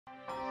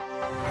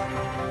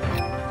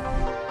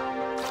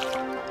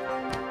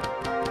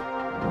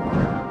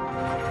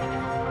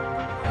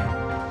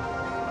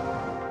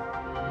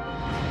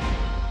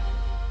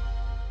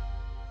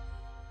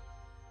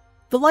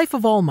The Life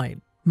of All Might,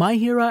 My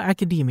Hero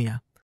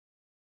Academia.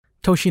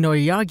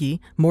 Toshinori Yagi,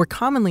 more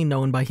commonly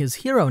known by his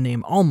hero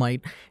name All Might,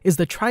 is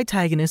the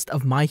tritagonist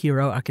of My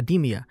Hero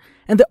Academia,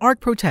 and the arc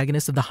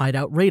protagonist of the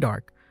Hideout Raid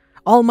Arc.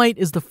 All Might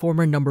is the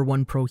former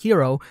 #1 pro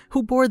hero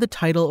who bore the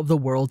title of the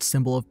world's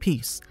symbol of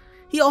peace.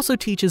 He also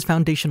teaches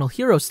foundational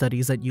hero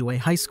studies at UA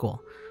High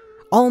School.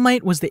 All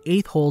Might was the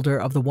 8th holder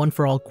of the One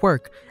For All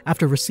Quirk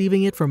after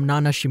receiving it from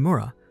Nana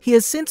Shimura. He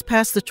has since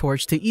passed the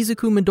torch to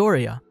Izuku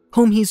Midoriya,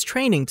 whom he's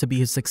training to be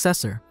his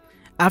successor.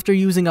 After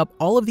using up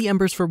all of the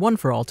embers for One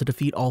For All to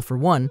defeat All For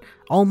One,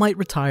 All Might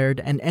retired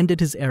and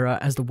ended his era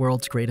as the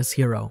world's greatest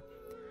hero.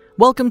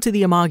 Welcome to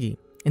the Amagi.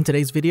 In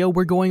today's video,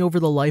 we're going over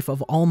the life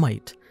of All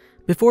Might.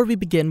 Before we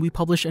begin, we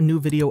publish a new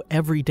video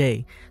every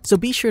day, so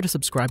be sure to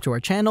subscribe to our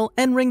channel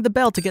and ring the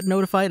bell to get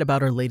notified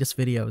about our latest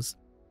videos.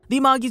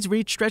 The Amagi's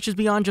reach stretches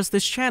beyond just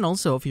this channel,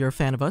 so if you're a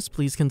fan of us,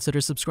 please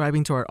consider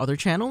subscribing to our other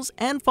channels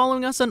and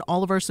following us on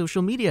all of our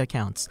social media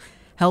accounts.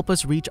 Help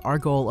us reach our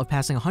goal of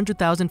passing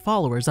 100,000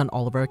 followers on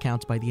all of our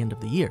accounts by the end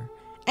of the year.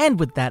 And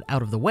with that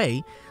out of the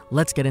way,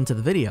 let's get into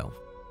the video.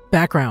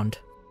 Background.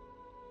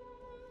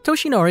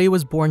 Toshinori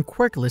was born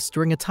quirkless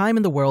during a time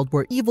in the world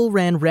where evil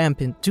ran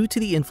rampant due to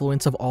the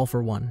influence of All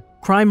For One.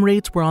 Crime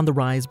rates were on the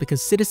rise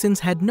because citizens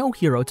had no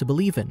hero to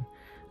believe in.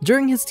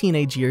 During his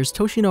teenage years,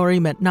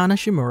 Toshinori met Nana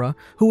Shimura,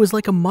 who was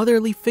like a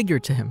motherly figure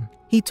to him.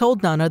 He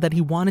told Nana that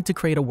he wanted to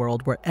create a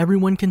world where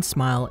everyone can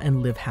smile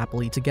and live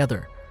happily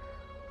together.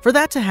 For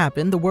that to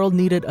happen, the world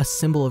needed a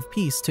symbol of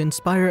peace to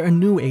inspire a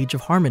new age of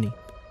harmony.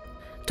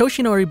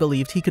 Toshinori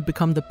believed he could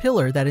become the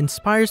pillar that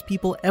inspires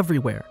people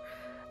everywhere.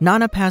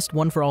 Nana passed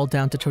One For All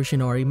down to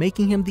Toshinori,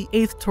 making him the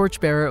 8th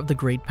torchbearer of the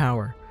Great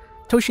Power.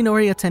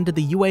 Toshinori attended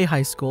the UA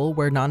High School,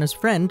 where Nana's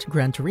friend,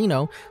 Gran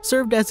Torino,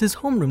 served as his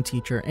homeroom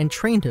teacher and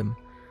trained him.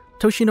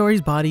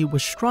 Toshinori's body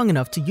was strong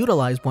enough to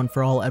utilize One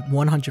For All at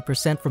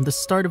 100% from the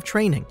start of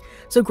training,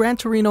 so Gran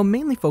Torino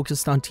mainly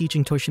focused on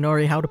teaching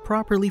Toshinori how to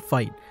properly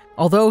fight,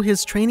 although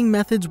his training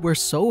methods were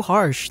so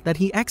harsh that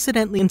he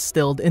accidentally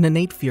instilled an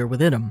innate fear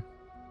within him.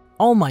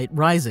 All Might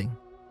Rising.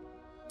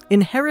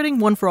 Inheriting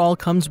One For All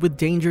comes with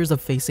dangers of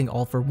facing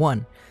All For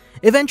One.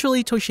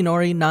 Eventually,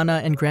 Toshinori,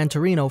 Nana, and Gran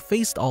Torino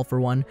faced All For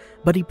One,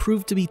 but he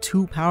proved to be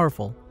too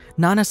powerful.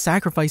 Nana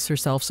sacrificed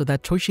herself so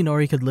that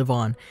Toshinori could live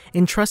on,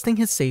 entrusting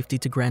his safety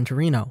to Gran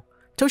Torino.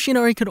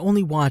 Toshinori could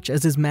only watch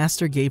as his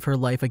master gave her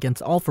life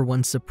against All For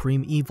One's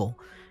supreme evil.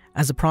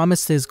 As a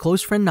promise to his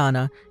close friend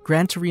Nana,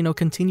 Gran Torino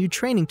continued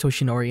training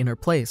Toshinori in her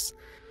place.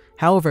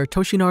 However,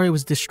 Toshinori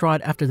was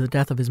distraught after the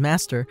death of his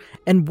master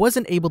and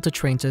wasn't able to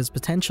train to his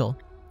potential.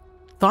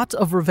 Thoughts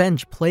of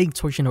revenge plagued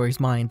Toshinori's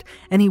mind,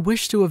 and he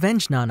wished to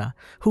avenge Nana,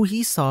 who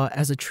he saw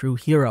as a true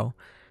hero.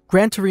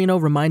 Gran Torino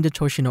reminded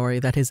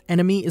Toshinori that his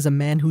enemy is a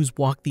man who's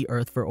walked the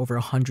earth for over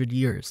 100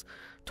 years.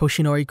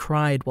 Toshinori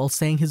cried while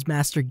saying his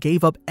master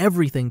gave up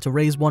everything to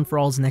raise One For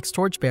All's next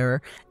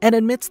torchbearer, and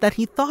admits that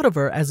he thought of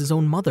her as his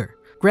own mother.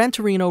 Gran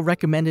Torino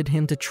recommended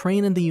him to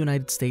train in the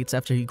United States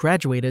after he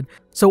graduated,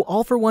 so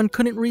All For One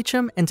couldn't reach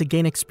him and to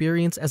gain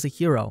experience as a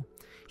hero.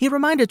 He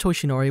reminded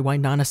Toshinori why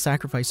Nana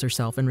sacrificed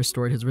herself and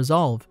restored his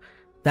resolve.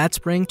 That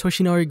spring,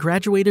 Toshinori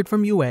graduated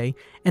from UA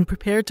and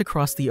prepared to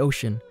cross the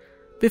ocean.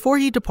 Before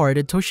he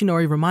departed,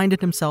 Toshinori reminded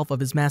himself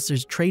of his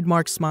master's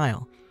trademark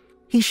smile.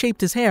 He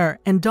shaped his hair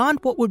and donned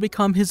what would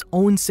become his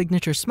own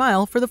signature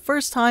smile for the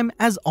first time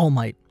as All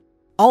Might.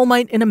 All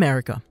Might in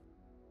America.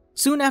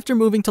 Soon after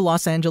moving to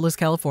Los Angeles,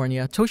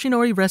 California,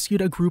 Toshinori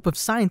rescued a group of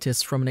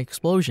scientists from an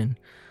explosion.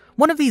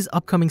 One of these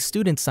upcoming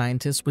student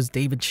scientists was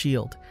David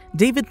Shield.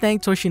 David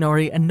thanked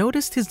Toshinori and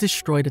noticed his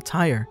destroyed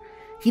attire.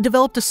 He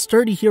developed a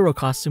sturdy hero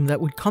costume that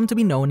would come to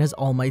be known as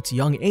All Might's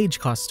young age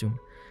costume.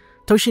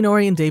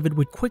 Toshinori and David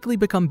would quickly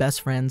become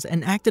best friends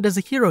and acted as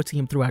a hero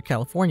team throughout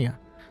California.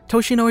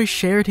 Toshinori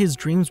shared his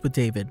dreams with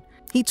David.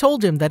 He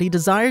told him that he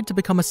desired to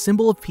become a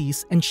symbol of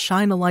peace and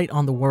shine a light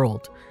on the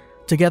world.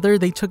 Together,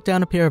 they took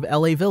down a pair of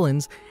LA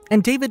villains,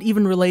 and David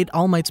even relayed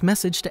All Might's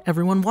message to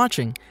everyone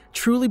watching,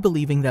 truly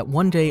believing that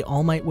one day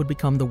All Might would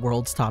become the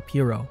world's top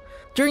hero.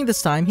 During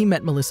this time, he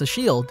met Melissa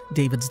Shield,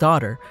 David's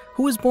daughter,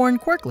 who was born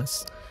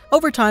quirkless.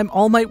 Over time,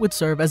 All Might would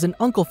serve as an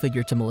uncle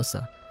figure to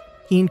Melissa.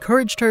 He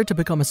encouraged her to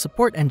become a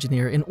support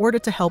engineer in order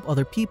to help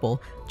other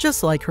people,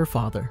 just like her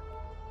father.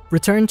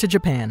 Return to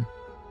Japan.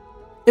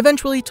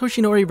 Eventually,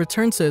 Toshinori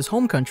returned to his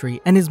home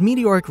country, and his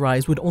meteoric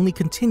rise would only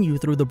continue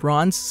through the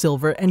Bronze,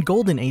 Silver, and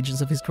Golden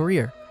ages of his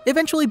career.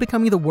 Eventually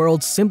becoming the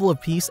world's symbol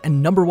of peace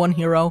and #1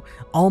 hero,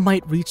 All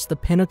Might reached the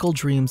pinnacle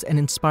dreams and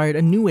inspired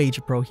a new age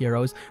of pro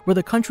heroes where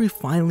the country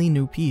finally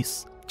knew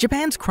peace.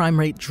 Japan's crime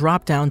rate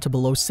dropped down to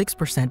below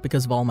 6%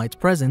 because of All Might's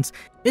presence,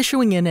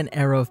 issuing in an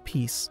era of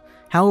peace.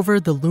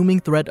 However, the looming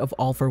threat of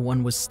All For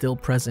One was still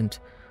present.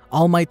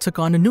 All Might took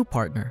on a new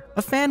partner,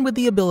 a fan with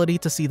the ability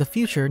to see the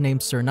future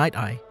named Sir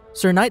Night-Eye.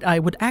 Sir Night-Eye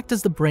would act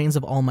as the brains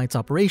of All Might's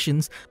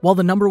operations, while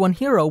the #1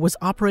 hero was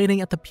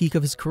operating at the peak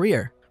of his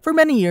career. For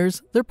many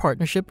years, their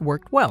partnership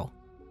worked well.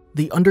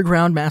 The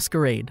Underground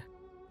Masquerade.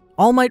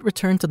 All Might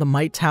returned to the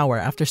Might Tower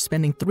after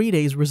spending 3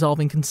 days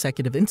resolving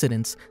consecutive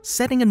incidents,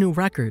 setting a new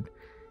record.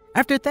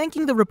 After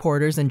thanking the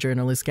reporters and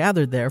journalists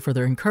gathered there for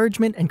their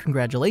encouragement and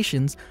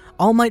congratulations,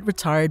 All Might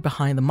retired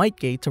behind the Might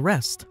Gate to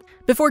rest.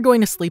 Before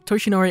going to sleep,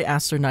 Toshinori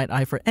asked Sir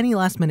Night-Eye for any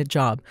last-minute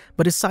job,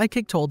 but his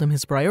sidekick told him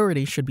his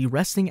priority should be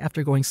resting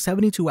after going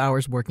 72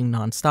 hours working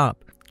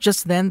non-stop.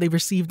 Just then, they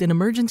received an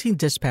emergency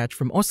dispatch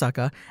from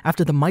Osaka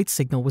after the Might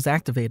signal was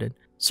activated.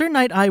 Sir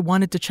Night-Eye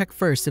wanted to check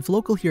first if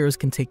local heroes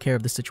can take care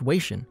of the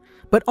situation,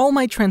 but All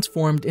Might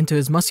transformed into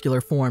his muscular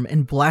form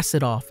and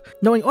blasted off,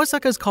 knowing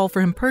Osaka's call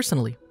for him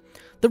personally.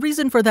 The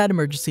reason for that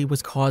emergency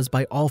was caused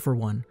by All For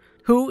One,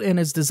 who, in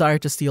his desire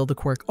to steal the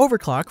quirk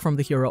Overclock from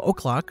the hero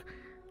O'Clock,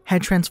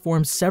 had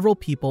transformed several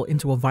people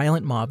into a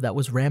violent mob that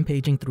was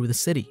rampaging through the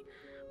city.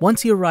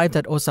 Once he arrived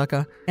at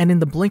Osaka, and in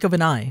the blink of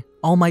an eye,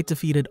 All Might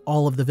defeated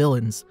all of the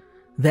villains.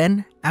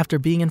 Then, after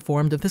being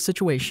informed of the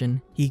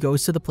situation, he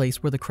goes to the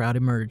place where the crowd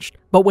emerged.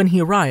 But when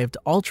he arrived,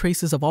 all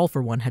traces of All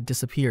For One had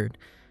disappeared,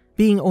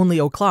 being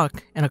only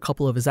O'Clock and a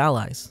couple of his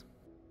allies.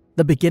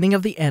 The beginning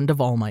of the end of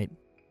All Might.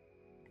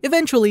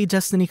 Eventually,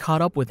 destiny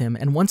caught up with him,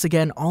 and once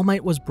again, All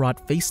Might was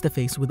brought face to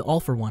face with All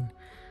For One.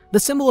 The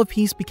symbol of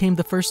peace became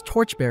the first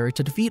torchbearer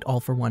to defeat All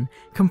For One,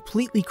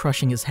 completely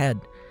crushing his head.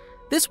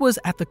 This was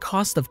at the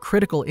cost of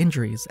critical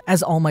injuries,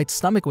 as All Might's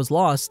stomach was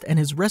lost and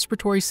his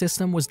respiratory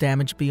system was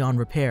damaged beyond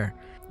repair.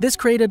 This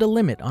created a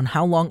limit on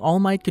how long All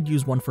Might could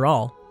use One For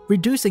All,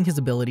 reducing his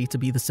ability to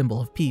be the symbol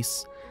of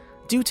peace.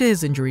 Due to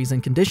his injuries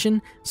and condition,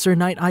 Sir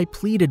Night-Eye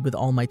pleaded with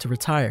All Might to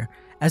retire,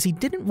 as he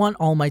didn't want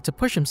All Might to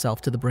push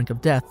himself to the brink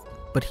of death,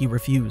 but he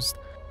refused.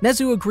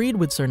 Nezu agreed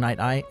with Sir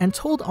Night-Eye and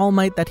told All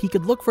Might that he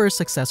could look for a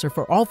successor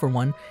for All For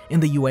One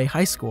in the UA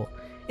High School,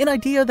 an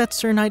idea that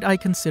Sir Night-Eye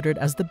considered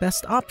as the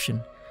best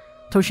option.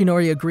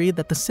 Toshinori agreed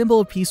that the symbol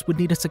of peace would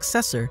need a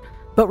successor,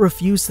 but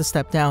refused to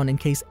step down in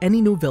case any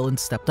new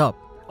villains stepped up.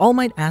 All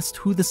Might asked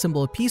who the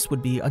symbol of peace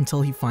would be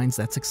until he finds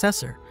that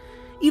successor.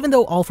 Even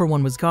though All For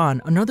One was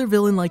gone, another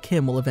villain like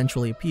him will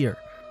eventually appear.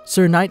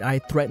 Sir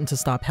Night-Eye threatened to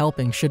stop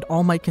helping should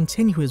All Might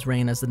continue his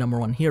reign as the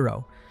 #1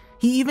 hero.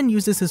 He even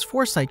uses his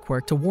Foresight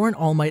quirk to warn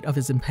All Might of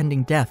his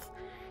impending death.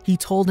 He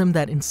told him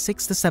that in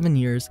 6 to 7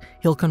 years,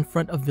 he'll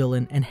confront a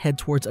villain and head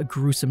towards a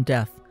gruesome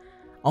death.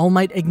 All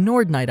Might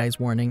ignored Night-Eye's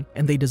warning,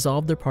 and they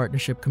dissolved their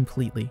partnership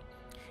completely.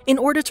 In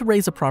order to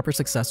raise a proper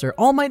successor,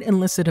 All Might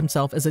enlisted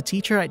himself as a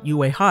teacher at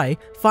UA High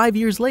 5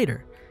 years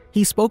later.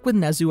 He spoke with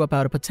Nezu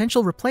about a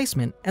potential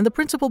replacement, and the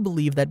principal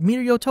believed that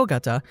Mirio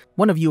Togata,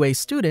 one of UA's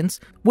students,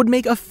 would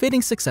make a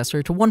fitting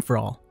successor to One For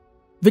All.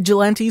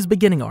 Vigilantes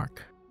Beginnings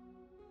Arc.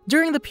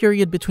 During the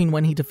period between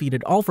when he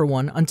defeated All For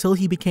One until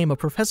he became a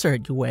professor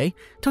at UA,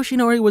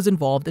 Toshinori was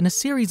involved in a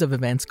series of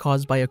events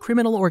caused by a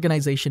criminal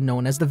organization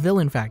known as the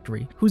Villain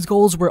Factory, whose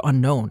goals were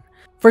unknown.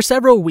 For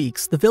several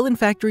weeks, the Villain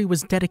Factory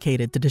was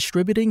dedicated to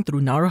distributing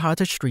through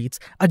Naruhata streets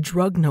a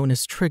drug known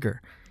as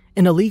Trigger,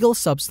 an illegal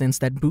substance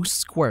that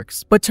boosts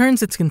quirks, but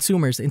turns its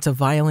consumers into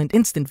violent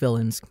instant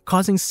villains,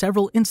 causing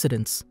several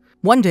incidents.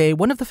 One day,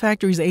 one of the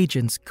factory's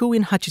agents,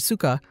 Kuin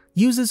Hachisuka,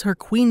 uses her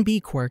Queen Bee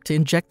quirk to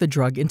inject the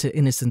drug into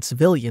innocent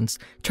civilians,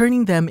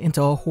 turning them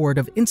into a horde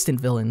of instant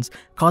villains,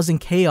 causing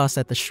chaos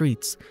at the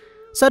streets.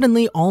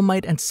 Suddenly, All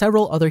Might and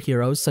several other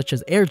heroes such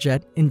as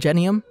Airjet,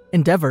 Ingenium,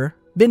 Endeavor,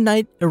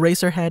 Midnight,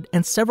 Eraserhead,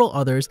 and several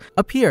others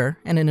appear,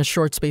 and in a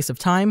short space of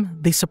time,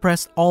 they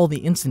suppress all the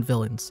instant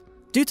villains.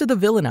 Due to the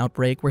villain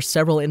outbreak where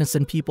several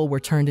innocent people were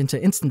turned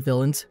into instant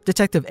villains,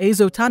 Detective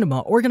Eizo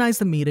Tanuma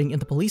organized a meeting in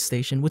the police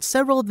station with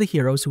several of the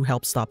heroes who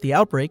helped stop the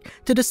outbreak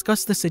to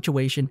discuss the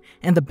situation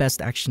and the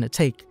best action to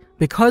take.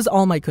 Because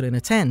All Might couldn't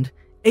attend,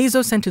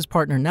 Eizo sent his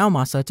partner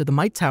Naomasa to the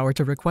Might Tower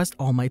to request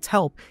All Might's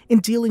help in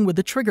dealing with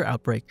the Trigger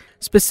outbreak,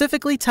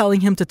 specifically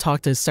telling him to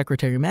talk to his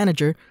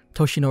secretary-manager,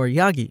 Toshinori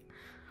Yagi.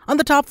 On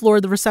the top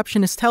floor, the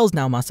receptionist tells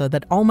Naomasa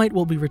that All Might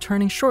will be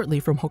returning shortly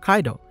from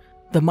Hokkaido.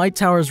 The Might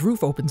Tower's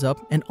roof opens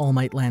up and All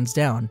Might lands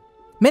down.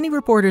 Many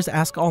reporters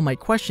ask All Might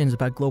questions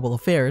about global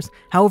affairs,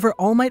 however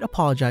All Might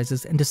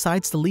apologizes and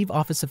decides to leave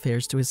office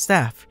affairs to his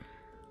staff.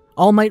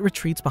 All Might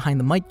retreats behind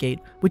the Might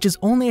Gate, which is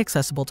only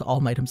accessible to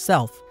All Might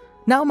himself.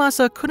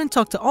 Naomasa couldn't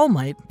talk to All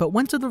Might, but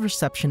went to the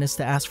receptionist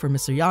to ask for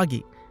Mr.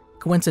 Yagi.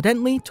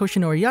 Coincidentally,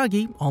 Toshinori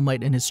Yagi, All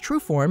Might in his true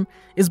form,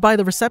 is by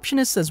the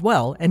receptionist as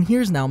well and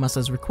hears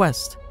Naomasa's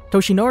request.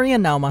 Toshinori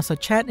and Naomasa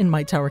chat in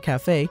Might Tower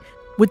Cafe,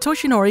 with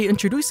Toshinori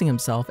introducing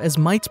himself as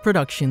Might's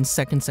Production's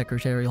second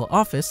secretarial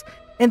office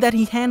and that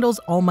he handles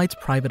All Might's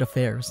private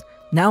affairs.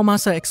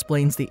 Naomasa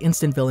explains the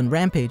instant villain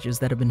rampages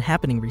that have been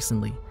happening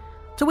recently,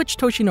 to which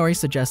Toshinori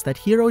suggests that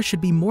heroes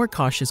should be more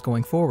cautious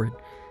going forward.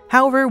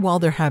 However, while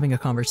they're having a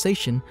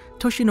conversation,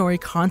 Toshinori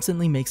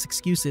constantly makes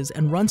excuses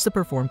and runs to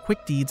perform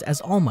quick deeds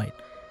as All Might.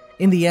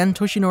 In the end,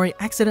 Toshinori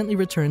accidentally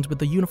returns with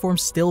the uniform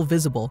still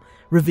visible,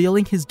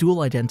 revealing his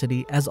dual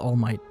identity as All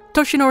Might.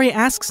 Toshinori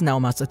asks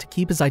Naomasa to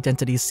keep his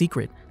identity a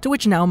secret, to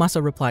which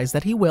Naomasa replies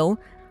that he will,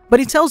 but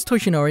he tells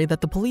Toshinori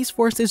that the police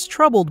force is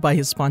troubled by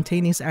his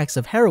spontaneous acts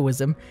of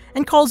heroism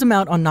and calls him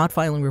out on not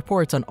filing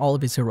reports on all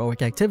of his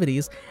heroic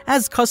activities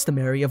as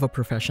customary of a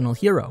professional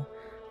hero.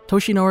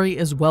 Toshinori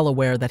is well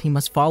aware that he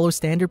must follow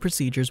standard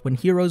procedures when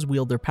heroes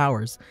wield their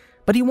powers,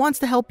 but he wants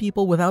to help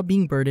people without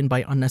being burdened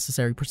by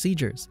unnecessary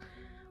procedures.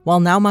 While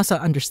Naomasa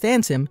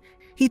understands him,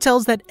 he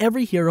tells that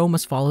every hero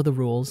must follow the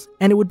rules,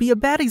 and it would be a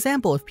bad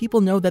example if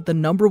people know that the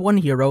 #1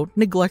 hero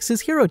neglects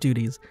his hero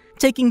duties.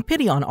 Taking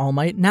pity on All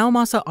Might,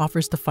 Naomasa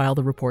offers to file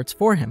the reports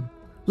for him,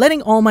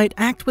 letting All Might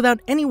act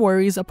without any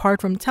worries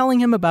apart from telling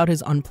him about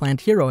his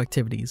unplanned hero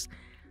activities.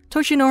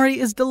 Toshinori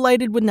is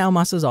delighted with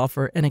Naomasa's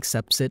offer and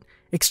accepts it,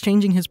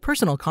 exchanging his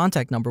personal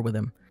contact number with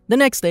him. The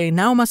next day,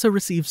 Naomasa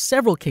receives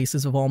several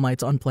cases of All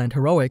Might's unplanned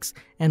heroics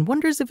and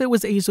wonders if it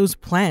was Eizo's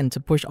plan to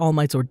push All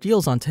Might's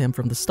ordeals onto him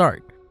from the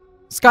start.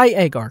 Sky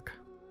Egg Arc.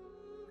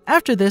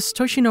 After this,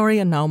 Toshinori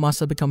and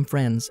Naomasa become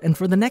friends, and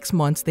for the next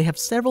months they have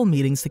several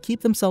meetings to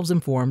keep themselves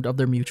informed of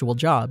their mutual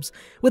jobs,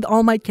 with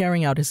All Might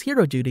carrying out his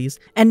hero duties,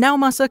 and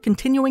Naomasa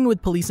continuing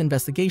with police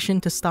investigation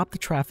to stop the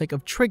traffic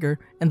of Trigger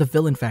and the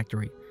Villain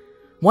Factory.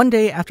 One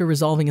day, after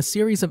resolving a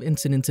series of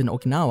incidents in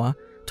Okinawa,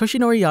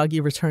 Toshinori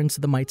Yagi returns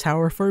to the Might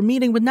Tower for a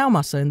meeting with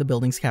Naomasa in the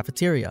building's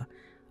cafeteria,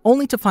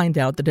 only to find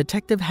out the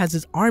detective has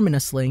his arm in a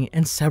sling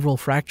and several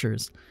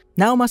fractures.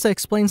 Naomasa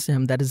explains to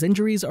him that his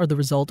injuries are the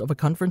result of a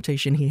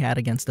confrontation he had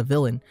against a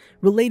villain,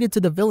 related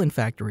to the Villain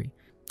Factory.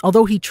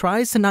 Although he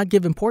tries to not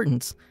give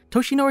importance,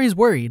 Toshinori is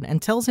worried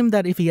and tells him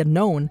that if he had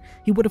known,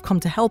 he would have come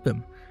to help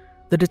him.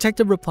 The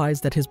detective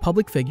replies that his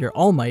public figure,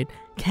 All Might,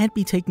 can't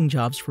be taking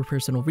jobs for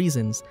personal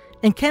reasons,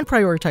 and can't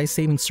prioritize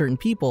saving certain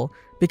people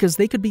because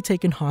they could be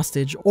taken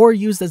hostage or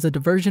used as a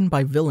diversion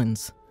by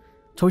villains.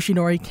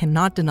 Toshinori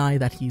cannot deny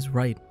that he's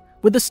right.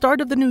 With the start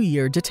of the new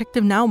year,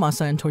 Detective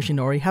Naomasa and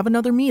Toshinori have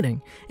another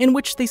meeting, in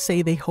which they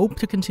say they hope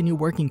to continue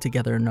working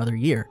together another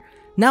year.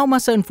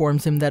 Naomasa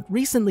informs him that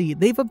recently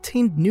they've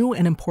obtained new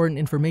and important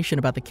information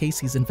about the case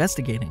he's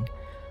investigating.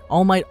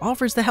 All Might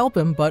offers to help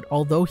him, but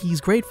although he's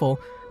grateful,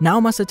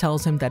 Naomasa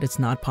tells him that it's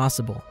not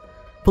possible.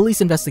 Police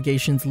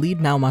investigations lead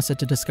Naomasa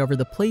to discover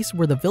the place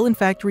where the Villain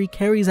Factory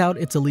carries out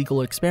its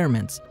illegal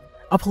experiments.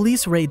 A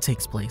police raid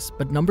takes place,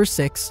 but number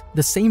 6,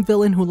 the same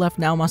villain who left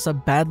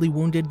Naomasa badly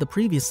wounded the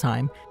previous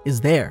time,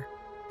 is there,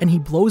 and he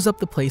blows up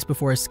the place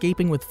before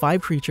escaping with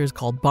 5 creatures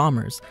called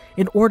bombers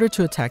in order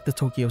to attack the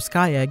Tokyo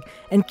Sky Egg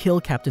and kill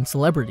Captain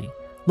Celebrity.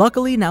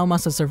 Luckily,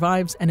 Naomasa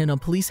survives, and in a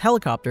police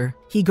helicopter,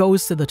 he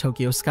goes to the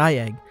Tokyo Sky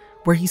Egg,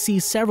 where he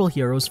sees several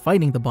heroes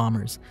fighting the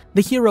bombers.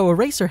 The hero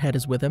Eraserhead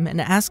is with him and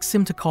asks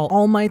him to call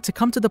All Might to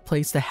come to the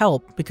place to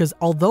help because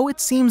although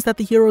it seems that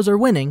the heroes are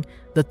winning,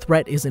 the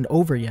threat isn't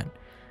over yet.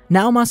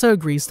 Naomasa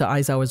agrees to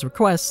Aizawa's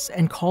requests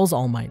and calls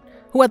All Might,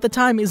 who at the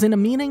time is in a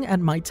meeting at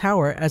Might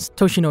Tower as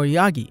Toshinori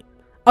Yagi.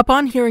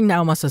 Upon hearing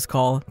Naomasa's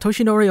call,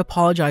 Toshinori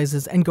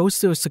apologizes and goes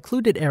to a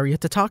secluded area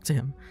to talk to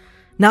him.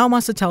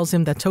 Naomasa tells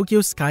him that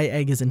Tokyo Sky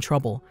Egg is in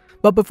trouble,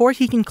 but before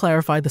he can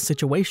clarify the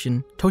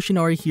situation,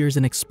 Toshinori hears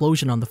an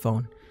explosion on the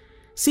phone.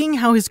 Seeing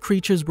how his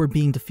creatures were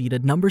being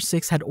defeated, number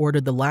 6 had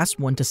ordered the last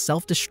one to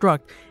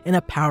self-destruct in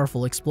a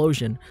powerful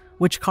explosion,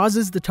 which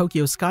causes the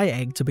Tokyo Sky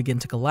Egg to begin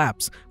to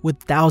collapse, with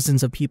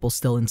thousands of people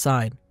still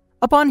inside.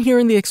 Upon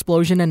hearing the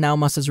explosion and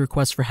Naomasa's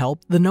request for help,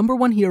 the number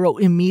 1 hero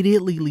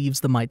immediately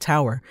leaves the Might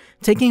Tower,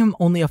 taking him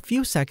only a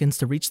few seconds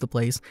to reach the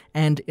place,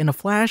 and in a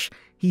flash,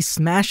 he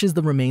smashes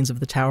the remains of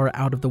the tower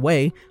out of the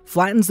way,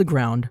 flattens the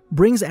ground,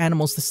 brings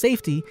animals to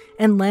safety,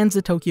 and lands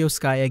the Tokyo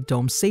Sky Egg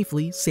dome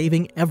safely,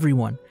 saving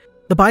everyone.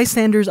 The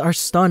bystanders are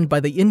stunned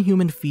by the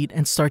inhuman feat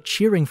and start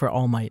cheering for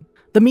All Might.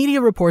 The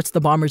media reports the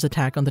bombers'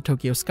 attack on the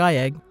Tokyo Sky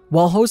Egg,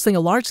 while hosting a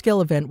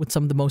large-scale event with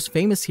some of the most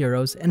famous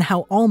heroes, and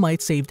how All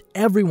Might saved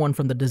everyone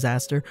from the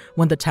disaster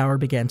when the tower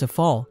began to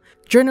fall.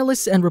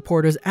 Journalists and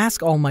reporters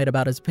ask All Might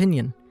about his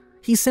opinion.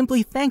 He's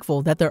simply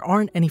thankful that there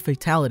aren't any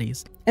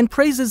fatalities, and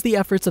praises the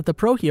efforts of the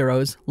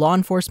pro-heroes, law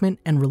enforcement,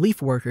 and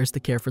relief workers to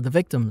care for the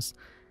victims.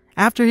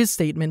 After his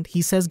statement,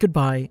 he says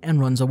goodbye and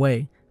runs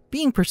away,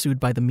 being pursued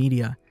by the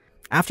media.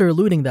 After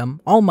eluding them,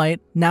 All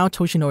Might, now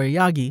Toshinori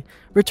Yagi,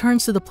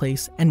 returns to the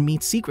place and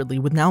meets secretly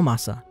with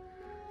Naomasa.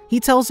 He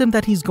tells him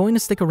that he's going to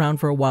stick around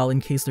for a while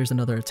in case there's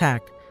another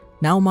attack.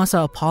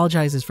 Naomasa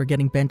apologizes for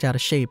getting bent out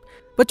of shape,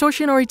 but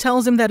Toshinori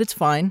tells him that it's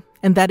fine,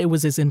 and that it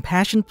was his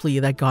impassioned plea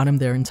that got him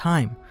there in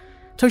time.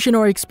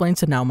 Toshinori explains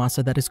to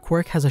Naomasa that his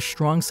quirk has a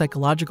strong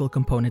psychological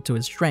component to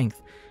his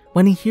strength.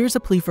 When he hears a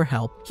plea for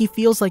help, he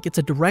feels like it's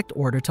a direct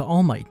order to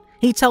All Might.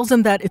 He tells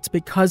him that it's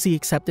because he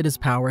accepted his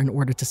power in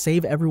order to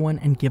save everyone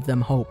and give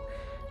them hope.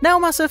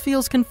 Naomasa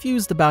feels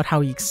confused about how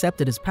he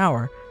accepted his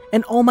power,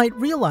 and All Might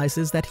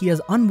realizes that he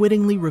has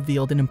unwittingly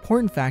revealed an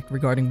important fact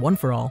regarding One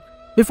For All.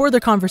 Before their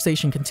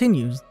conversation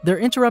continues, they're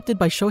interrupted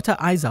by Shota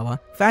Aizawa,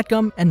 Fat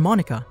Gum, and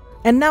Monica,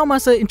 and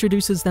Naomasa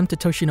introduces them to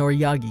Toshinori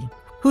Yagi,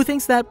 who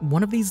thinks that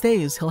one of these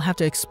days he'll have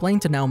to explain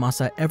to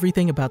Naomasa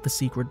everything about the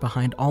secret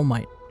behind All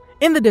Might.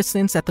 In the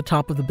distance, at the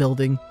top of the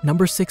building,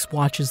 number 6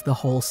 watches the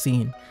whole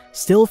scene,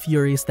 still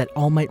furious that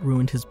All Might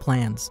ruined his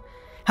plans.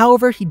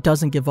 However, he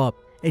doesn't give up,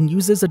 and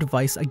uses a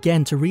device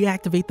again to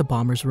reactivate the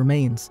bomber's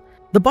remains.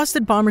 The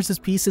busted bombers'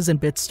 pieces and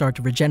bits start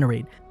to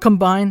regenerate,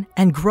 combine,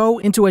 and grow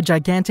into a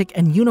gigantic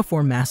and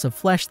uniform mass of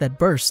flesh that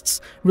bursts,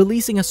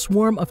 releasing a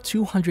swarm of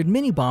 200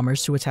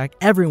 mini-bombers to attack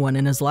everyone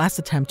in his last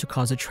attempt to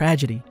cause a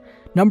tragedy.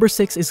 Number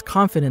 6 is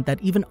confident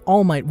that even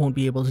All Might won't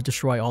be able to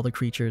destroy all the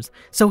creatures,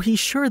 so he's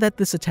sure that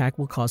this attack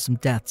will cause some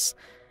deaths.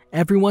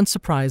 Everyone's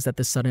surprised at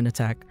this sudden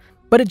attack,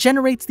 but it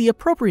generates the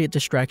appropriate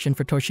distraction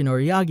for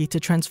Toshinori Yagi to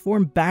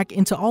transform back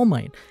into All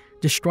Might,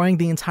 destroying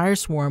the entire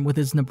swarm with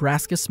his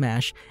Nebraska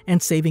Smash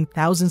and saving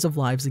thousands of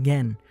lives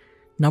again.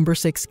 Number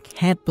 6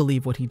 can't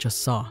believe what he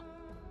just saw.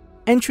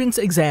 Entrance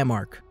Exam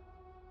Arc.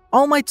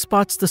 All Might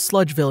spots the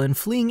sludge villain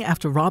fleeing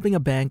after robbing a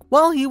bank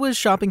while he was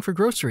shopping for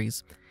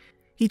groceries.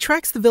 He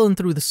tracks the villain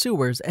through the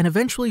sewers and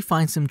eventually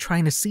finds him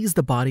trying to seize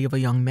the body of a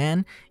young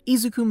man,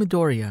 Izuku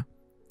Midoriya.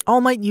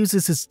 All Might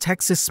uses his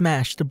Texas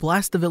Smash to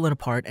blast the villain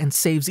apart and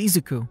saves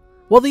Izuku.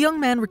 While the young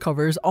man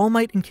recovers, All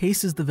Might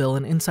encases the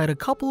villain inside a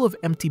couple of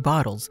empty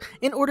bottles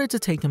in order to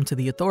take him to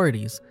the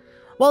authorities.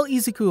 While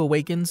Izuku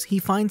awakens, he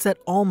finds that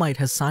All Might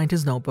has signed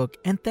his notebook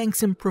and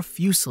thanks him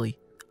profusely.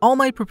 All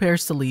Might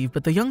prepares to leave,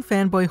 but the young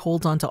fanboy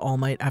holds on to All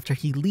Might after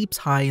he leaps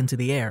high into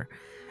the air.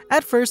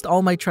 At first,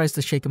 All Might tries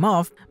to shake him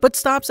off, but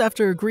stops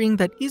after agreeing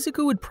that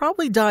Izuku would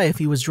probably die if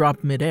he was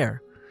dropped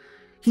mid-air.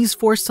 He's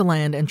forced to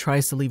land and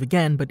tries to leave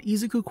again, but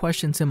Izuku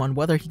questions him on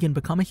whether he can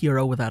become a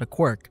hero without a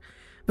quirk.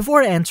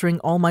 Before answering,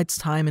 All Might's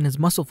time in his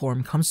muscle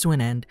form comes to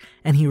an end,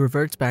 and he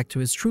reverts back to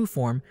his true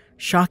form,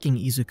 shocking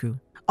Izuku.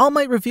 All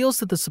Might reveals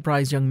to the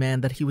surprised young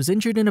man that he was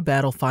injured in a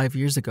battle 5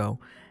 years ago,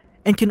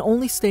 and can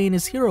only stay in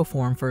his hero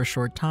form for a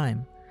short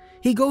time.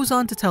 He goes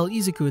on to tell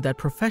Izuku that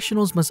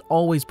professionals must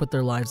always put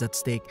their lives at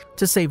stake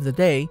to save the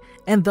day,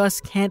 and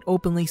thus can't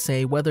openly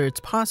say whether it's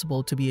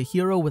possible to be a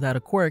hero without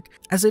a quirk,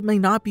 as it may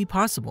not be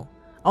possible.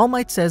 All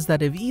Might says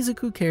that if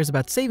Izuku cares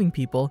about saving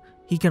people,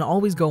 he can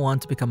always go on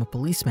to become a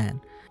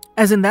policeman,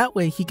 as in that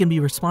way he can be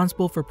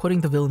responsible for putting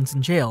the villains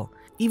in jail,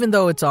 even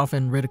though it's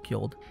often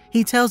ridiculed.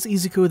 He tells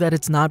Izuku that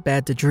it's not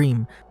bad to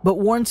dream, but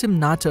warns him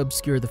not to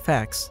obscure the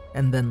facts,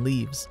 and then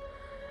leaves.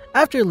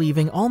 After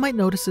leaving, All Might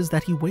notices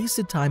that he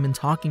wasted time in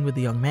talking with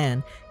the young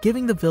man,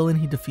 giving the villain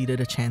he defeated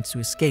a chance to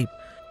escape,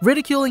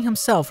 ridiculing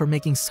himself for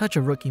making such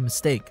a rookie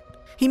mistake.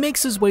 He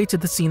makes his way to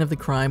the scene of the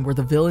crime where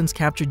the villains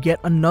captured yet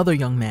another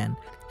young man.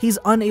 He's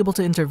unable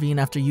to intervene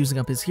after using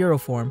up his hero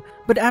form,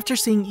 but after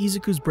seeing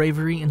Izuku's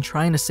bravery in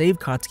trying to save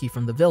Katsuki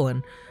from the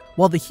villain,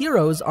 while the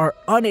heroes are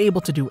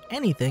unable to do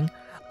anything,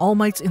 All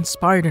Might's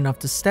inspired enough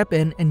to step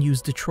in and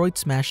use Detroit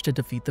Smash to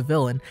defeat the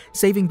villain,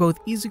 saving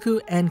both Izuku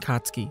and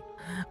Katsuki.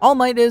 All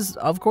Might is,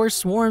 of course,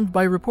 swarmed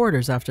by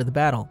reporters after the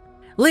battle.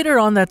 Later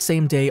on that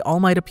same day, All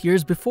Might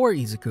appears before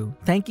Izuku,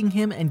 thanking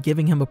him and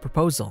giving him a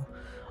proposal.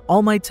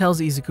 All Might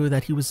tells Izuku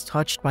that he was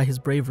touched by his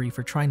bravery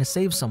for trying to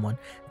save someone,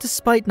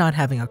 despite not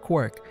having a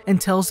quirk,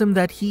 and tells him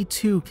that he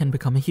too can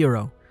become a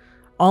hero.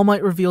 All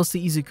Might reveals to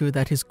Izuku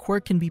that his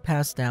quirk can be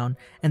passed down,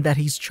 and that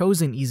he's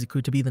chosen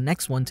Izuku to be the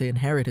next one to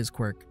inherit his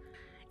quirk.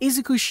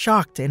 Izuku's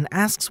shocked and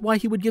asks why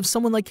he would give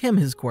someone like him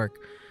his quirk,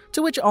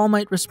 to which All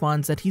Might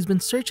responds that he's been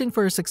searching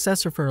for a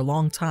successor for a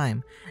long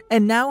time,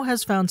 and now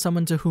has found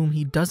someone to whom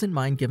he doesn't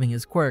mind giving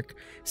his quirk,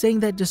 saying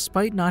that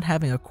despite not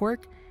having a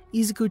quirk,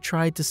 Izuku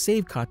tried to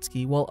save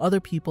Katsuki while other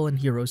people and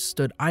heroes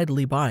stood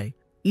idly by.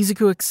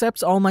 Izuku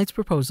accepts All Might's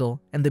proposal,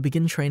 and they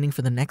begin training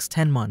for the next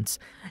 10 months,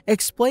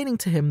 explaining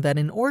to him that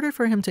in order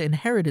for him to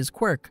inherit his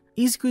quirk,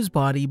 Izuku's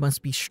body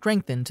must be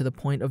strengthened to the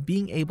point of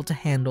being able to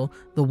handle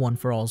the One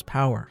For All's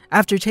power.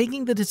 After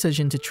taking the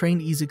decision to train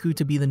Izuku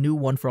to be the new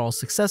One For All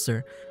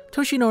successor,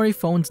 Toshinori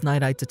phones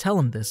Night Eye to tell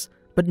him this,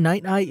 but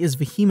Night Eye is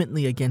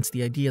vehemently against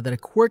the idea that a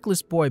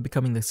quirkless boy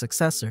becoming the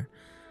successor.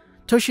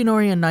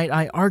 Toshinori and Night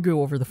Eye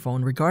argue over the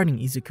phone regarding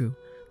Izuku.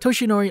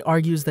 Toshinori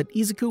argues that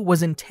Izuku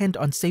was intent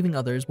on saving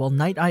others, while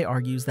Night Eye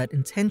argues that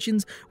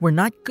intentions were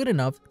not good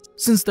enough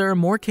since there are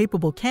more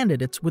capable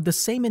candidates with the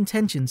same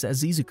intentions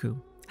as Izuku.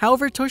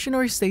 However,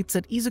 Toshinori states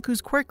that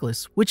Izuku's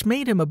quirkless, which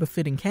made him a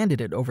befitting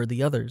candidate over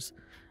the others.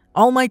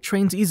 All Might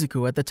trains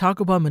Izuku at the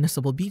Takoba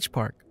Municipal Beach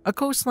Park, a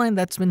coastline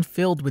that's been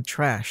filled with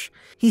trash.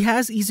 He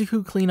has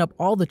Izuku clean up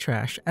all the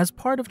trash as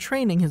part of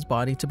training his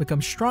body to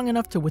become strong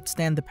enough to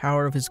withstand the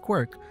power of his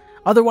quirk,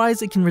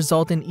 otherwise it can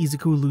result in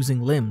Izuku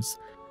losing limbs.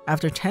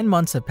 After 10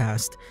 months have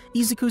passed,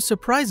 Izuku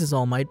surprises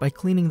All Might by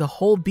cleaning the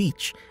whole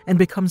beach and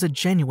becomes a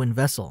genuine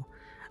vessel.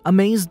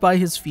 Amazed by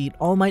his feat,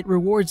 All Might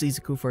rewards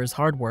Izuku for his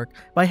hard work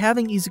by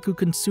having Izuku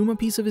consume a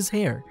piece of his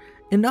hair,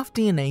 enough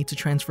DNA to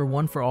transfer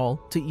One For All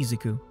to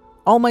Izuku.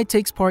 All Might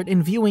takes part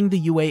in viewing the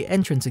UA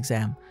entrance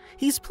exam.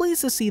 He's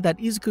pleased to see that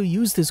Izuku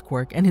used his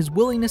quirk and his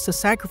willingness to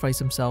sacrifice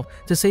himself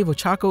to save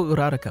Ochako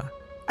Uraraka.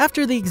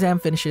 After the exam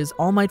finishes,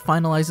 All Might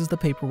finalizes the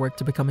paperwork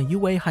to become a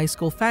UA high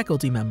school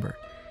faculty member.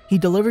 He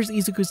delivers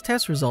Izuku's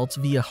test results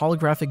via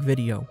holographic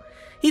video.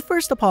 He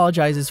first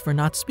apologizes for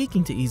not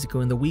speaking to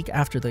Izuku in the week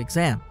after the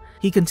exam.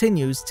 He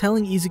continues,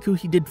 telling Izuku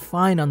he did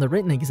fine on the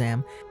written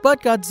exam,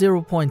 but got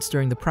 0 points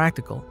during the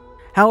practical.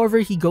 However,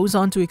 he goes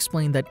on to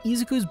explain that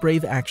Izuku's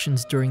brave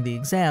actions during the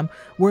exam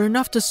were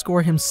enough to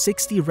score him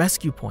 60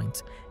 rescue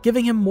points,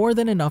 giving him more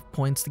than enough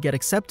points to get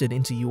accepted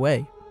into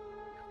UA.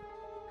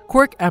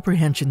 Quirk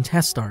Apprehension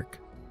Test Arc.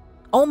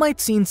 All Might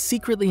seen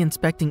secretly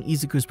inspecting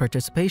Izuku's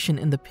participation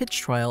in the pitch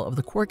trial of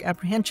the Quirk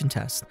Apprehension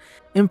Test,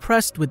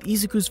 impressed with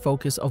Izuku's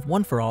focus of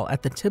One For All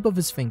at the tip of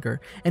his finger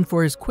and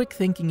for his quick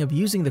thinking of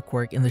using the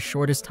quirk in the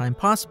shortest time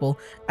possible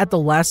at the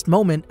last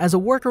moment as a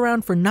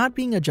workaround for not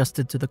being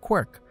adjusted to the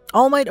quirk.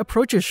 All Might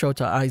approaches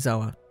Shota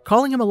Aizawa,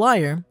 calling him a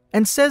liar,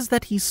 and says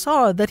that he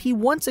saw that he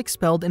once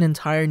expelled an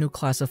entire new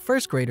class of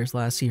first graders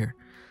last year.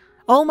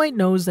 All Might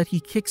knows that he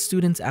kicked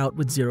students out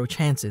with 0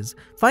 chances,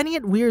 finding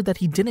it weird that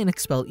he didn't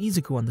expel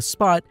Izuku on the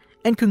spot,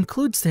 and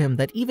concludes to him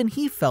that even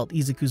he felt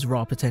Izuku's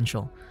raw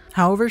potential.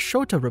 However,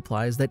 Shota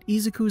replies that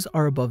Izuku's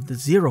are above the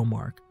 0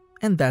 mark,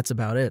 and that's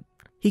about it.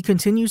 He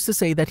continues to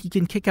say that he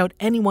can kick out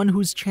anyone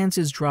whose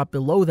chances drop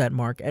below that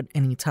mark at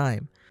any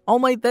time. All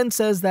Might then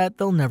says that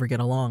they'll never get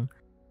along.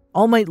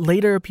 All Might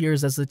later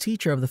appears as the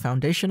teacher of the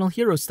Foundational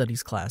Hero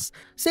Studies class,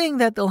 saying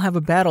that they'll have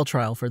a battle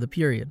trial for the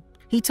period.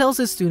 He tells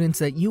his students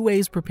that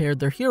UA's prepared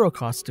their hero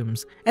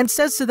costumes, and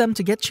says to them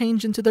to get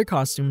changed into their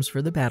costumes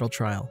for the battle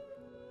trial.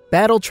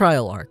 Battle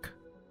Trial Arc.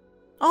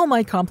 All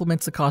Might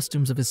compliments the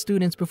costumes of his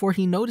students before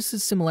he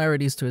notices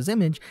similarities to his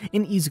image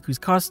in Izuku's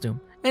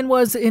costume, and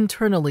was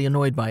internally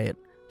annoyed by it.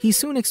 He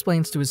soon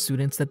explains to his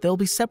students that they'll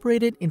be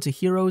separated into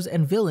heroes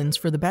and villains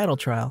for the battle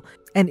trial,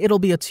 and it'll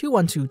be a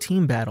 2-on-2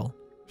 team battle.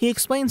 He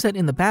explains that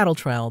in the battle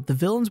trial, the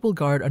villains will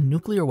guard a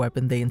nuclear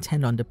weapon they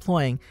intend on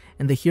deploying,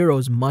 and the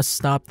heroes must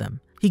stop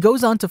them. He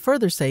goes on to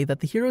further say that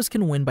the heroes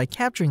can win by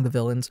capturing the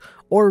villains,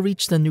 or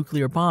reach the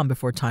nuclear bomb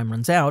before time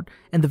runs out,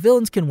 and the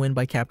villains can win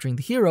by capturing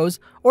the heroes,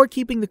 or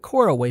keeping the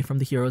core away from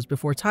the heroes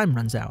before time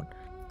runs out.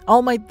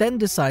 All Might then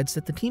decides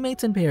that the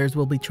teammates and pairs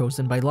will be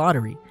chosen by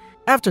lottery.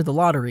 After the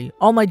lottery,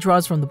 All Might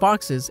draws from the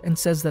boxes and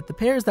says that the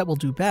pairs that will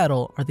do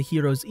battle are the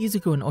heroes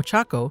Izuku and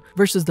Ochako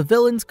versus the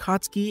villains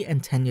Katsuki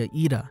and Tenya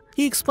Ida.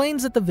 He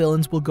explains that the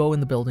villains will go in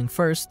the building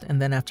first, and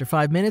then after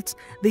 5 minutes,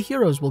 the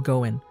heroes will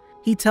go in.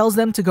 He tells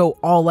them to go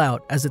all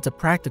out as it's a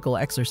practical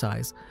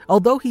exercise,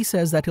 although he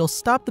says that he'll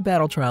stop the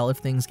battle trial if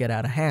things get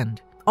out of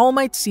hand. All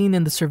Might's seen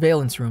in the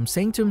surveillance room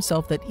saying to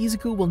himself that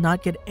Izuku will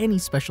not get any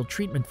special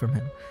treatment from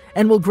him,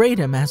 and will grade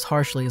him as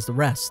harshly as the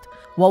rest.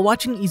 While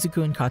watching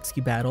Izuku and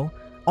Katsuki battle,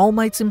 All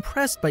Might's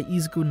impressed by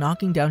Izuku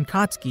knocking down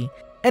Katsuki,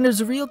 and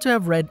is revealed to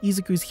have read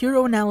Izuku's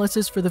hero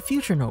analysis for the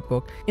Future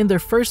Notebook in their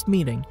first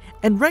meeting,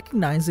 and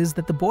recognizes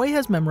that the boy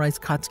has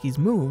memorized Katsuki's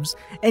moves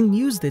and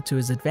used it to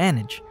his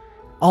advantage.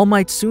 All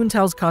Might soon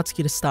tells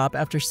Katsuki to stop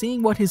after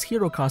seeing what his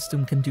hero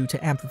costume can do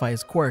to amplify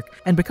his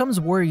quirk, and becomes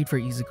worried for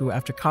Izuku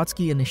after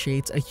Katsuki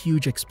initiates a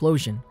huge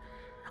explosion.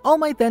 All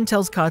Might then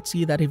tells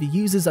Katsuki that if he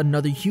uses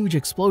another huge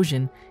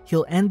explosion,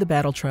 he'll end the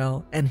battle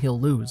trial and he'll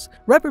lose,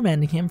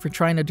 reprimanding him for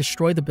trying to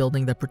destroy the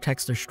building that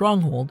protects their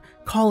stronghold,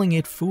 calling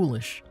it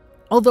foolish.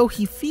 Although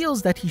he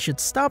feels that he should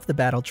stop the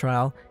battle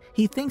trial,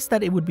 he thinks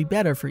that it would be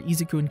better for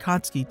Izuku and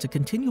Katsuki to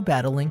continue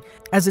battling,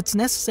 as it's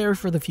necessary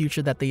for the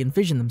future that they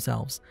envision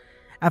themselves.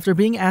 After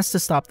being asked to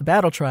stop the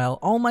battle trial,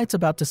 All Might's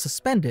about to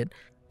suspend it,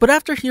 but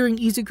after hearing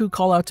Izuku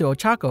call out to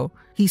Ochako,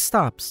 he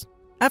stops.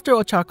 After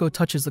Ochako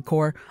touches the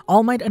core,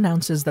 All Might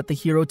announces that the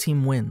hero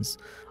team wins.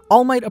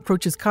 All Might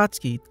approaches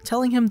Katsuki,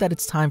 telling him that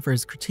it's time for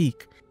his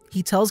critique.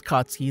 He tells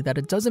Katsuki that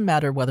it doesn't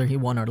matter whether he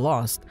won or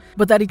lost,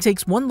 but that he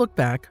takes one look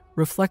back,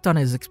 reflect on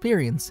his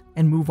experience,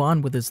 and move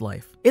on with his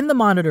life. In the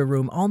monitor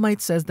room, All Might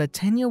says that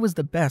Tenya was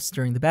the best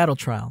during the battle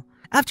trial.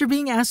 After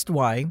being asked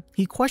why,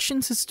 he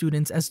questions his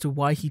students as to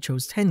why he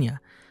chose Tenya.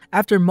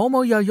 After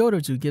Momo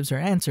Yayorozu gives her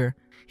answer,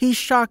 he's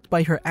shocked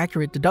by her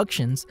accurate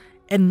deductions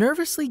and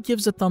nervously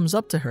gives a thumbs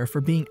up to her for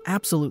being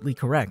absolutely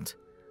correct.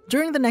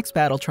 During the next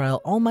battle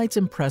trial, All Might's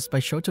impressed by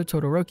Shoto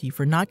Todoroki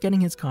for not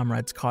getting his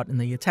comrades caught in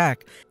the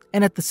attack,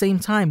 and at the same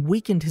time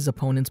weakened his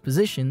opponent's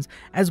positions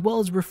as well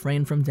as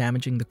refrained from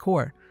damaging the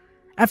core.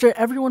 After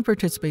everyone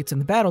participates in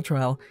the battle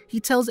trial, he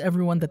tells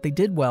everyone that they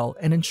did well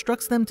and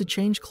instructs them to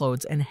change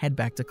clothes and head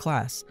back to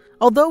class.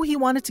 Although he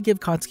wanted to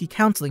give Katsuki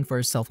counseling for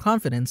his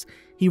self-confidence,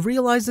 he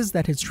realizes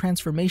that his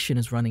transformation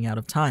is running out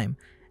of time,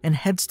 and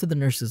heads to the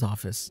nurse's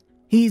office.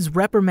 He's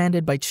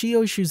reprimanded by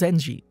Chiyo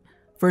Shuzenji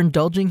for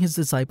indulging his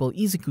disciple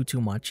Izuku too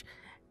much,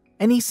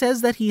 and he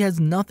says that he has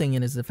nothing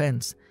in his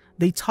defense.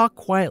 They talk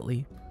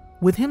quietly,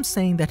 with him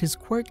saying that his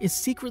quirk is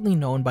secretly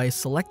known by a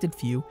selected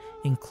few,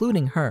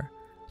 including her.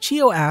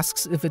 Chiyo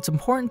asks if it's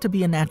important to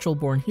be a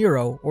natural-born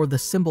hero or the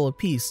symbol of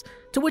peace,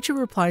 to which he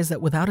replies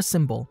that without a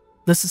symbol,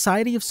 the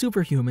society of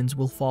superhumans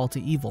will fall to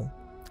evil.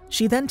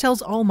 She then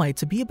tells All Might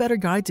to be a better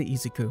guide to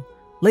Izuku.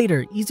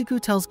 Later,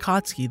 Izuku tells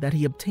Katsuki that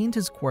he obtained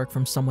his quirk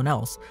from someone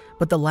else,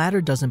 but the latter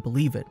doesn't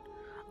believe it.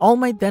 All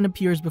Might then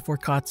appears before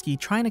Katsuki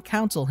trying to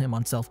counsel him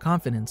on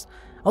self-confidence,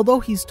 although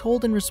he's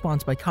told in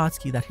response by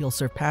Katsuki that he'll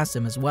surpass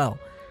him as well.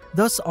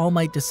 Thus, All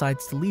Might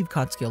decides to leave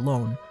Katsuki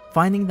alone,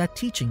 finding that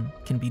teaching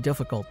can be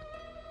difficult.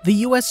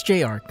 The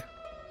USJ Arc.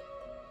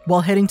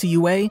 While heading to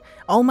UA,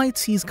 All Might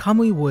sees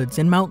Kamui Woods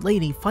and Mount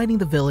Lady fighting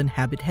the villain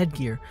Habit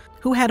Headgear,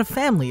 who had a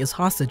family as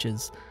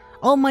hostages.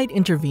 All Might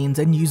intervenes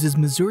and uses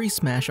Missouri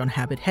Smash on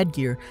Habit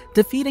Headgear,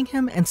 defeating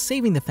him and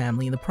saving the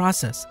family in the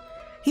process.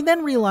 He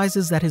then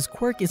realizes that his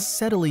quirk is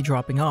steadily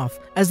dropping off,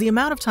 as the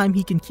amount of time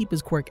he can keep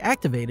his quirk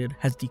activated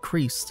has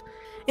decreased.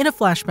 In a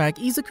flashback,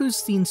 Izuku's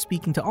seen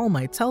speaking to All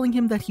Might, telling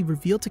him that he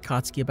revealed to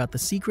Katsuki about the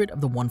secret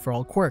of the One For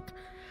All Quirk.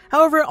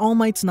 However, All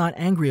Might's not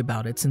angry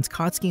about it since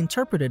Katsuki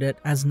interpreted it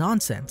as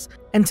nonsense,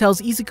 and tells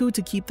Izuku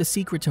to keep the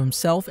secret to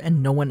himself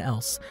and no one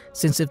else,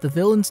 since if the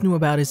villains knew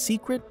about his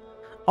secret,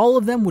 all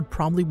of them would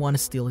probably want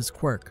to steal his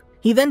quirk.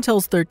 He then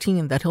tells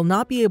 13 that he'll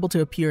not be able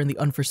to appear in the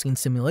unforeseen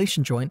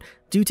simulation joint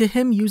due to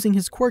him using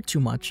his quirk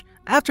too much.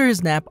 After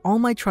his nap, All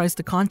Might tries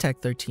to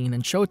contact 13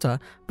 and Shota,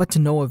 but to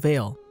no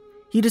avail.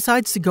 He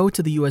decides to go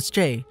to the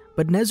USJ,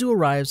 but Nezu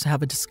arrives to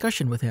have a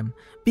discussion with him,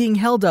 being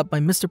held up by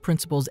Mr.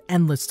 Principal's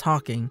endless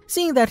talking,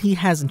 seeing that he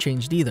hasn't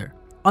changed either.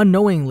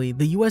 Unknowingly,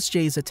 the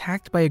USJ is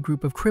attacked by a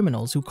group of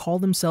criminals who call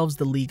themselves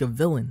the League of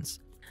Villains.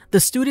 The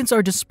students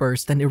are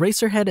dispersed and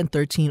Eraserhead and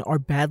 13 are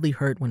badly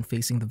hurt when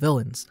facing the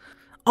villains.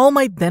 All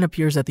Might then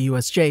appears at the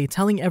USJ,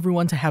 telling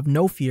everyone to have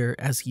no fear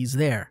as he's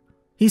there.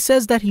 He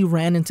says that he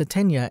ran into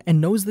Tenya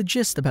and knows the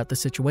gist about the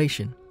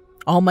situation.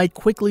 All Might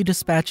quickly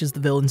dispatches the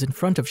villains in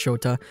front of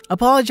Shota,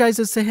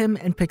 apologizes to him,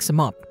 and picks him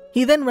up.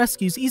 He then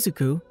rescues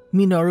Izuku,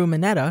 Minoru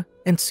Mineta,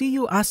 and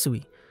Tsuyu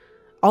Asui.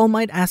 All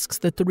Might asks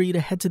the three to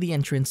head to the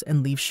entrance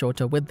and leave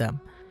Shota with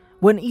them.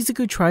 When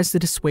Izuku tries to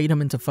dissuade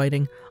him into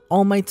fighting,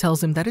 All Might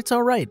tells him that it's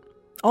alright.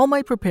 All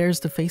Might prepares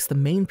to face the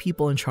main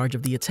people in charge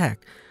of the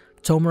attack,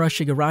 Tomura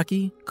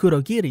Shigaraki,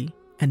 Kurogiri,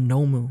 and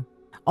Nomu.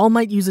 All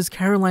Might uses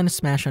Carolina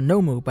Smash on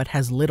Nomu but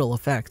has little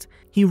effect.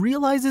 He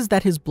realizes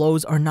that his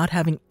blows are not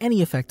having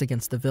any effect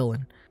against the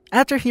villain.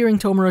 After hearing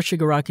Tomura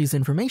Shigaraki's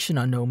information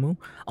on Nomu,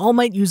 All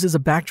Might uses a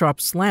backdrop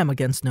slam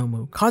against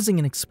Nomu, causing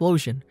an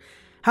explosion.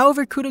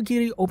 However,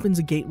 Kurogiri opens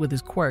a gate with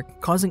his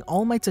quirk, causing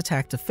All Might's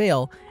attack to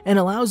fail and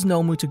allows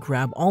Nomu to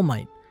grab All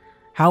Might.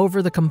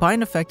 However, the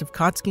combined effect of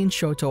Katsuki and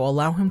Shoto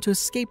allow him to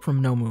escape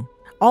from Nomu.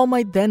 All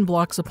Might then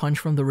blocks a punch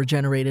from the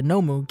regenerated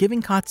Nomu,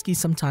 giving Katsuki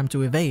some time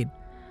to evade.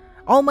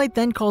 All Might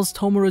then calls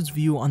Tomura's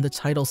view on the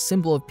title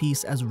Symbol of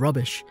Peace as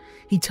rubbish.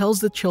 He tells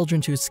the children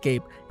to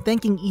escape,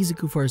 thanking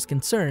Izuku for his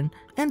concern,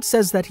 and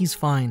says that he's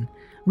fine.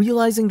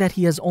 Realizing that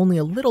he has only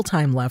a little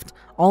time left,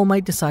 All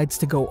Might decides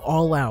to go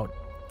all out.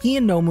 He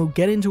and Nomu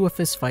get into a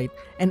fistfight,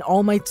 and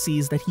All Might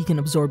sees that he can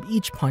absorb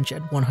each punch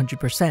at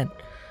 100%.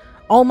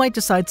 All Might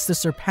decides to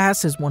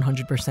surpass his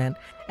 100%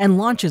 and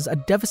launches a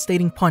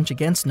devastating punch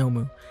against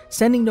Nomu,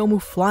 sending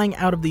Nomu flying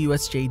out of the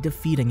USJ,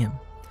 defeating him.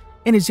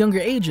 In his younger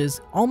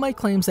ages, All Might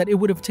claims that it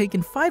would have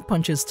taken 5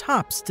 punches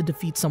tops to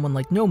defeat someone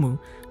like Nomu,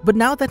 but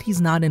now that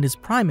he's not in his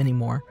prime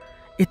anymore,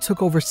 it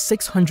took over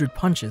 600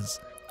 punches.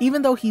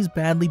 Even though he's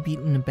badly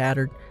beaten and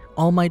battered,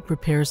 All Might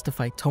prepares to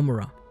fight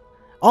Tomura.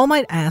 All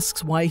Might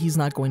asks why he's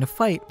not going to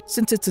fight,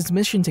 since it's his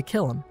mission to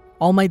kill him.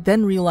 All Might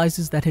then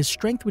realizes that his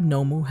strength with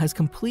Nomu has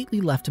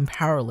completely left him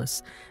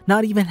powerless,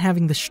 not even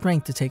having the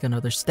strength to take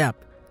another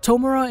step.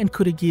 Tomura and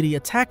Kurogiri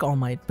attack All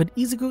Might, but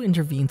Izuku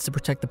intervenes to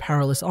protect the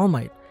powerless All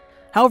Might.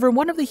 However,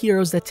 one of the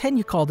heroes that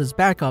Tenya called as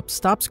backup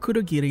stops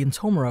Kurogiri and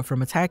Tomura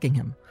from attacking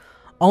him.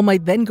 All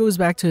Might then goes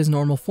back to his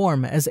normal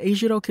form as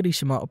Eijiro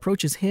Kirishima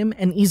approaches him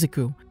and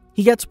Izuku.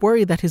 He gets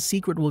worried that his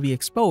secret will be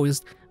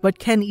exposed, but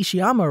Ken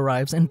Ishiyama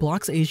arrives and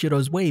blocks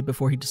Eijiro's way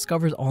before he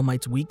discovers All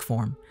Might's weak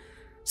form.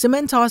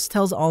 Cementos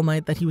tells All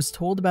Might that he was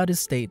told about his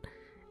state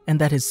and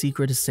that his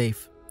secret is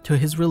safe, to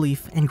his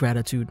relief and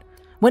gratitude.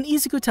 When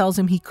Izuku tells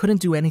him he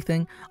couldn't do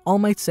anything, All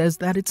Might says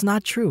that it's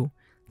not true,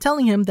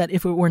 telling him that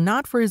if it were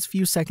not for his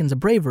few seconds of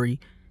bravery,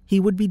 he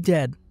would be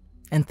dead,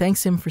 and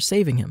thanks him for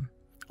saving him.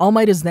 All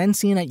Might is then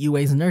seen at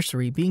Yue's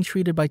nursery being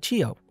treated by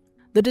Chiyo.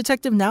 The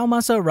detective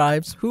Naomasa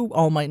arrives, who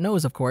All Might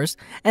knows of course,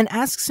 and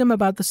asks him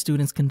about the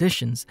students'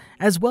 conditions,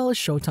 as well as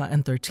Shota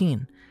and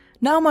 13.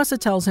 Naomasa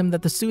tells him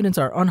that the students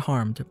are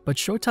unharmed, but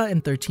Shota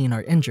and 13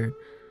 are injured,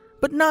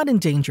 but not in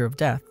danger of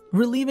death,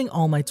 relieving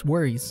All Might's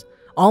worries.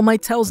 All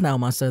Might tells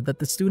Naomasa that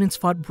the students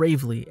fought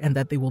bravely and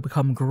that they will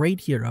become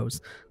great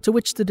heroes, to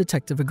which the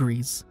detective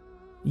agrees.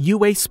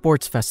 UA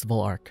Sports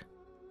Festival Arc.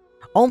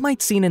 All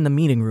Might seen in the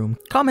meeting room,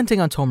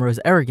 commenting on Tomura's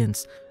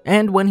arrogance,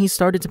 and when he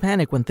started to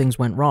panic when things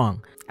went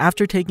wrong.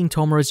 After taking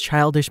Tomura's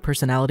childish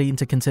personality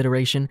into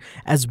consideration,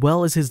 as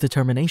well as his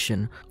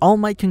determination, All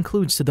Might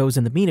concludes to those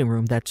in the meeting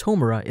room that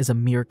Tomura is a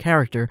mere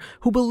character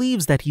who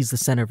believes that he's the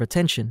center of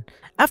attention.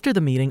 After the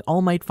meeting,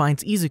 All Might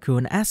finds Izuku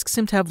and asks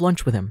him to have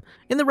lunch with him.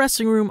 In the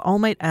resting room, All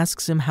Might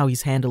asks him how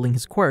he's handling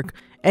his quirk,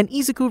 and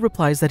Izuku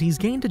replies that he's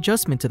gained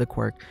adjustment to the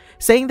quirk,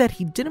 saying that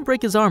he didn't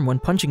break his arm when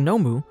punching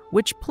Nomu,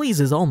 which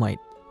pleases All Might.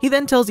 He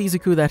then tells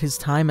Izuku that his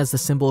time as the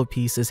symbol of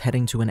peace is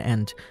heading to an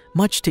end,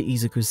 much to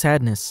Izuku's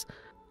sadness.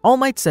 All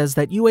Might says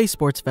that UA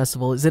Sports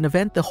Festival is an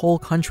event the whole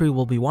country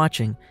will be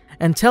watching,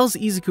 and tells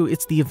Izuku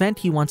it's the event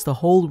he wants the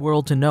whole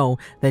world to know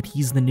that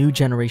he's the new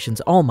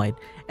generation's All Might,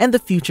 and the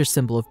future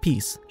symbol of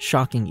peace,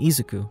 shocking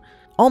Izuku.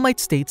 All Might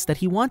states that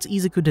he wants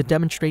Izuku to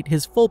demonstrate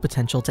his full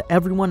potential to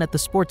everyone at the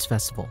sports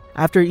festival.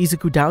 After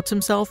Izuku doubts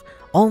himself,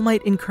 All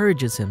Might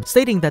encourages him,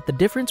 stating that the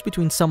difference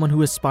between someone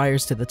who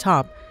aspires to the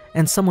top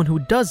and someone who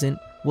doesn't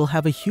will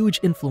have a huge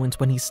influence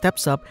when he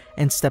steps up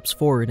and steps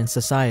forward in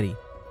society.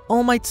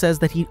 All Might says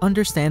that he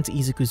understands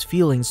Izuku's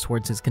feelings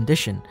towards his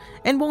condition,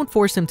 and won't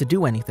force him to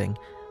do anything,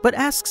 but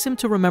asks him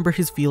to remember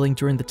his feeling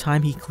during the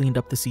time he cleaned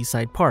up the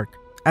seaside park.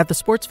 At the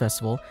sports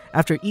festival,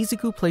 after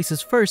Izuku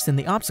places first in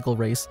the obstacle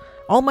race,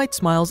 All Might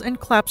smiles and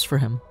claps for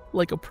him,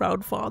 like a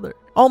proud father.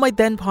 All Might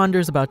then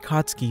ponders about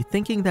Katsuki,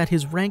 thinking that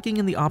his ranking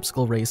in the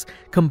obstacle race,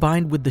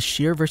 combined with the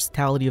sheer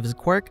versatility of his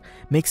quirk,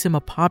 makes him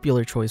a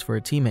popular choice for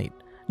a teammate.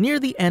 Near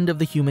the end of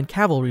the human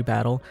cavalry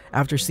battle,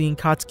 after seeing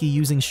Katsuki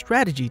using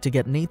strategy to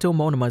get Naito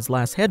Monama's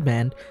last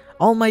headband,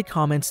 All Might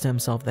comments to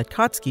himself that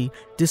Katsuki,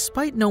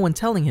 despite no one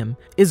telling him,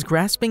 is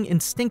grasping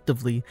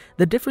instinctively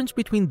the difference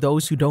between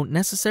those who don't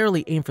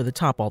necessarily aim for the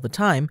top all the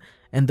time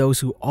and those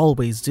who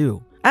always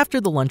do.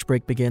 After the lunch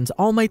break begins,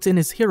 All Might's in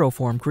his hero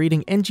form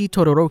greeting Enji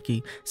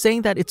Todoroki,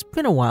 saying that it's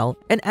been a while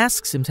and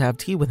asks him to have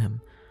tea with him.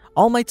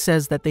 All Might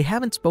says that they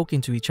haven't spoken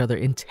to each other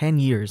in 10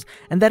 years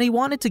and that he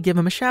wanted to give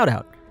him a shout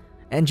out.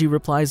 Enji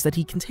replies that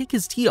he can take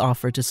his tea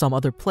offer to some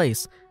other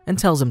place and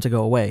tells him to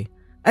go away.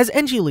 As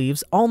Enji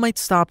leaves, All Might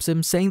stops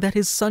him, saying that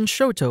his son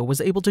Shoto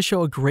was able to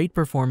show a great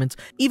performance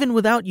even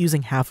without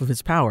using half of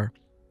his power.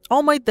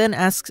 All Might then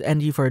asks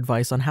Enji for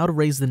advice on how to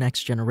raise the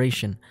next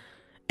generation.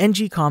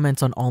 Enji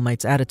comments on All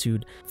Might's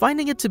attitude,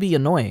 finding it to be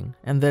annoying,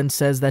 and then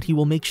says that he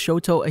will make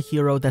Shoto a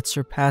hero that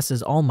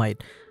surpasses All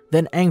Might,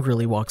 then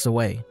angrily walks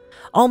away.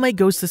 All Might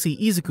goes to see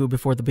Izuku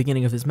before the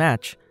beginning of his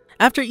match.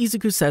 After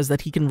Izuku says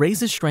that he can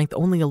raise his strength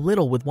only a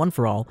little with One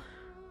For All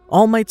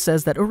Might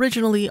says that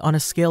originally, on a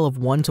scale of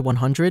 1 to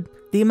 100,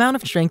 the amount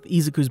of strength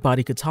Izuku's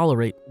body could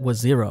tolerate was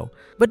 0.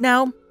 But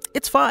now,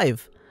 it's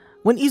 5.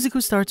 When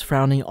Izuku starts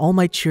frowning, All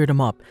Might cheered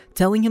him up,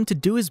 telling him to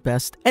do his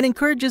best and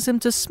encourages him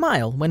to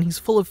smile when he's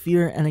full of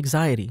fear and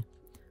anxiety.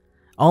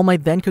 All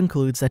Might then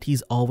concludes that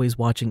he's always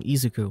watching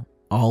Izuku.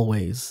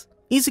 Always.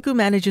 Izuku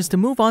manages to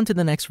move on to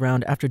the next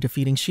round after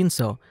defeating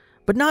Shinso,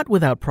 but not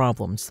without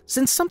problems,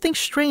 since something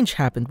strange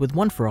happened with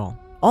One For All.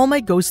 All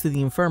Might goes to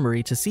the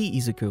infirmary to see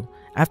Izuku.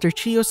 After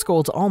Chiyo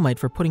scolds All Might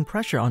for putting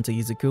pressure onto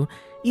Izuku,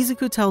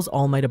 Izuku tells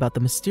All Might about the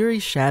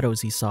mysterious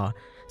shadows he saw,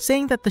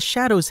 saying that the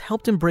shadows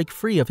helped him break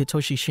free of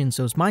Hitoshi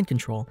Shinso's mind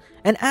control,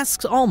 and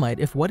asks All Might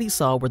if what he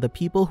saw were the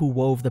people who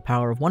wove the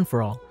power of One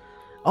For All.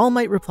 All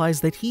Might replies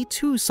that he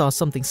too saw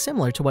something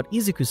similar to what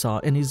Izuku saw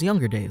in his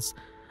younger days.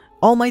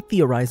 All Might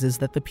theorizes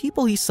that the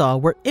people he saw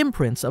were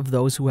imprints of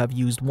those who have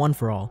used One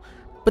For All,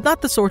 but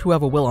not the sort who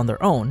have a will on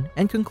their own,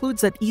 and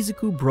concludes that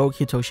Izuku broke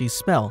Hitoshi's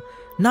spell,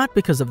 not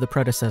because of the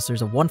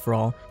predecessors of One For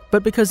All,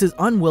 but because his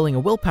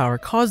unwilling willpower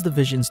caused the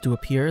visions to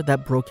appear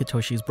that broke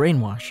Hitoshi's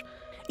brainwash.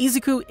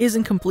 Izuku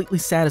isn't completely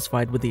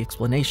satisfied with the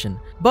explanation,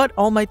 but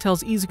All Might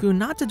tells Izuku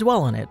not to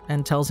dwell on it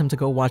and tells him to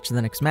go watch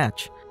the next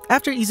match.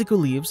 After Izuku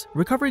leaves,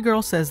 Recovery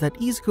Girl says that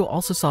Izuku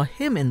also saw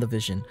him in the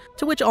vision,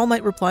 to which All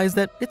Might replies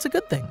that it's a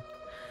good thing.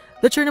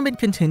 The tournament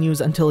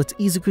continues until it's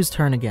Izuku's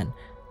turn again.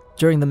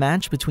 During the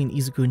match between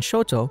Izuku and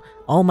Shoto,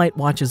 All Might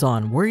watches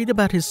on, worried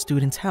about his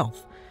student's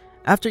health.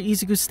 After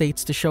Izuku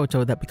states to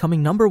Shoto that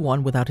becoming number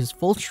 1 without his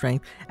full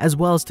strength as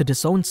well as to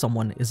disown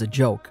someone is a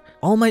joke,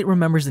 All Might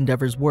remembers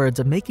Endeavor's words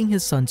of making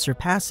his son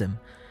surpass him.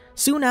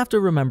 Soon after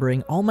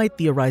remembering, All Might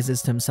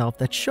theorizes to himself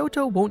that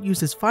Shoto won't use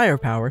his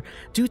firepower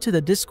due to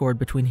the discord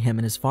between him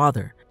and his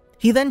father.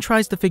 He then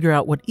tries to figure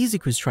out what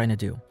Izuku's trying to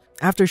do.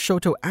 After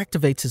Shoto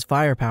activates his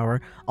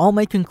firepower, All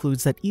Might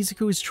concludes that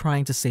Izuku is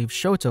trying to save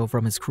Shoto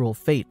from his cruel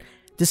fate,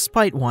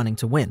 despite wanting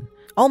to win.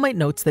 All Might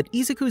notes that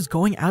Izuku is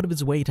going out of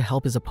his way to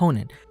help his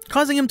opponent,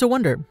 causing him to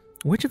wonder,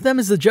 which of them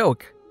is the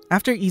joke?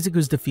 After Izuku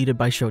is defeated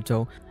by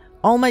Shoto,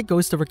 All Might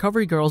goes to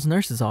Recovery Girl's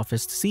nurse's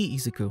office to see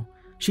Izuku.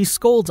 She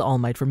scolds All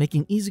Might for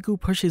making Izuku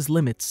push his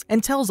limits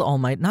and tells All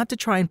Might not to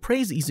try and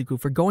praise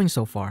Izuku for going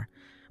so far.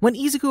 When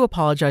Izuku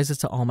apologizes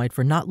to All Might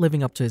for not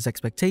living up to his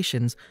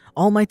expectations,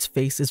 All Might's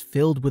face is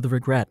filled with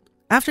regret.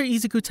 After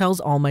Izuku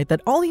tells All Might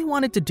that all he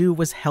wanted to do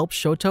was help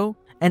Shoto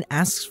and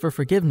asks for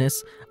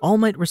forgiveness, All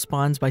Might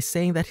responds by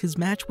saying that his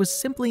match was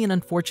simply an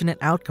unfortunate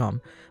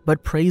outcome,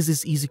 but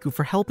praises Izuku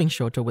for helping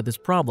Shoto with his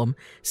problem,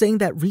 saying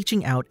that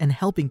reaching out and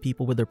helping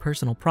people with their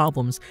personal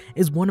problems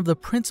is one of the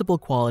principal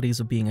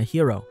qualities of being a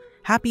hero.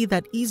 Happy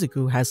that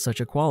Izuku has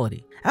such a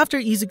quality. After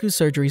Izuku's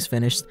surgery is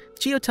finished,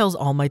 Chiyo tells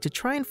All Might to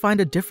try and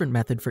find a different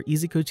method for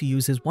Izuku to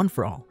use his One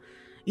For All.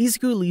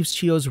 Izuku leaves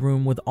Chiyo's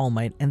room with All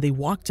Might and they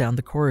walk down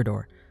the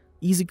corridor.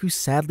 Izuku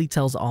sadly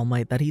tells All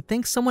Might that he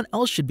thinks someone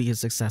else should be his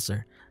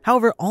successor.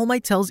 However, All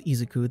Might tells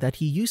Izuku that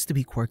he used to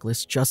be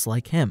quirkless just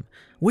like him,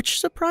 which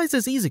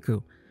surprises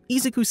Izuku.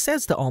 Izuku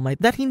says to All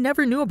Might that he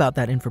never knew about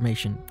that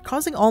information,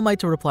 causing All Might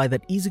to reply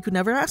that Izuku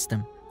never asked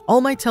him.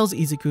 All Might tells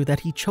Izuku that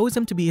he chose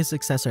him to be his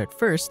successor at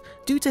first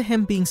due to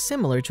him being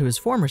similar to his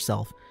former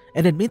self,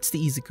 and admits to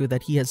Izuku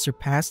that he has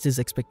surpassed his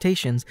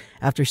expectations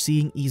after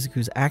seeing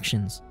Izuku's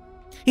actions.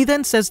 He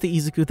then says to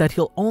Izuku that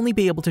he'll only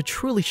be able to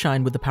truly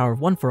shine with the power of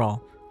One For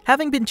All.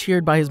 Having been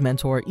cheered by his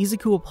mentor,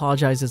 Izuku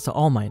apologizes to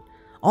All Might.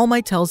 All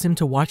Might tells him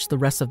to watch the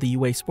rest of the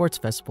UA Sports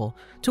Festival,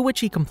 to which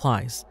he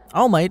complies.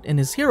 All Might, in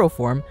his hero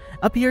form,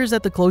 appears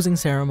at the closing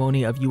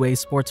ceremony of UA's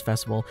Sports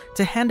Festival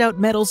to hand out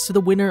medals to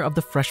the winner of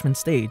the freshman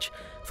stage,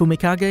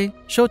 Fumikage,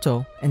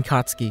 Shoto, and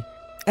Katsuki.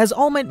 As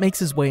All Might makes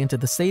his way into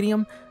the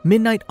stadium,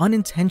 Midnight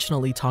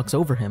unintentionally talks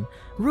over him,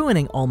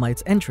 ruining All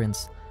Might's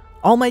entrance.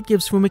 All Might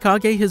gives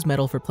Fumikage his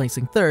medal for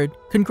placing third,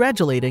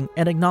 congratulating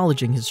and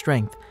acknowledging his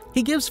strength.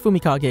 He gives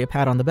Fumikage a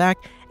pat on the back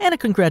and a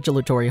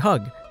congratulatory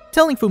hug,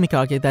 telling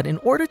Fumikage that in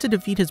order to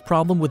defeat his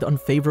problem with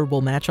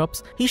unfavorable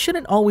matchups, he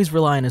shouldn't always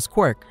rely on his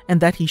quirk,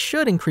 and that he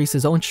should increase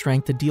his own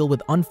strength to deal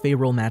with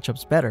unfavorable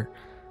matchups better.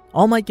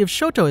 All Might gives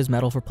Shoto his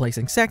medal for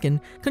placing second,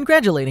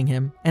 congratulating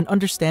him, and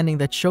understanding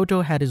that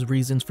Shoto had his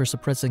reasons for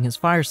suppressing his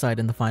fire side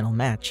in the final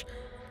match.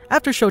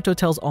 After Shoto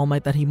tells All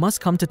Might that he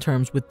must come to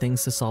terms with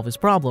things to solve his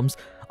problems,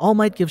 All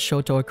Might gives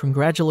Shoto a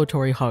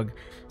congratulatory hug,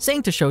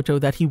 saying to Shoto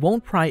that he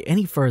won't pry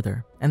any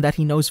further, and that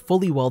he knows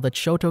fully well that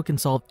Shoto can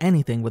solve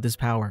anything with his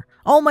power.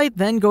 All Might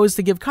then goes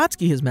to give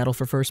Katsuki his medal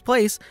for first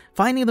place,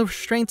 finding the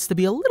restraints to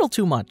be a little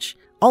too much.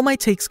 All Might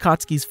takes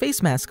Katsuki's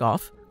face mask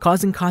off,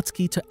 causing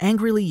Katsuki to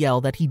angrily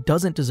yell that he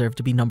doesn't deserve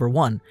to be number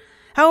 1.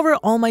 However,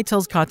 All Might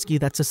tells Katsuki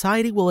that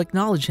society will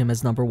acknowledge him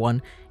as number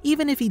 1,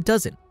 even if he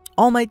doesn't.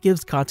 All Might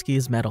gives Katsuki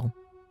his medal.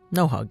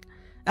 No hug.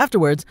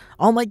 Afterwards,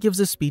 All Might gives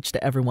a speech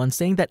to everyone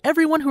saying that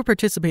everyone who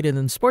participated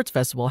in the sports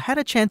festival had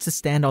a chance to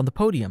stand on the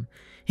podium.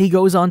 He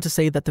goes on to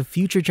say that the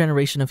future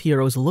generation of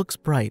heroes looks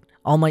bright.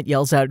 All Might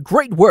yells out,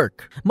 "Great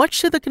work!"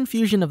 much to the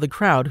confusion of the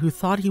crowd who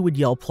thought he would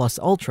yell plus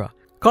ultra,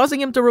 causing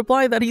him to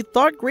reply that he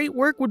thought great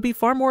work would be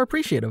far more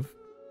appreciative.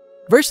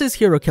 Versus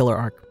Hero Killer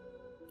Arc.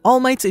 All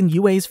Might's in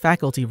UA's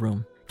faculty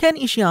room. Ken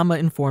Ishiyama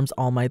informs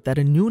All Might that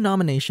a new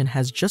nomination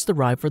has just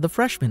arrived for the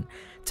freshmen,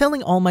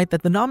 telling All Might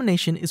that the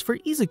nomination is for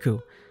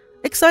Izuku.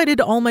 Excited,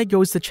 All Might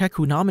goes to check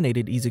who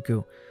nominated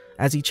Izuku.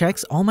 As he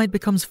checks, All Might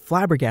becomes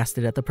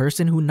flabbergasted at the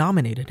person who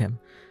nominated him.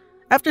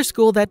 After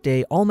school that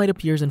day, All Might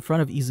appears in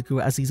front of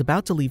Izuku as he's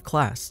about to leave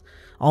class.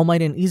 All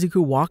Might and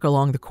Izuku walk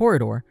along the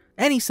corridor,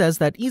 and he says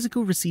that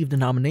Izuku received a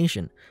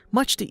nomination,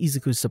 much to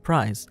Izuku's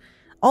surprise.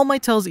 All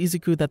Might tells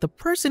Izuku that the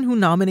person who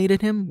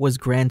nominated him was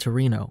Gran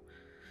Torino,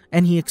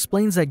 and he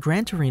explains that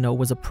Gran Torino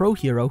was a pro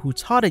hero who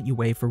taught at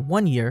UA for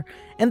 1 year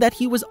and that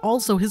he was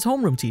also his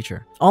homeroom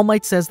teacher. All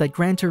Might says that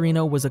Gran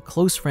Torino was a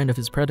close friend of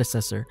his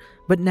predecessor,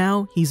 but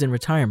now he's in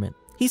retirement.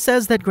 He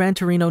says that Gran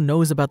Torino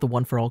knows about the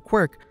One For All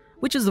Quirk,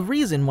 which is the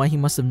reason why he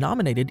must have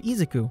nominated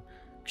Izuku.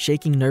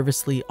 Shaking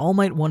nervously, All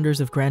Might wonders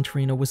if Gran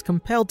Torino was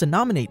compelled to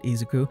nominate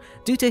Izuku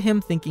due to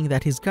him thinking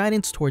that his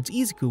guidance towards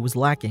Izuku was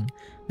lacking,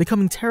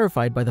 becoming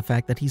terrified by the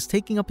fact that he's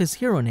taking up his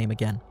hero name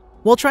again.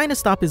 While trying to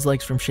stop his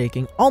legs from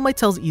shaking, All Might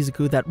tells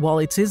Izuku that while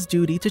it's his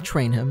duty to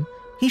train him,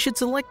 he should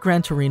select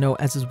Gran Torino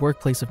as his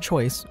workplace of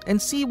choice and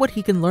see what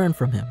he can learn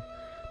from him.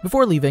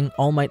 Before leaving,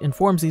 All Might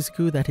informs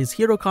Izuku that his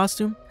hero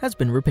costume has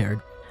been repaired.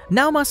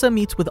 Naomasa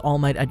meets with All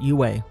Might at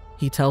UA.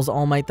 He tells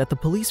All Might that the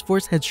police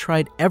force has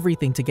tried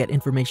everything to get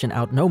information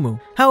out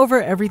Nomu.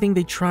 However, everything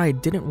they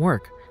tried didn't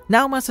work.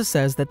 Naomasa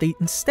says that they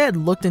instead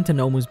looked into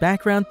Nomu's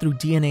background through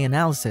DNA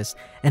analysis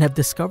and have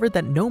discovered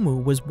that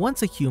Nomu was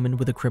once a human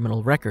with a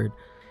criminal record.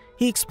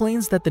 He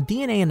explains that the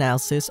DNA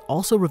analysis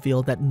also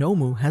revealed that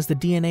Nomu has the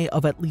DNA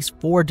of at least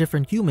 4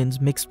 different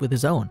humans mixed with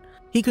his own.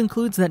 He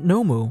concludes that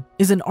Nomu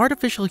is an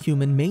artificial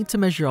human made to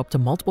measure up to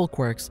multiple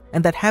quirks,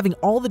 and that having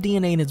all the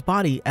DNA in his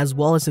body as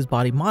well as his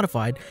body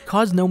modified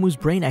caused Nomu's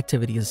brain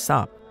activity to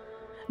stop.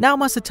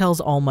 Naomasa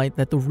tells All Might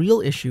that the real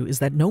issue is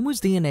that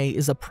Nomu's DNA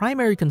is a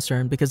primary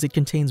concern because it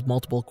contains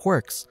multiple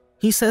quirks.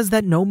 He says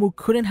that Nomu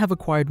couldn't have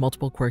acquired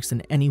multiple quirks in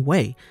any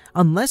way,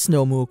 unless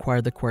Nomu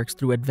acquired the quirks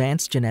through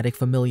advanced genetic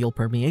familial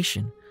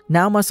permeation.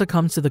 Naomasa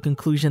comes to the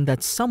conclusion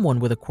that someone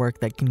with a quirk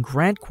that can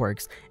grant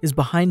quirks is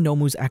behind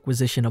Nomu's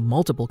acquisition of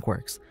multiple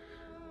quirks.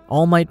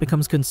 All Might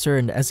becomes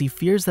concerned as he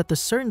fears that the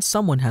certain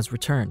someone has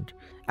returned.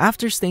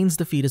 After Stain's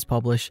defeat is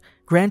published,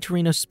 Gran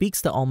Torino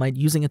speaks to All Might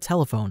using a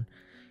telephone.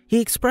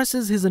 He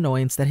expresses his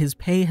annoyance that his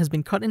pay has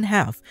been cut in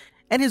half,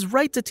 and his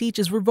right to teach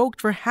is revoked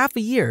for half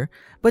a year,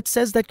 but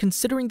says that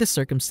considering the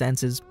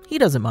circumstances, he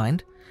doesn't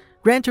mind.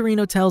 Gran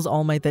Torino tells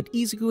All Might that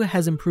Izuku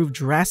has improved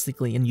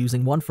drastically in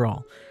using One For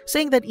All,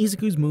 saying that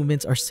Izuku's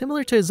movements are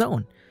similar to his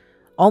own.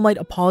 All Might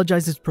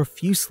apologizes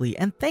profusely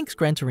and thanks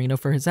Gran Torino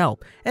for his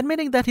help,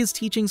 admitting that his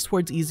teachings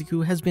towards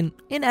Izuku has been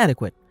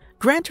inadequate.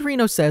 Gran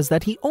Torino says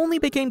that he only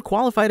became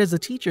qualified as a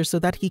teacher so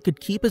that he could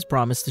keep his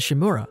promise to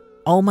Shimura,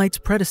 All Might's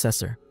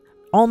predecessor.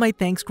 All Might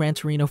thanks Gran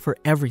Torino for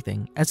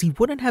everything, as he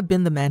wouldn't have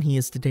been the man he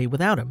is today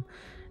without him.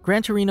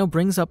 Gran Torino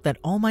brings up that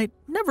All Might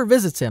never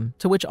visits him,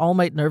 to which All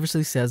Might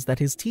nervously says that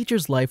his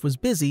teacher's life was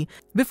busy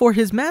before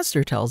his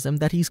master tells him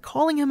that he's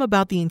calling him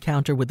about the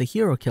encounter with the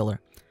hero killer.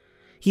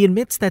 He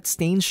admits that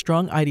Stain's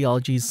strong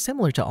ideology is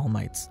similar to All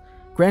Might's.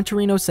 Gran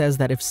Torino says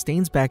that if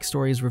Stain's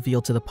backstory is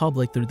revealed to the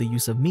public through the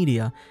use of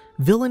media,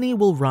 villainy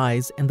will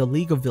rise and the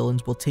League of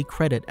Villains will take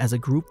credit as a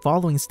group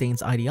following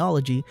Stain's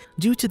ideology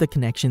due to the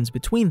connections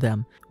between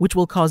them, which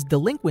will cause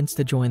delinquents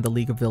to join the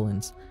League of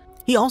Villains.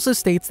 He also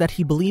states that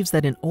he believes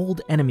that an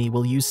old enemy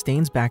will use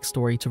Stain's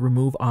backstory to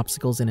remove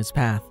obstacles in his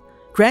path.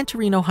 Gran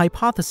Torino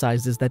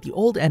hypothesizes that the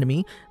old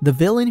enemy, the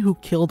villain who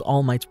killed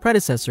All Might's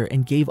predecessor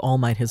and gave All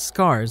Might his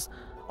scars,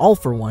 All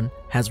For One,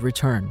 has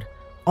returned.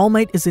 All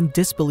Might is in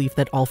disbelief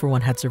that All For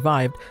One had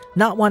survived,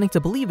 not wanting to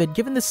believe it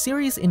given the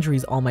serious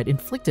injuries All Might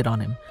inflicted on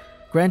him.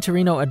 Gran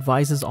Torino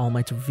advises All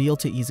Might to reveal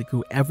to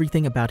Izuku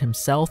everything about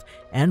himself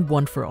and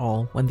One For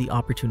All when the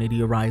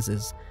opportunity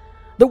arises.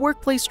 The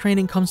workplace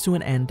training comes to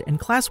an end and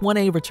Class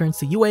 1A returns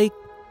to UA.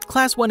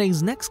 Class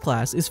 1A's next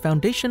class is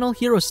Foundational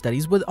Hero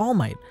Studies with All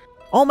Might.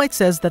 All Might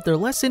says that their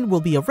lesson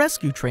will be a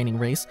rescue training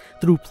race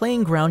through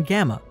Playing Ground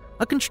Gamma,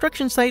 a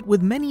construction site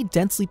with many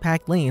densely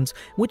packed lanes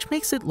which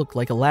makes it look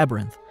like a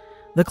labyrinth.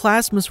 The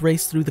class must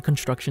race through the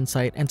construction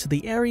site and to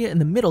the area in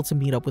the middle to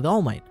meet up with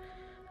All Might.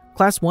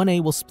 Class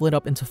 1A will split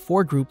up into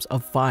 4 groups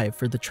of 5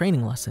 for the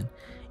training lesson.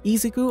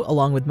 Izuku,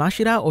 along with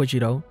Mashira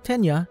Ojiro,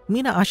 Tenya,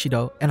 Mina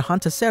Ashido, and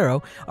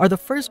Hantasero are the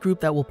first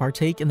group that will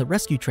partake in the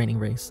rescue training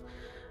race.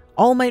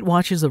 All Might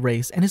watches the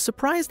race and is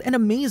surprised and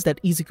amazed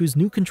at Izuku's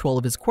new control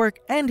of his quirk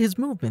and his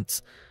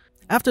movements.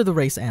 After the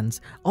race ends,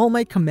 All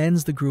Might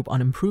commends the group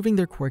on improving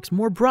their quirks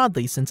more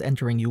broadly since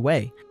entering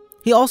UA.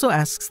 He also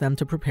asks them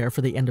to prepare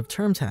for the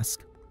end-of-term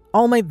task.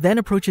 All Might then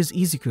approaches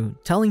Izuku,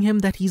 telling him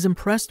that he's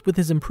impressed with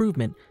his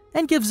improvement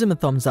and gives him a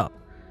thumbs up.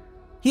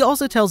 He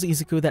also tells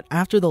Izuku that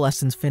after the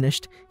lesson's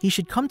finished, he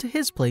should come to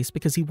his place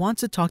because he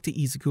wants to talk to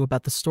Izuku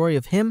about the story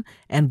of him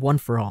and One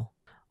For All.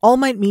 All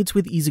Might meets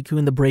with Izuku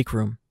in the break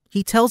room.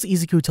 He tells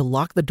Izuku to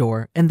lock the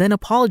door and then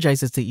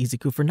apologizes to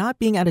Izuku for not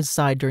being at his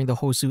side during the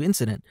Hosu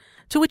incident,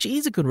 to which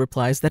Izuku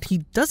replies that he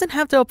doesn't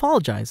have to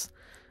apologize.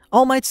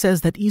 All Might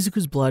says that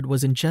Izuku's blood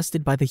was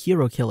ingested by the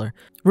hero killer,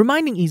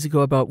 reminding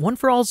Izuku about One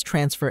For All's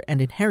transfer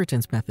and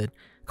inheritance method,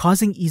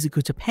 causing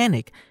Izuku to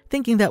panic,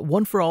 thinking that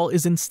One For All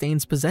is in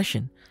Stain's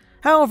possession.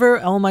 However,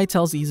 All Might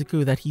tells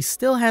Izuku that he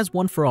still has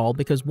One For All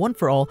because One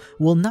For All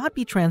will not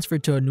be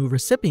transferred to a new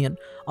recipient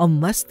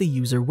unless the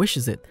user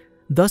wishes it.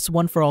 Thus,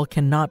 One For All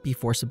cannot be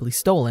forcibly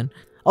stolen,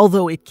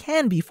 although it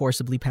can be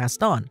forcibly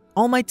passed on.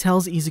 All Might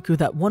tells Izuku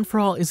that One For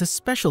All is a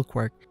special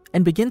quirk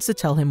and begins to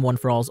tell him One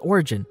For All's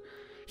origin.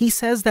 He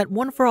says that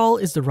One For All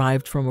is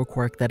derived from a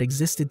quirk that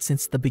existed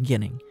since the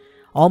beginning.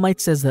 All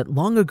Might says that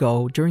long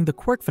ago, during the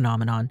quirk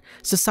phenomenon,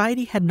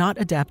 society had not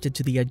adapted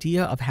to the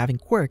idea of having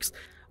quirks,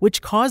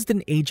 which caused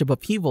an age of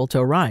upheaval to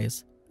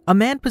arise. A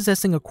man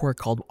possessing a quirk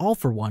called All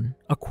For One,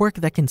 a quirk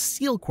that can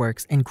seal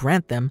quirks and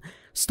grant them,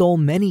 stole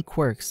many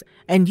quirks,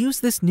 and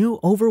used this new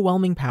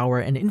overwhelming power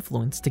and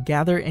influence to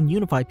gather and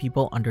unify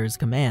people under his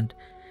command.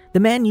 The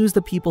man used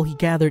the people he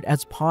gathered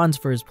as pawns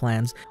for his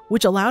plans,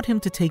 which allowed him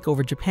to take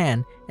over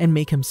Japan and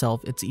make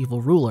himself its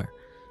evil ruler.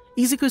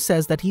 Izuku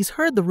says that he's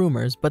heard the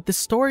rumors, but this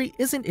story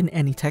isn't in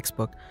any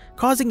textbook,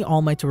 causing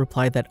All Might to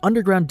reply that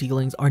underground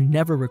dealings are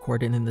never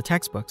recorded in the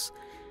textbooks.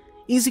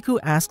 Izuku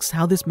asks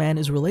how this man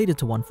is related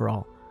to One For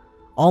All.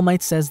 All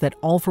Might says that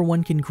All For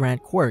One can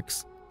grant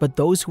quirks, but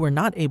those who are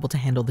not able to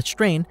handle the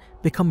strain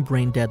become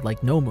brain dead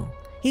like Nomu.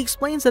 He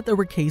explains that there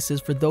were cases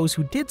for those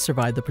who did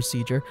survive the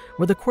procedure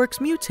where the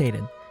quirks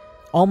mutated.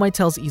 All Might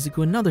tells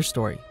Izuku another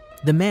story.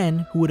 The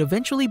man, who would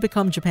eventually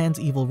become Japan's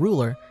evil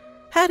ruler,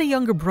 had a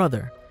younger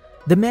brother.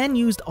 The man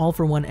used All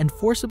For One and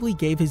forcibly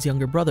gave his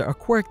younger brother a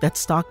quirk that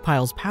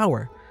stockpiles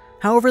power.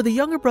 However, the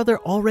younger brother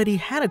already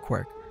had a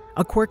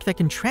quirk that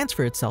can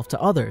transfer itself to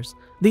others.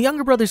 The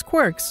younger brother's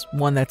quirks,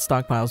 one that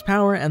stockpiles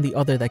power and the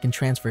other that can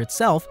transfer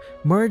itself,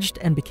 merged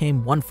and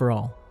became One For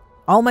All.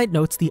 All Might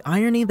notes the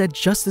irony that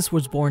justice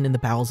was born in the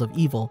bowels of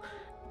evil.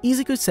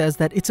 Izuku says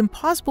that it's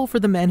impossible for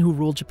the man who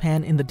ruled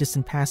Japan in the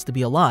distant past to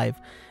be alive,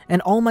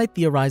 and All Might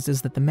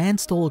theorizes that the man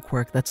stole a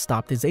quirk that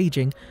stopped his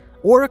aging,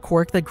 or a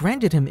quirk that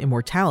granted him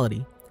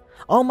immortality.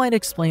 All Might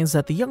explains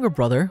that the younger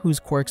brother, whose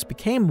quirks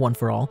became One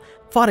For All,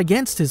 fought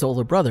against his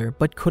older brother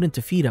but couldn't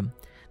defeat him.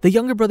 The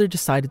younger brother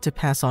decided to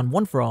pass on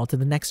One For All to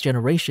the next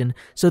generation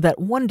so that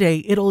one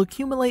day it'll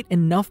accumulate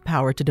enough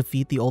power to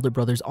defeat the older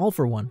brother's All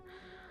For One.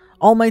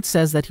 All Might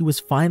says that he was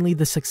finally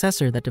the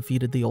successor that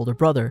defeated the older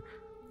brother,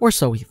 or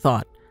so he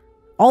thought.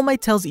 All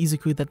Might tells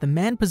Izuku that the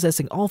man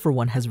possessing All For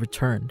One has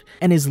returned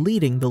and is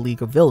leading the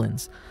League of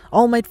Villains.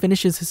 All Might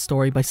finishes his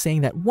story by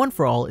saying that One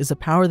For All is a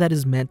power that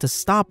is meant to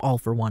stop All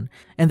For One,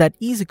 and that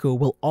Izuku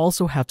will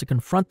also have to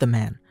confront the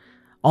man.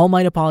 All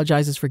Might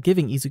apologizes for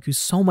giving Izuku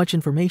so much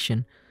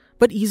information,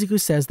 but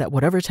Izuku says that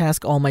whatever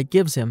task All Might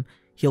gives him,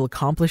 he'll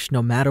accomplish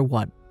no matter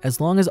what,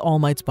 as long as All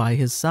Might's by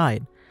his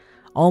side.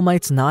 All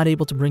Might's not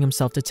able to bring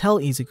himself to tell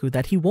Izuku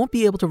that he won't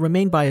be able to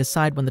remain by his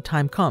side when the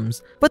time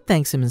comes, but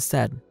thanks him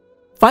instead.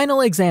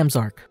 Final Exams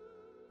Arc.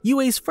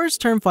 UA's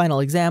first term final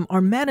exam are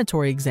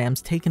mandatory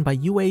exams taken by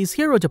UA's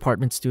Hero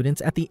Department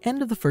students at the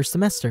end of the first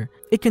semester.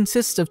 It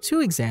consists of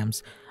 2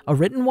 exams, a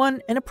written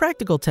one and a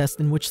practical test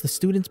in which the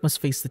students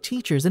must face the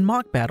teachers in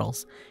mock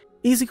battles.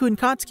 Izuku and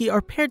Katsuki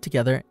are paired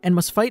together and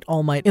must fight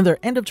All Might in their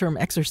end-of-term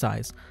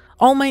exercise.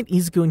 All Might,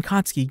 Izuku, and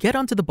Katsuki get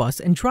onto the bus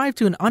and drive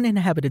to an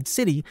uninhabited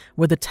city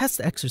where the test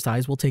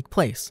exercise will take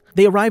place.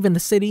 They arrive in the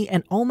city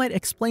and All Might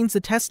explains the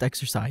test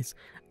exercise.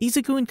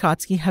 Izuku and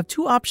Katsuki have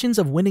 2 options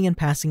of winning and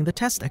passing the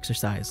test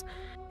exercise.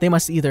 They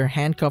must either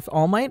handcuff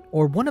All Might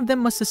or one of them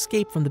must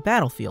escape from the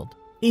battlefield.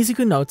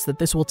 Izuku notes that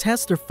this will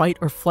test their fight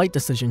or flight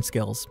decision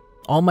skills.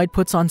 All Might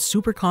puts on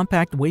super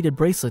compact weighted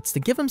bracelets to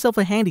give himself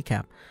a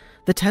handicap.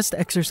 The test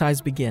exercise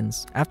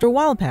begins. After a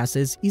while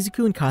passes,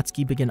 Izuku and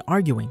Katsuki begin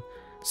arguing.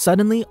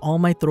 Suddenly, All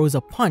Might throws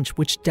a punch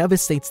which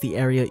devastates the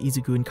area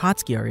Izuku and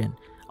Katsuki are in.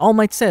 All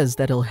Might says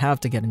that he'll have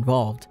to get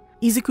involved.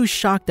 Izuku's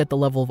shocked at the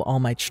level of All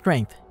Might's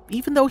strength,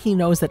 even though he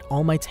knows that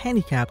All Might's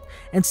handicapped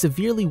and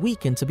severely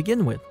weakened to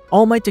begin with.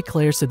 All Might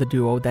declares to the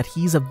duo that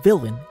he's a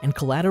villain and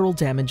collateral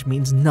damage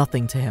means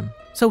nothing to him,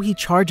 so he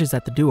charges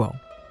at the duo.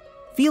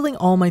 Feeling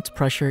All Might's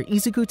pressure,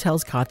 Izuku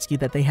tells Katsuki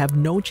that they have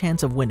no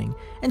chance of winning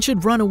and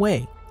should run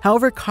away.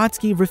 However,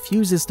 Katsuki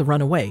refuses to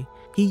run away.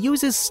 He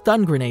uses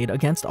Stun Grenade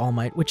against All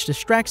Might, which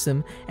distracts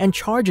him and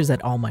charges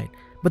at All Might,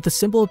 but the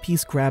symbol of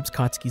peace grabs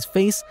Katsuki's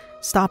face,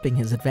 stopping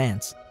his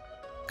advance.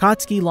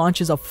 Katsuki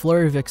launches a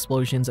flurry of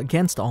explosions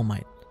against All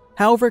Might.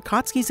 However,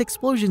 Katsuki's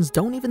explosions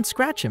don't even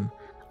scratch him.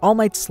 All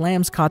Might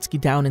slams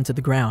Katsuki down into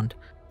the ground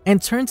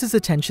and turns his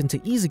attention to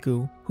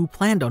Izuku, who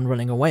planned on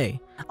running away.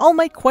 All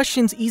Might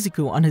questions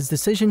Izuku on his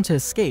decision to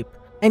escape,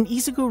 and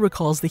Izuku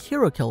recalls the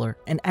Hero Killer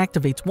and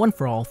activates One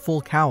For All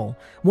Full Cowl,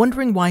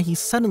 wondering why he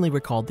suddenly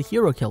recalled the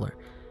Hero Killer.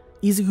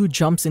 Izuku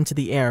jumps into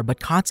the air,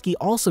 but Katsuki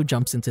also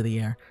jumps into the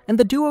air, and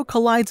the duo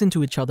collides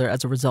into each other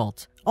as a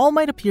result. All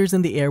Might appears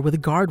in the air with a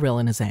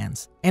guardrail in his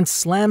hands, and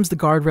slams the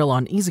guardrail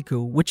on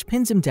Izuku, which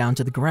pins him down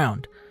to the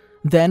ground.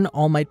 Then,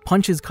 All Might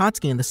punches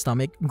Katsuki in the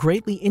stomach,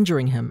 greatly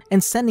injuring him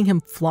and sending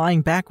him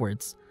flying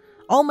backwards.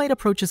 All Might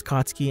approaches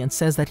Katsuki and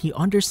says that he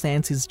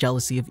understands his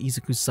jealousy of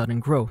Izuku's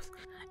sudden growth,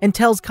 and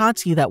tells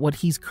Katsuki that what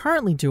he's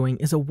currently doing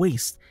is a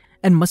waste,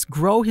 and must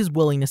grow his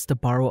willingness to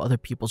borrow other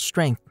people's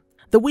strength.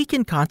 The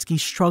weakened Katsuki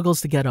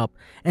struggles to get up,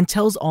 and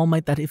tells All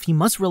Might that if he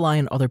must rely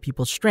on other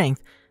people's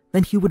strength,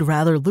 then he would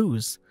rather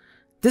lose.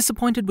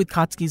 Disappointed with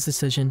Katsuki's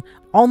decision,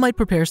 All Might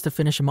prepares to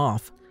finish him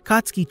off.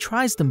 Katsuki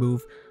tries to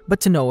move, but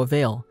to no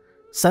avail.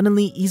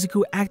 Suddenly,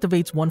 Izuku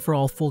activates One For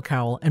All Full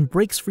Cowl and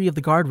breaks free of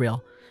the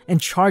guardrail,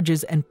 and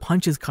charges and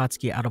punches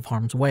Katsuki out of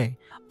harm's way.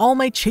 All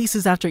Might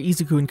chases after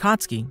Izuku and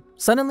Katsuki.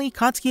 Suddenly,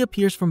 Katsuki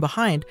appears from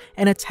behind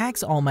and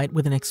attacks All Might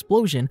with an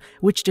explosion,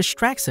 which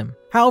distracts him.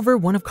 However,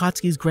 one of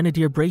Katsuki's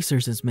grenadier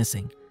bracers is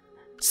missing.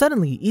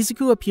 Suddenly,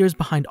 Izuku appears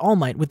behind All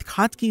Might with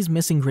Katsuki's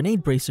missing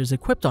grenade bracers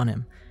equipped on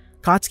him.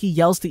 Katsuki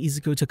yells to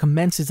Izuku to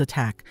commence his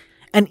attack,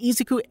 and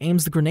Izuku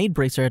aims the grenade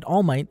bracer at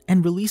All Might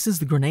and releases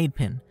the grenade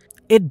pin.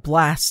 It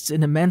blasts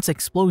an immense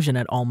explosion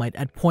at All Might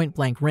at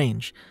point-blank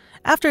range.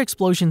 After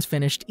explosions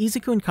finished,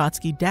 Izuku and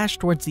Katsuki dash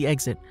towards the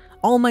exit.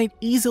 All Might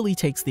easily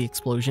takes the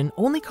explosion,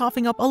 only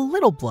coughing up a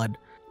little blood.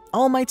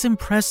 All Might's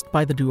impressed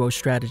by the duo's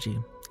strategy,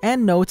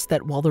 and notes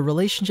that while the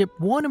relationship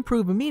won't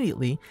improve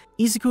immediately,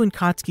 Izuku and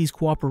Katsuki's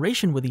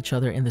cooperation with each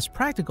other in this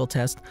practical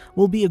test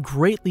will be a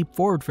great leap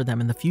forward for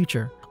them in the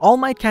future. All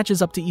Might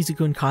catches up to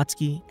Izuku and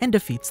Katsuki and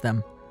defeats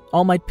them.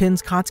 All Might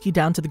pins Katsuki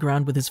down to the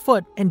ground with his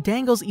foot and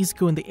dangles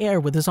Izuku in the air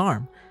with his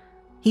arm.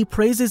 He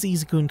praises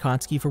Izuku and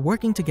Katsuki for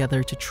working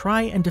together to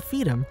try and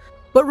defeat him,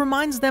 but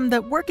reminds them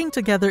that working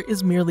together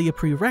is merely a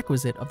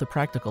prerequisite of the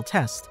practical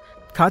test.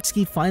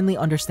 Katsuki finally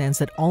understands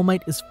that All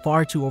Might is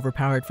far too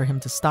overpowered for him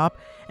to stop,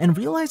 and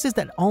realizes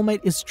that All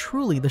Might is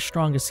truly the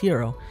strongest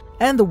hero,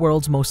 and the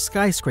world's most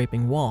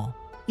skyscraping wall.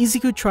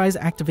 Izuku tries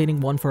activating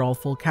One For All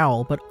Full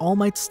Cowl, but All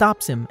Might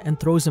stops him and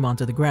throws him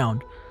onto the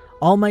ground.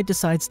 All Might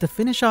decides to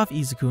finish off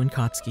Izuku and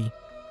Katsuki.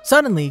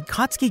 Suddenly,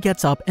 Katsuki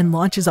gets up and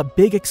launches a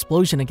big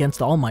explosion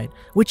against All Might,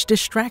 which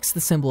distracts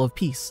the symbol of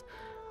peace.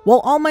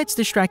 While All Might's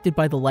distracted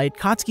by the light,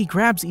 Katsuki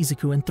grabs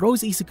Izuku and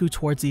throws Izuku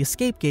towards the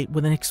escape gate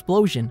with an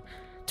explosion.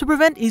 To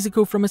prevent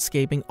Izuku from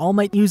escaping, All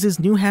Might uses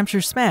New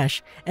Hampshire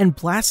Smash and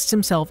blasts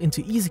himself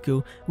into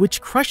Izuku, which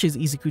crushes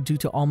Izuku due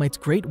to All Might's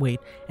great weight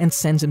and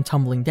sends him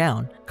tumbling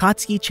down.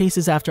 Katsuki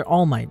chases after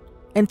All Might,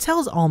 and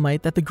tells All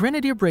Might that the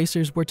grenadier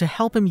bracers were to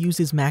help him use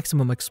his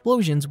maximum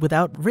explosions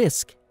without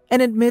risk,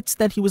 and admits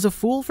that he was a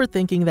fool for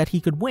thinking that he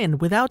could win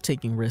without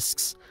taking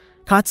risks.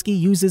 Katsuki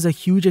uses a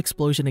huge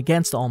explosion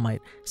against All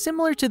Might,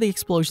 similar to the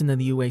explosion in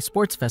the UA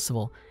Sports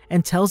Festival,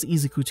 and tells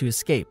Izuku to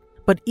escape,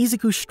 but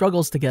Izuku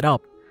struggles to get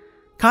up.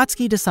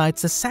 Katsuki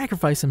decides to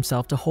sacrifice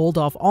himself to hold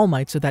off All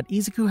Might so that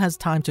Izuku has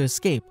time to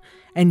escape,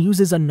 and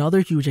uses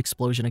another huge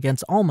explosion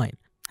against All Might.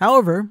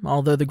 However,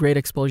 although the great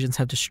explosions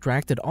have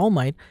distracted All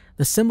Might,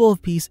 the symbol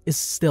of peace is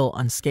still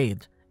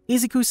unscathed.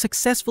 Izuku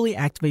successfully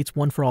activates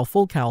One For All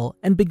Full Cowl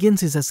and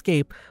begins his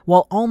escape,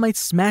 while All Might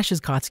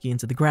smashes Katsuki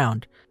into the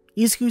ground.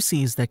 Izuku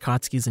sees that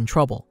Katsuki is in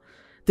trouble.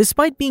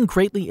 Despite being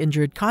greatly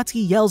injured,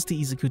 Katsuki yells to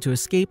Izuku to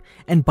escape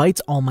and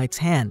bites All Might's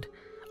hand.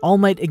 All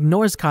Might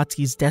ignores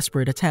Katsuki's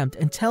desperate attempt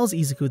and tells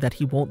Izuku that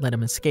he won't let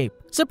him escape.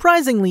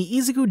 Surprisingly,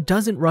 Izuku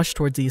doesn't rush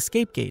towards the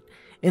escape gate.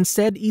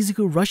 Instead,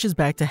 Izuku rushes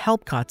back to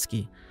help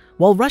Katsuki.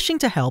 While rushing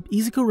to help,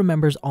 Izuku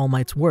remembers All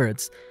Might's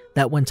words,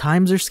 that when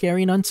times are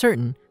scary and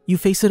uncertain, you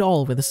face it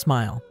all with a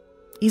smile.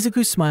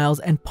 Izuku smiles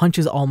and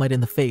punches All Might in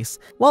the face.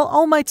 While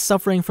All Might's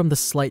suffering from the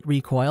slight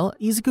recoil,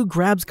 Izuku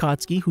grabs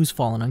Katsuki, who's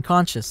fallen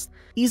unconscious.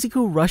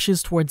 Izuku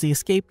rushes towards the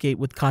escape gate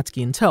with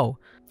Katsuki in tow.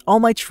 All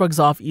Might shrugs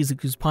off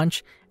Izuku's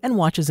punch and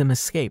watches him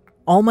escape.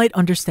 All Might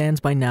understands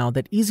by now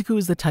that Izuku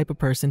is the type of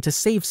person to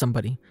save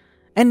somebody,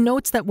 and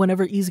notes that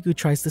whenever Izuku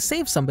tries to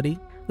save somebody,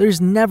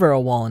 there's never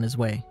a wall in his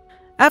way.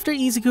 After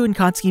Izuku and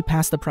Katsuki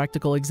pass the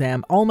practical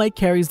exam, All Might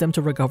carries them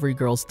to Recovery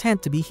Girl's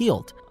tent to be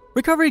healed.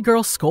 Recovery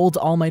Girl scolds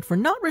All Might for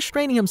not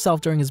restraining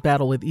himself during his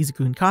battle with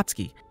Izuku and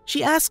Katsuki.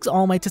 She asks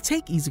All Might to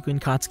take Izuku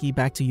and Katsuki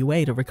back to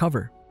UA to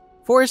recover.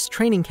 Forest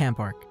Training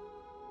Camp Arc.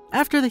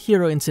 After the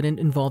hero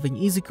incident involving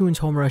Izuku and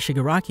Tomura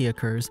Shigaraki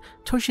occurs,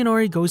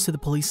 Toshinori goes to the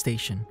police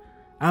station.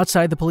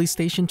 Outside the police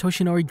station,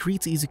 Toshinori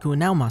greets Izuku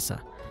and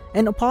Naomasa,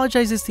 and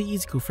apologizes to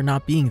Izuku for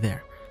not being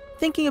there.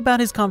 Thinking about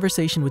his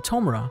conversation with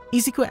Tomura,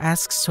 Izuku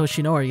asks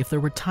Toshinori if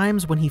there were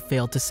times when he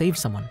failed to save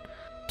someone.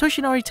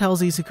 Toshinori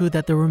tells Izuku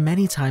that there were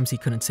many times he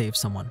couldn't save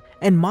someone,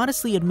 and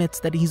modestly admits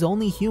that he's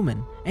only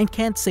human and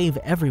can't save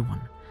everyone.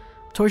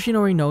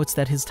 Toshinori notes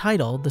that his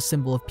title, the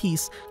symbol of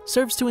peace,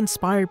 serves to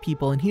inspire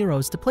people and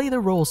heroes to play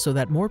their roles so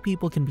that more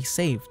people can be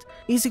saved.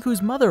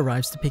 Izuku's mother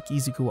arrives to pick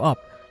Izuku up,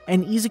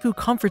 and Izuku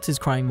comforts his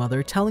crying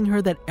mother, telling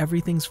her that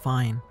everything's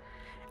fine.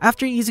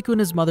 After Izuku and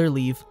his mother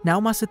leave,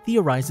 Naomasa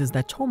theorizes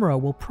that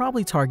Tomura will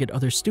probably target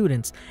other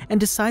students and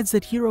decides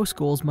that hero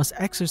schools must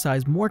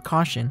exercise more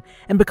caution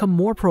and become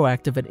more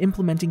proactive at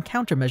implementing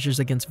countermeasures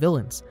against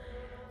villains.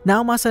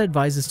 Naomasa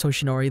advises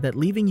Toshinori that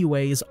leaving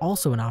UA is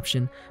also an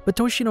option, but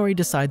Toshinori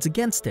decides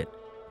against it.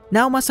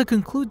 Naomasa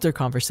concludes their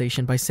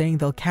conversation by saying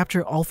they'll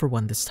capture All For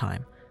One this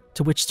time,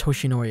 to which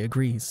Toshinori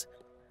agrees.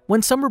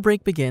 When summer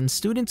break begins,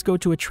 students go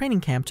to a training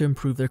camp to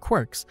improve their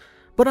quirks.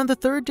 But on the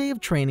third day of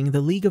training, the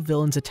League of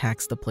Villains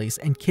attacks the place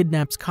and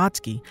kidnaps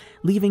Katsuki,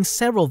 leaving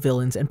several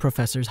villains and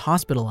professors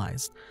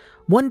hospitalized.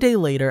 One day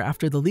later,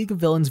 after the League of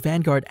Villains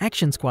Vanguard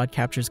Action Squad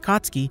captures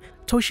Katsuki,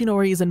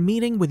 Toshinori is in a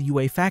meeting with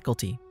UA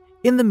faculty.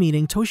 In the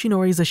meeting,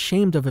 Toshinori is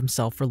ashamed of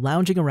himself for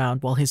lounging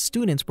around while his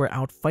students were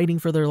out fighting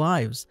for their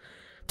lives.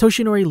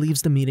 Toshinori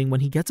leaves the meeting when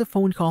he gets a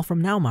phone call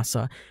from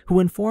Naomasa, who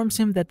informs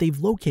him that they've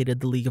located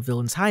the League of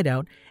Villains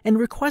hideout and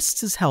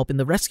requests his help in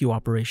the rescue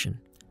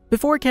operation.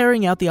 Before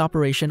carrying out the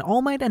operation,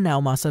 All Might and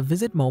Naomasa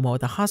visit Momo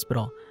at the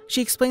hospital.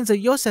 She explains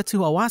that Yosetsu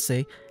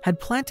Awase had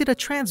planted a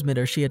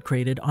transmitter she had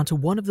created onto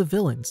one of the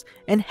villains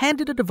and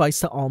handed a device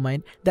to All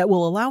Might that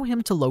will allow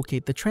him to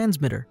locate the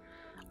transmitter.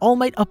 All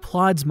Might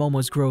applauds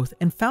Momo's growth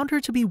and found her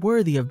to be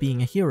worthy of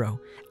being a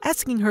hero,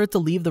 asking her to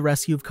leave the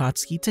rescue of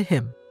Katsuki to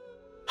him.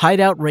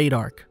 Hideout Raid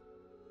Arc.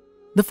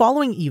 The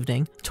following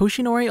evening,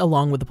 Toshinori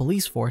along with the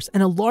police force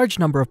and a large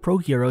number of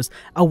pro-heroes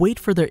await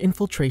for their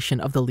infiltration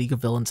of the League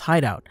of Villains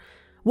hideout.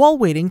 While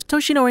waiting,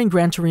 Toshinori and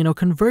Gran Torino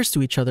converse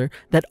to each other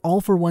that All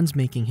For One's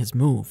making his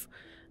move.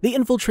 The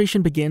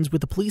infiltration begins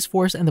with the police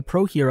force and the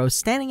pro-heroes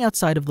standing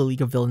outside of the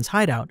League of Villains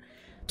hideout.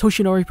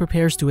 Toshinori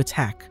prepares to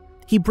attack.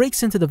 He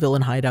breaks into the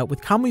villain hideout with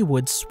Kamui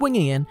Wood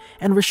swinging in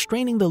and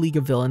restraining the League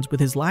of Villains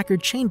with his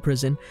lacquered chain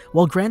prison,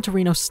 while Gran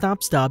Torino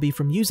stops Dabi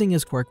from using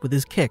his quirk with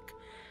his kick.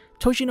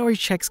 Toshinori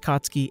checks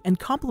Katsuki and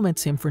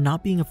compliments him for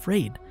not being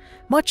afraid,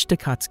 much to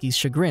Katsuki's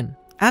chagrin.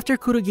 After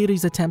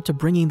Kurogiri's attempt to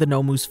bringing the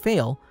Nomus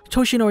fail,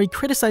 Toshinori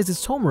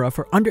criticizes Tomura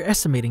for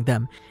underestimating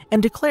them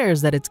and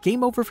declares that it's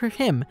game over for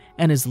him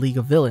and his League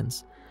of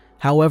Villains.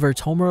 However,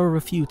 Tomura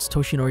refutes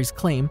Toshinori's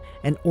claim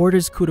and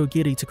orders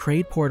Kurogiri to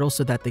create portals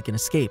so that they can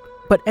escape,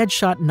 but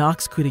Edgeshot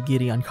knocks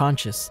Kurogiri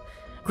unconscious.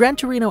 Gran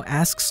Torino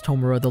asks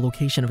Tomura the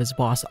location of his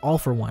boss, All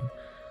For One.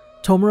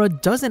 Tomura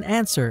doesn't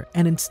answer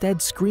and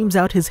instead screams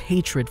out his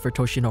hatred for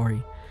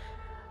Toshinori.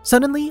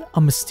 Suddenly,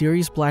 a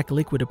mysterious black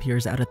liquid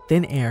appears out of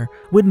thin air,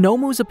 with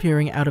Nomus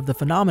appearing out of the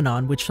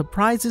phenomenon, which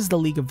surprises the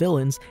League of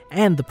Villains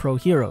and the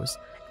pro-heroes.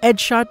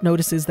 Edgeshot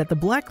notices that the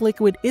black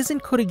liquid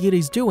isn't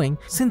Kurogiri's doing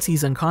since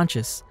he's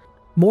unconscious.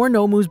 More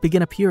Nomus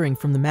begin appearing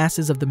from the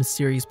masses of the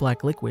mysterious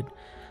black liquid.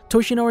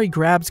 Toshinori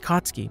grabs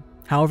Katsuki.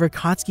 However,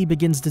 Katsuki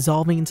begins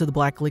dissolving into the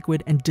black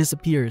liquid and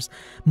disappears,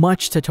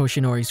 much to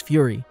Toshinori's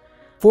fury.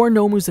 4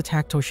 Nomus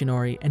attack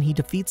Toshinori and he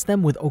defeats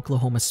them with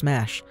Oklahoma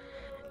Smash.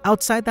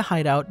 Outside the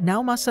hideout,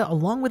 Naomasa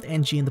along with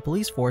Enji and the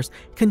police force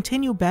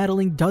continue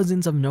battling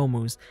dozens of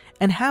Nomus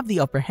and have the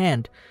upper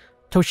hand.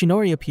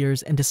 Toshinori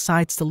appears and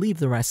decides to leave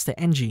the rest to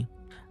Enji.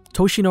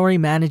 Toshinori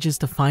manages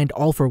to find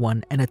All For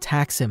One and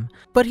attacks him,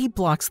 but he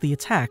blocks the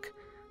attack.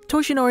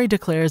 Toshinori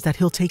declares that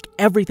he'll take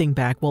everything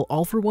back while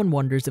All For One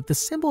wonders if the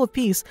symbol of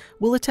peace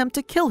will attempt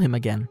to kill him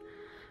again.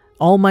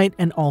 All Might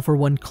and All For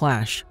One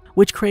clash,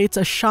 which creates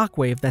a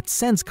shockwave that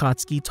sends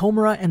Katsuki,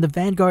 Tomura, and the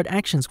Vanguard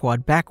Action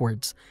Squad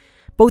backwards.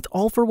 Both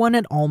All For One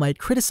and All Might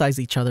criticize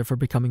each other for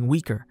becoming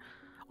weaker.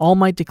 All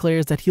Might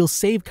declares that he'll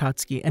save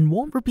Katsuki and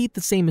won't repeat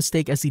the same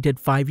mistake as he did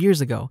 5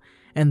 years ago,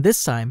 and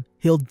this time,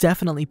 he'll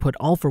definitely put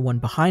All For One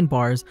behind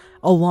bars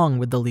along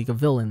with the League of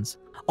Villains.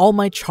 All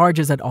Might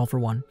charges at All For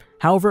One.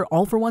 However,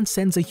 All For One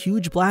sends a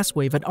huge blast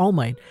wave at All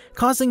Might,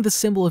 causing the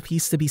symbol of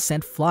peace to be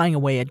sent flying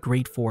away at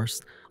great force.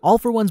 All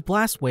For One's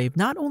blast wave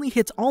not only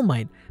hits All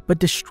Might, but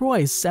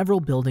destroys several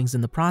buildings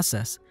in the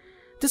process.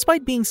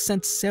 Despite being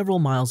sent several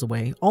miles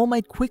away, All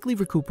Might quickly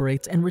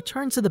recuperates and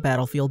returns to the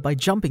battlefield by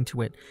jumping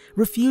to it,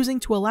 refusing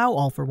to allow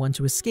All For One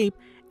to escape,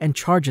 and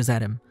charges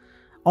at him.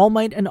 All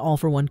Might and All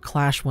For One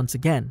clash once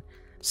again.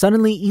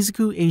 Suddenly,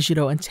 Izuku,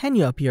 Eijiro, and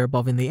Tenya appear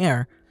above in the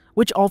air,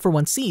 which All For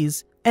One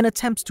sees and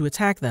attempts to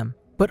attack them,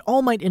 but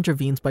All Might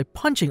intervenes by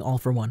punching All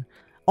For One.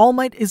 All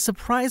Might is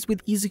surprised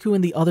with Izuku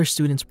and the other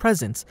students'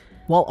 presence,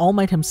 while All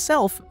Might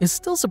himself is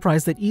still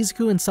surprised that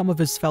Izuku and some of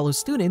his fellow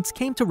students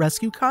came to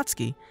rescue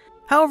Katsuki.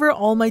 However,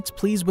 All Might's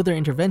pleased with their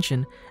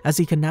intervention, as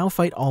he can now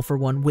fight All For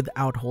One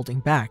without holding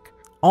back.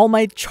 All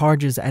Might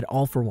charges at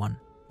All For One,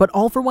 but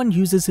All For One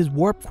uses his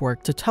warp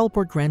quirk to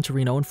teleport Gran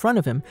Torino in front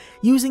of him,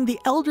 using the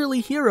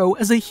elderly hero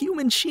as a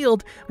human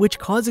shield, which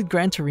causes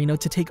Gran Torino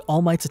to take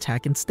All Might's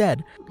attack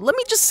instead. Let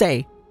me just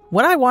say,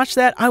 when I watched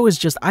that,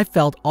 I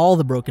felt all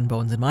the broken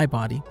bones in my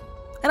body.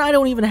 and I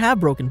don't even have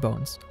broken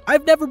bones.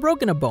 I've never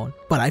broken a bone,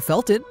 but I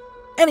felt it.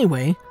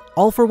 Anyway,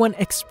 All For One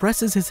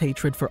expresses his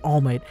hatred for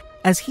All Might,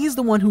 as he's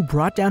the one who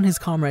brought down his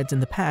comrades in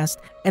the past,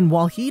 and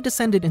while he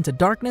descended into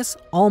darkness,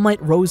 All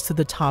Might rose to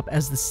the top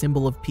as the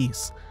symbol of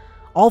peace.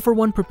 All For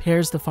One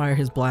prepares to fire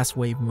his Blast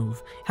Wave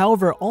move.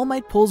 However, All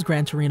Might pulls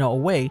Gran Torino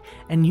away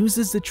and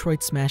uses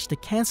Detroit Smash to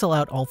cancel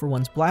out All For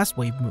One's Blast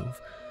Wave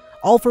move.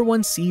 All For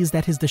One sees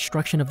that his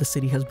destruction of the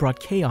city has brought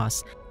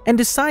chaos, and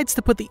decides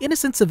to put the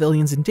innocent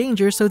civilians in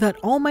danger so that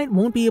All Might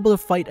won't be able to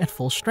fight at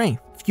full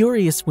strength.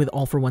 Furious with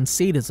All For One's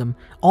sadism,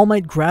 All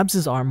Might grabs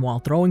his arm while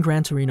throwing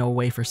Gran Torino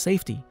away for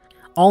safety.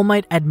 All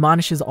Might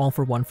admonishes All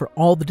For One for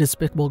all the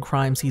despicable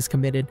crimes he's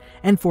committed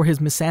and for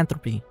his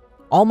misanthropy.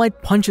 All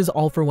Might punches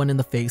All For One in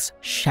the face,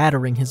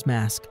 shattering his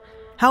mask.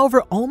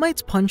 However, All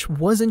Might's punch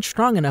wasn't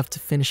strong enough to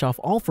finish off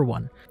All For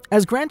One.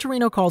 As Gran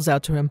Torino calls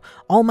out to him,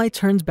 All Might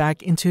turns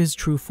back into his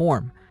true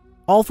form.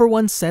 All For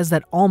One says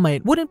that All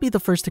Might wouldn't be the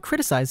first to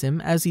criticize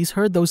him, as he's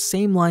heard those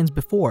same lines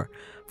before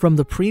from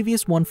the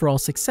previous One For All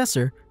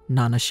successor,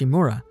 Nana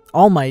Shimura.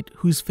 All Might,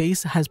 whose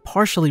face has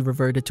partially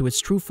reverted to its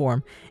true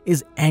form,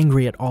 is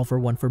angry at All For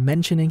One for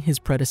mentioning his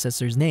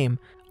predecessor's name.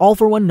 All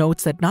For One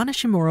notes that Nana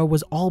Shimura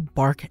was all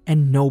bark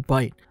and no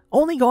bite,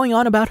 only going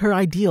on about her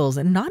ideals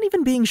and not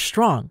even being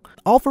strong.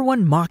 All For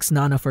One mocks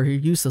Nana for her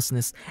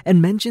uselessness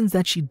and mentions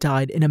that she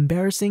died an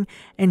embarrassing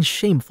and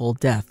shameful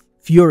death.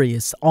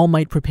 Furious, All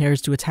Might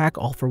prepares to attack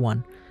All For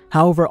One.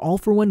 However, All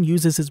For One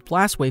uses his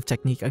Blast Wave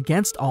technique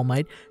against All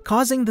Might,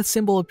 causing the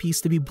symbol of peace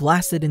to be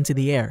blasted into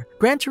the air.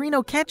 Gran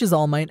Torino catches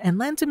All Might and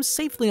lands him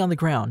safely on the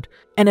ground,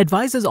 and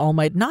advises All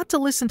Might not to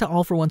listen to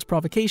All For One's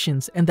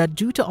provocations, and that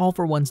due to All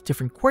For One's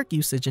different quirk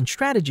usage and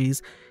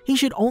strategies, he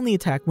should only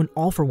attack when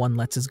All For One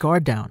lets his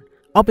guard down.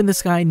 Up in the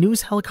sky,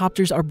 news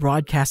helicopters are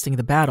broadcasting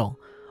the battle.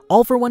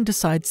 All For One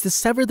decides to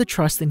sever the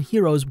trust in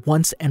heroes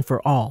once and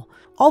for all.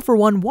 All For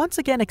One once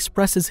again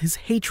expresses his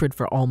hatred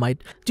for All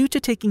Might due to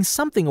taking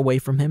something away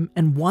from him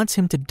and wants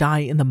him to die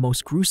in the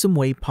most gruesome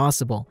way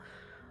possible.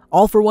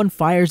 All For One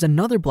fires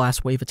another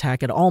Blast Wave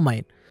attack at All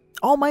Might.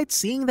 All Might,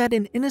 seeing that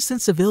an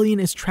innocent civilian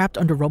is trapped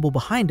under rubble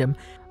behind him,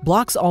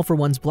 blocks All For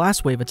One's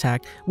Blast Wave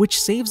attack,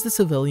 which saves the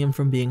civilian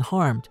from being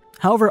harmed.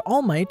 However,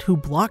 All Might, who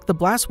blocked the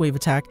Blast Wave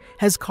attack,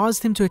 has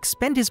caused him to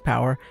expend his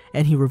power,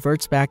 and he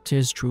reverts back to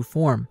his true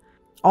form.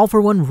 All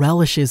For One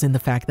relishes in the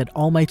fact that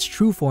All Might's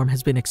true form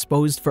has been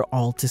exposed for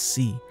all to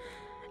see.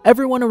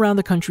 Everyone around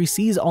the country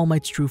sees All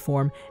Might's true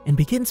form and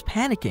begins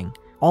panicking.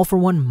 All For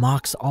One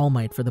mocks All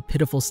Might for the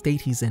pitiful state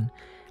he's in.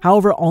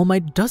 However, All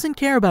Might doesn't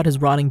care about his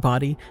rotting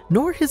body,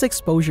 nor his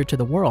exposure to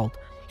the world.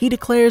 He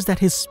declares that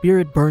his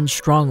spirit burns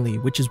strongly,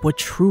 which is what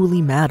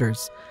truly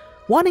matters.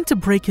 Wanting to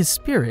break his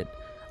spirit,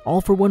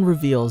 All For One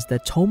reveals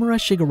that Tomura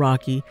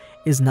Shigaraki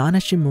is Nana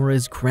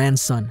Shimura's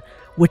grandson,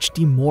 which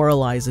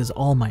demoralizes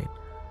All Might.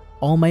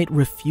 All Might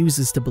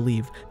refuses to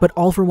believe, but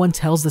All For One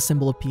tells the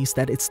symbol of peace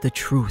that it's the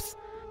truth.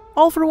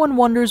 All For One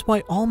wonders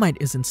why All Might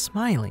isn't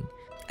smiling,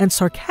 and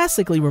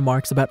sarcastically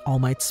remarks about All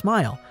Might's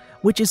smile,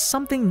 which is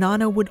something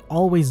Nana would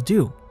always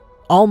do.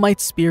 All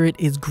Might's spirit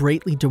is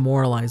greatly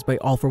demoralized by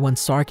All For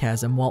One's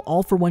sarcasm, while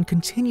All For One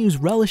continues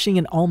relishing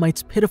in All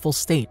Might's pitiful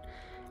state.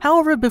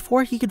 However,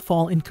 before he could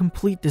fall in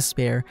complete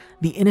despair,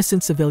 the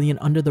innocent civilian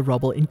under the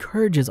rubble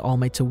encourages All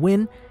Might to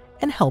win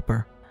and help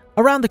her.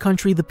 Around the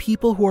country, the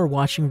people who are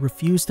watching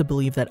refuse to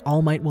believe that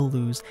All Might will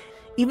lose,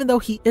 even though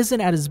he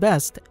isn't at his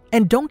best,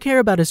 and don't care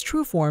about his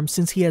true form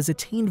since he has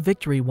attained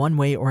victory one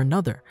way or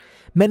another.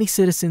 Many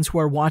citizens who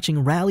are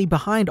watching rally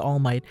behind All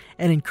Might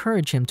and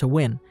encourage him to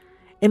win.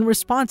 In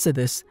response to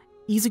this,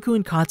 Izuku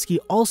and Katsuki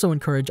also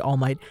encourage All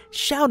Might,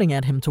 shouting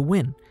at him to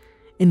win.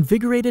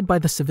 Invigorated by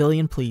the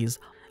civilian pleas,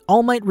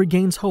 All Might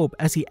regains hope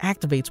as he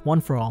activates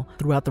One For All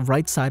throughout the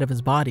right side of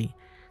his body,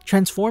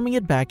 transforming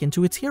it back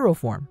into its hero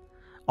form.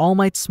 All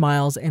Might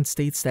smiles and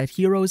states that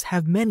heroes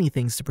have many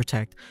things to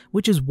protect,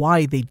 which is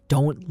why they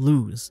don't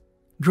lose.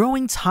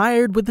 Growing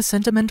tired with the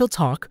sentimental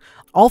talk,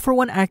 All For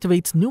One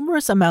activates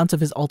numerous amounts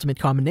of his ultimate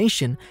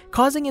combination,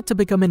 causing it to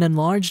become an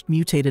enlarged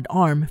mutated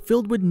arm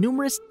filled with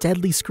numerous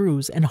deadly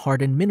screws and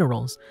hardened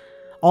minerals.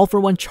 All For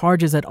One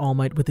charges at All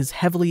Might with his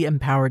heavily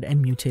empowered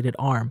and mutated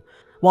arm.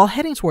 While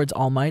heading towards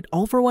All Might,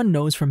 All For One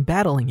knows from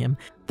battling him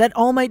that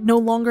All Might no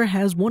longer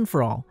has One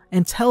For All,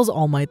 and tells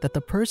All Might that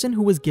the person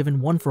who was given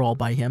One For All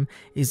by him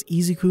is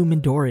Izuku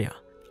Midoriya.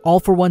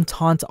 All For One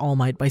taunts All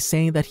Might by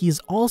saying that he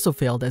has also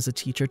failed as a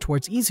teacher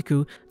towards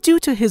Izuku due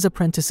to his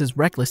apprentice's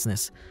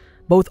recklessness.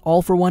 Both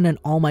All For One and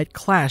All Might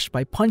clash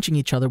by punching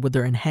each other with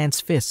their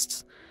enhanced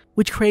fists,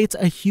 which creates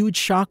a huge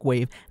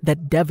shockwave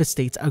that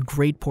devastates a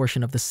great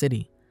portion of the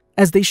city.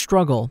 As they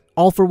struggle,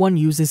 All For One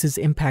uses his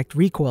Impact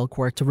Recoil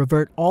quirk to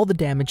revert all the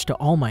damage to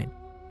All Might.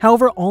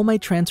 However, All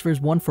Might transfers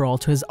One For All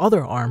to his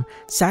other arm,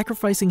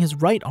 sacrificing his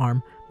right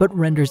arm, but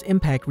renders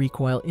Impact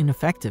Recoil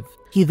ineffective.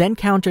 He then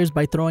counters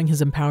by throwing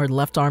his empowered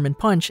left arm and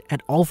punch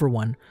at All For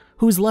One,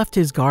 who's left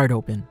his guard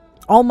open.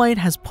 All Might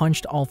has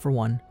punched All For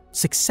One,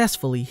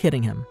 successfully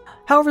hitting him.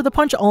 However, the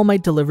punch All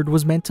Might delivered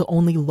was meant to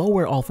only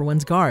lower All For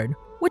One's guard,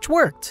 which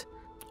worked.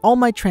 All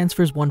Might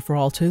transfers One For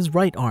All to his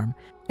right arm,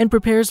 and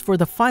prepares for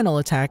the final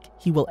attack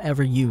he will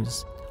ever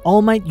use.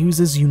 All Might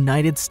uses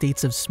United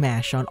States of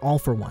Smash on All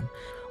For One,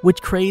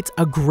 which creates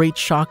a great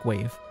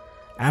shockwave.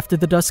 After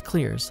the dust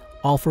clears,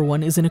 All For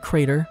One is in a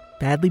crater,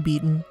 badly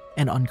beaten,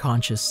 and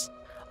unconscious.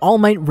 All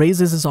Might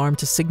raises his arm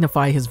to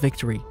signify his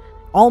victory.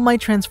 All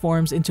Might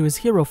transforms into his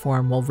hero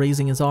form while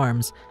raising his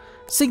arms,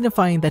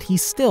 signifying that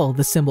he's still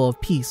the symbol of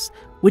peace,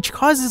 which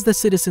causes the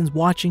citizens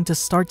watching to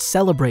start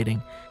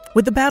celebrating.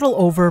 With the battle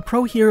over,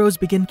 pro-heroes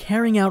begin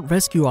carrying out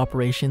rescue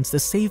operations to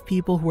save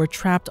people who are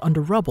trapped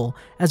under rubble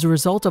as a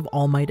result of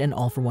All Might and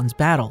All For One's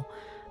battle.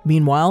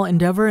 Meanwhile,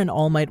 Endeavor and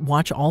All Might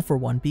watch All For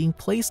One being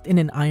placed in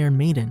an Iron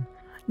Maiden.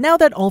 Now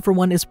that All For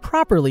One is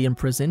properly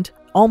imprisoned,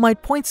 All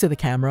Might points to the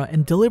camera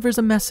and delivers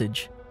a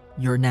message: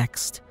 "You're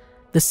next."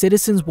 The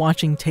citizens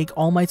watching take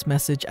All Might's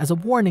message as a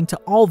warning to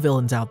all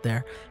villains out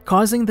there,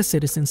 causing the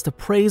citizens to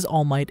praise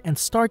All Might and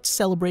start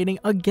celebrating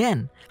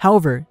again.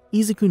 However,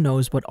 Izuku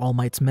knows what All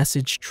Might's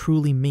message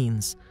truly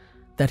means,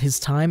 that his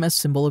time as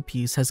symbol of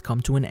peace has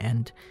come to an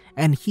end,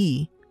 and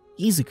he,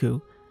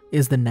 Izuku,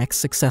 is the next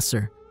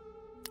successor.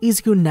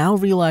 Izuku now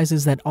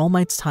realizes that All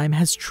Might's time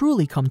has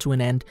truly come to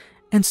an end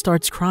and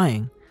starts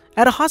crying.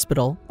 At a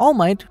hospital, All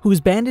Might, who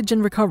is bandaged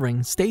and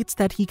recovering, states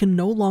that he can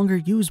no longer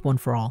use One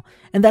For All,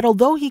 and that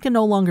although he can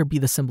no longer be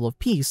the symbol of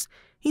peace,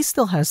 he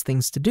still has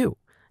things to do.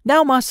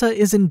 Now Masa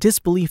is in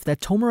disbelief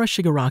that Tomura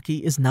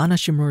Shigaraki is Nana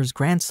Shimura's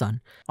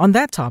grandson. On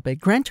that topic,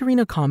 Gran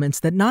Torino comments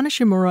that Nana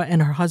Shimura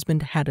and her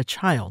husband had a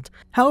child.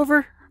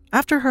 However,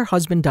 after her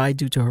husband died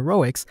due to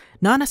heroics,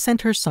 Nana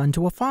sent her son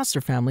to a foster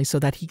family so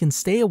that he can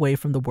stay away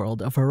from the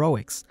world of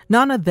heroics.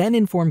 Nana then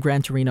informed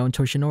Gran Torino and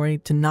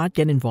Toshinori to not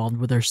get involved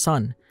with her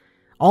son.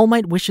 All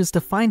Might wishes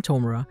to find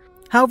Tomura.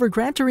 However,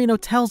 Gran Torino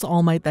tells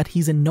All Might that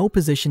he's in no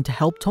position to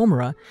help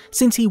Tomura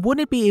since he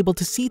wouldn't be able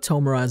to see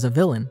Tomura as a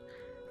villain.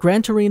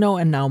 Gran Torino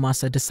and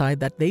Naomasa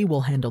decide that they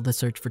will handle the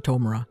search for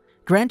Tomura.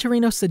 Gran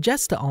Torino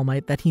suggests to All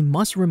Might that he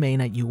must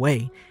remain at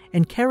UA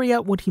and carry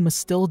out what he must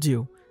still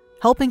do,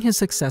 helping his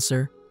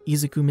successor,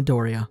 Izuku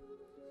Midoriya.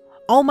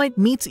 All Might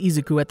meets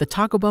Izuku at the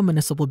Takoba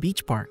Municipal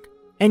Beach Park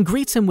and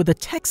greets him with a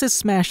Texas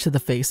smash to the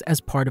face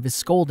as part of his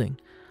scolding.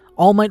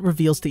 All Might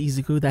reveals to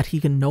Izuku that he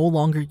can no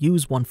longer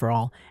use One For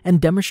All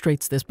and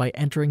demonstrates this by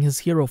entering his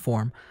hero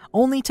form,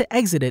 only to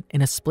exit it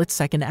in a split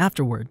second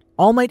afterward.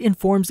 All Might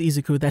informs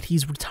Izuku that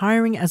he's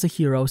retiring as a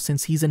hero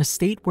since he's in a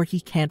state where he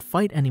can't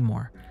fight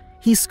anymore.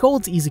 He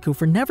scolds Izuku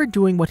for never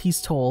doing what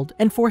he's told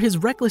and for his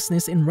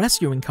recklessness in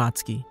rescuing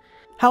Katsuki.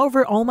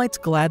 However, All Might's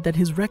glad that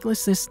his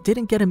recklessness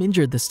didn't get him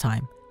injured this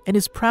time, and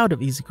is proud of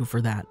Izuku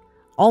for that.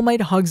 All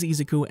Might hugs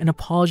Izuku and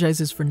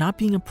apologizes for not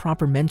being a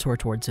proper mentor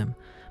towards him,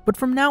 but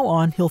from now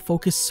on he'll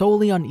focus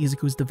solely on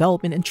Izuku's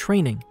development and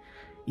training.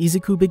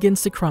 Izuku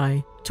begins to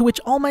cry, to which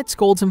All Might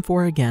scolds him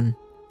for again.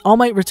 All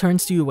Might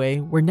returns to UA,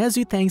 where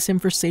Nezu thanks him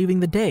for saving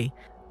the day.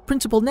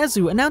 Principal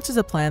Nezu announces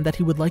a plan that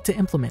he would like to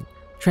implement,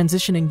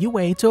 transitioning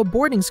UA to a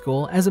boarding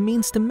school as a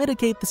means to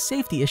mitigate the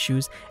safety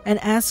issues, and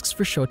asks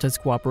for Shota's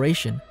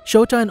cooperation.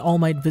 Shota and All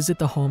Might visit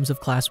the homes of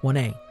Class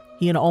 1A.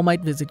 He and All Might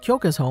visit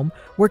Kyoka's home,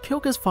 where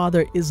Kyoka's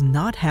father is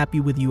not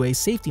happy with UA's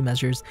safety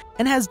measures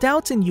and has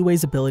doubts in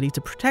UA's ability to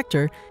protect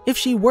her if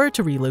she were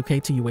to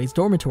relocate to UA's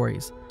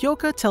dormitories.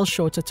 Kyoka tells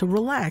Shota to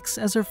relax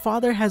as her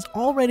father has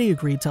already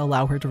agreed to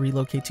allow her to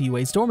relocate to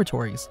UA's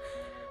dormitories.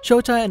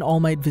 Shota and All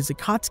Might visit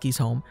Katsuki's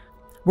home,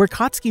 where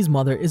Katsuki's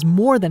mother is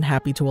more than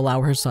happy to allow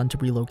her son to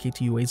relocate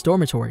to UA's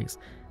dormitories.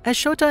 As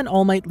Shota and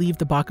All Might leave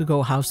the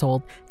Bakugo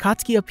household,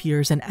 Katsuki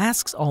appears and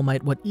asks All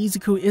Might what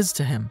Izuku is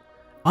to him.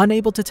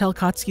 Unable to tell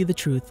Katsuki the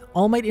truth,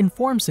 All Might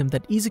informs him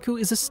that Izuku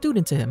is a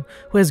student to him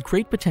who has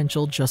great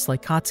potential just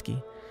like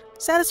Katsuki.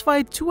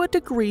 Satisfied to a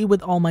degree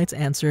with All Might's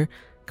answer,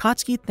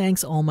 Katsuki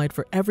thanks All Might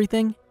for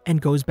everything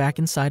and goes back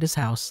inside his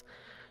house.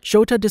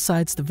 Shota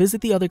decides to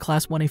visit the other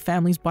Class 1A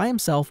families by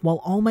himself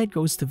while All Might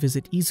goes to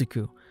visit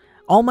Izuku.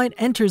 All Might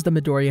enters the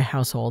Midoriya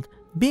household,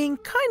 being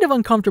kind of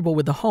uncomfortable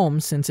with the home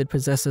since it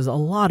possesses a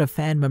lot of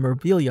fan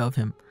memorabilia of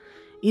him.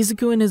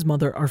 Izuku and his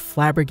mother are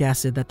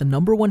flabbergasted that the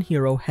 #1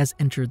 hero has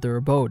entered their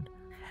abode.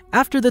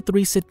 After the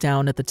three sit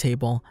down at the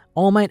table,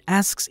 All Might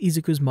asks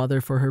Izuku's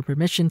mother for her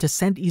permission to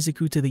send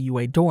Izuku to the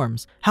UA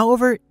dorms.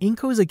 However,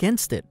 Inko is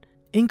against it.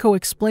 Inko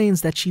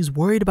explains that she's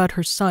worried about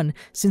her son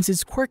since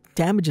his quirk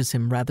damages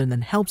him rather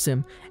than helps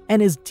him,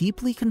 and is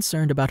deeply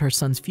concerned about her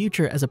son's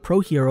future as a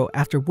pro-hero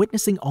after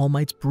witnessing All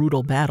Might's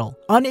brutal battle.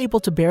 Unable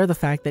to bear the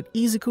fact that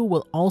Izuku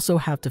will also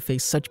have to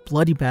face such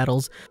bloody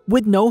battles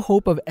with no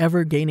hope of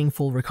ever gaining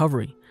full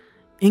recovery.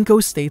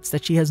 Inko states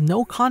that she has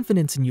no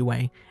confidence in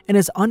UA and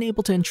is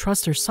unable to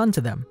entrust her son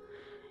to them.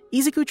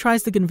 Izuku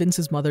tries to convince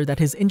his mother that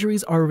his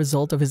injuries are a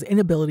result of his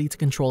inability to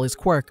control his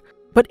quirk,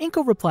 but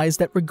Inko replies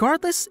that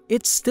regardless,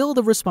 it's still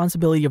the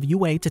responsibility of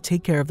UA to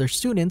take care of their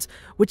students,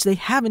 which they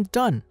haven't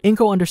done.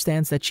 Inko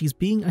understands that she's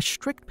being a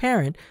strict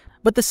parent,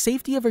 but the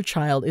safety of her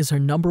child is her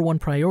 #1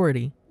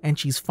 priority, and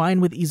she's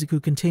fine with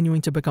Izuku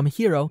continuing to become a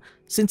hero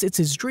since it's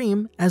his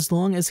dream as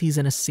long as he's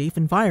in a safe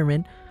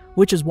environment,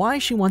 which is why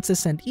she wants to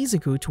send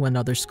Izuku to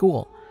another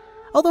school.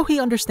 Although he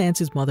understands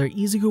his mother,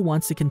 Izuku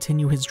wants to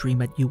continue his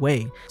dream at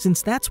UA,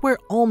 since that's where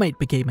All Might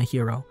became a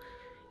hero.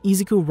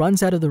 Izuku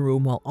runs out of the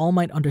room while All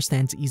Might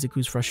understands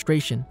Izuku's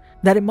frustration,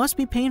 that it must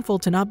be painful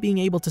to not being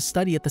able to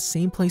study at the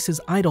same place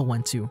his idol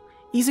went to.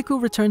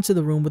 Izuku returns to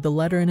the room with the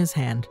letter in his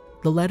hand.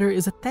 The letter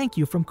is a thank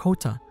you from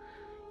Kota.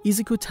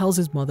 Izuku tells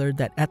his mother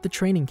that at the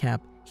training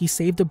camp, he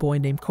saved a boy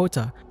named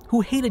Kota, who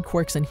hated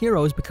quirks and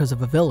heroes because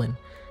of a villain.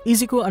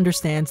 Izuku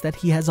understands that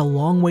he has a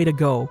long way to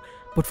go,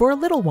 but for a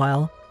little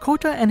while,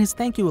 Kota and his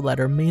thank you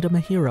letter made him a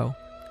hero.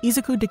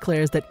 Izuku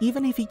declares that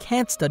even if he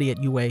can't study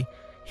at UA,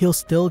 he'll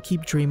still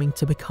keep dreaming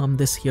to become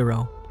this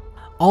hero.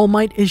 All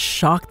Might is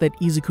shocked that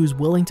Izuku's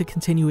willing to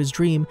continue his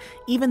dream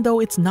even though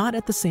it's not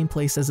at the same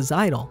place as his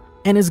idol,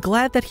 and is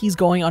glad that he's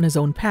going on his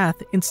own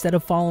path instead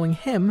of following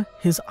him,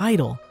 his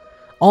idol.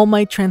 All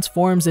Might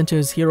transforms into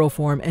his hero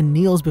form and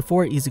kneels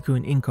before Izuku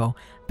and Inko,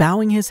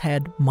 bowing his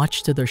head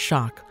much to their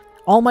shock.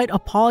 All Might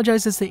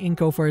apologizes to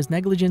Inko for his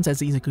negligence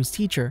as Izuku's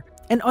teacher,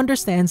 and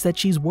understands that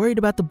she's worried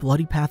about the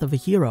bloody path of a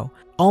hero.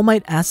 All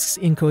Might asks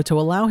Inko to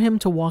allow him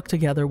to walk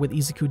together with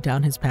Izuku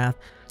down his path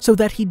so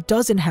that he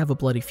doesn't have a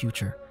bloody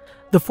future.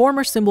 The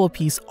former symbol of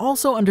peace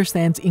also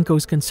understands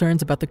Inko's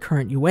concerns about the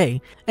current UA,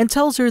 and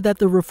tells her that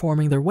they're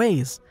reforming their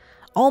ways.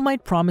 All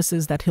Might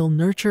promises that he'll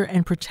nurture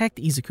and protect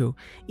Izuku,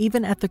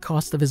 even at the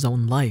cost of his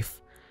own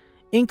life.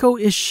 Inko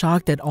is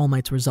shocked at All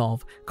Might's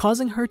resolve,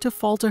 causing her to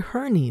fall to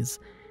her knees.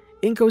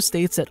 Inko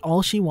states that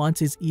all she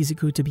wants is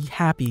Izuku to be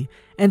happy,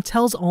 and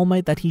tells All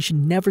Might that he should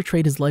never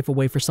trade his life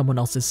away for someone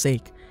else's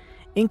sake.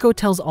 Inko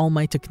tells All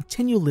Might to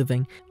continue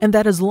living, and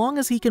that as long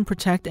as he can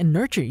protect and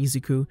nurture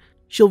Izuku,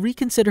 she'll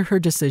reconsider her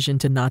decision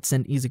to not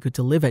send Izuku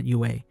to live at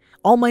UA.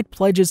 All Might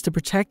pledges to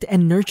protect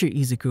and nurture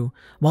Izuku,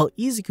 while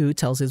Izuku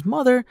tells his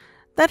mother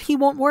that he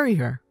won't worry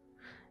her.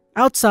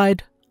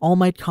 Outside, All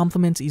Might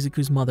compliments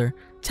Izuku's mother,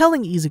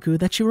 telling Izuku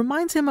that she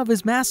reminds him of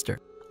his master.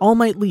 All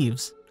Might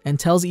leaves, and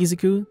tells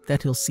Izuku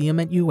that he'll see him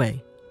at UA.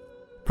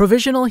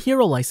 Provisional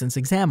Hero License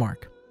Exam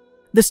Arc.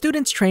 The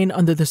students train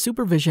under the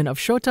supervision of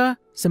Shota,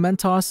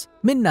 Cementos,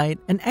 Midnight,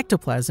 and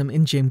Ectoplasm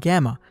in Gym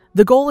Gamma.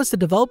 The goal is to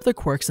develop their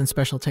quirks and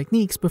special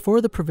techniques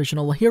before the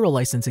Provisional Hero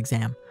License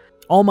exam.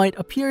 All Might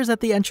appears at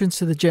the entrance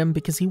to the gym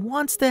because he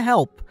wants to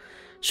help.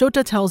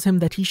 Shota tells him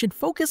that he should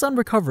focus on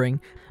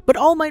recovering, but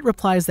All Might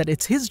replies that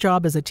it's his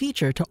job as a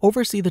teacher to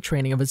oversee the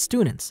training of his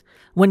students.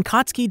 When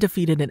Katsuki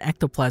defeated an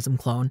Ectoplasm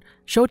clone,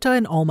 Shota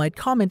and All Might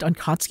comment on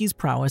Katsuki's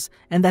prowess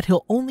and that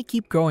he'll only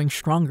keep growing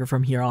stronger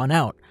from here on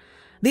out.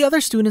 The other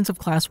students of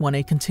Class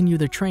 1A continue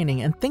their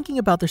training and thinking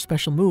about their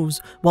special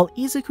moves, while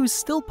Izuku's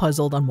still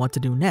puzzled on what to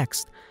do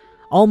next.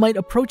 All Might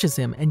approaches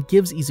him and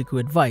gives Izuku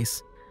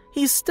advice.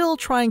 He's still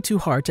trying too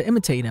hard to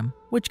imitate him,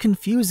 which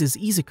confuses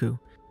Izuku.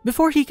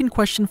 Before he can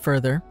question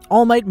further,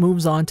 All Might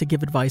moves on to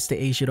give advice to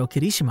Eijiro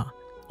Kirishima.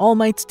 All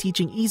Might's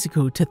teaching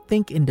Izuku to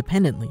think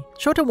independently.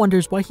 Shota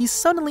wonders why he's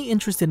suddenly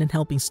interested in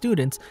helping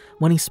students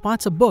when he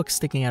spots a book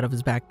sticking out of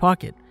his back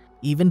pocket.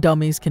 Even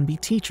dummies can be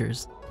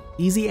teachers.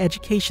 Easy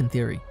education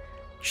theory.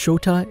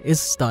 Shota is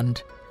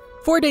stunned.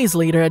 4 days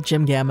later at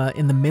Gym Gamma,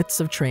 in the midst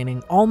of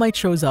training, All Might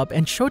shows up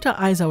and Shota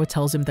Aizawa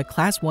tells him that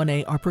Class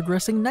 1A are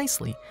progressing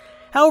nicely.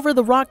 However,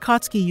 the rock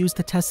Katsuki used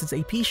to test his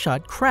AP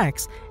shot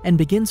cracks and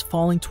begins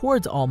falling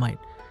towards All Might.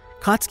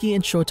 Katsuki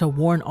and Shota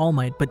warn All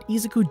Might, but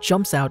Izuku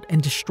jumps out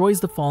and destroys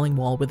the falling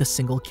wall with a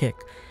single kick,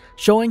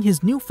 showing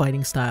his new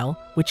fighting style,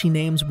 which he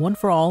names One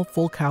For All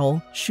Full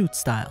Cowl Shoot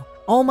style.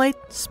 All Might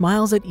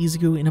smiles at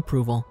Izuku in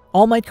approval.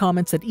 All Might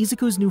comments that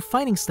Izuku's new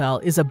fighting style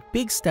is a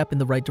big step in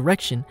the right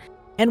direction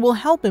and will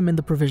help him in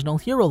the Provisional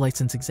Hero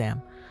License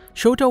exam.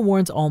 Shota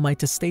warns All Might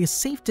to stay a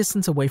safe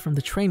distance away from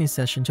the training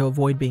session to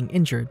avoid being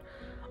injured.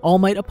 All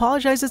Might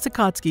apologizes to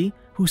Katsuki,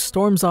 who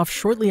storms off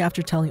shortly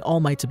after telling All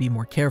Might to be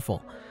more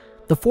careful.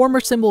 The former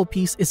symbol of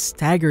peace is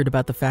staggered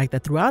about the fact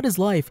that throughout his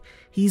life,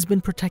 he's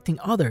been protecting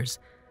others.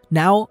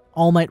 Now,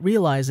 All Might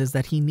realizes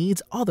that he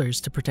needs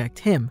others to protect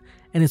him,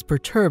 and is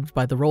perturbed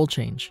by the role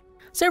change.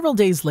 Several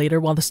days later,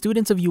 while the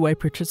students of UA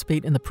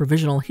participate in the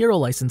Provisional Hero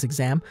License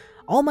exam,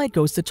 All Might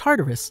goes to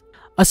Tartarus,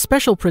 a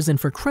special prison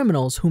for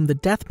criminals whom the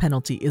death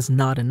penalty is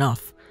not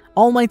enough.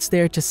 All Might's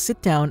there to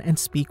sit down and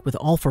speak with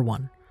All For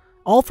One.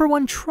 All For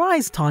One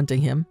tries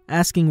taunting him,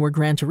 asking where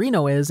Gran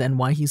Torino is and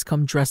why he's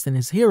come dressed in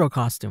his hero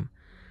costume.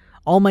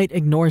 All Might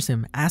ignores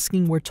him,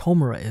 asking where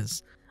Tomura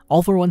is.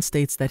 All For One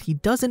states that he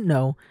doesn't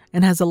know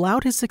and has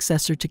allowed his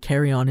successor to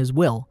carry on his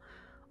will.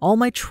 All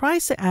Might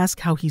tries to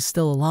ask how he's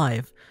still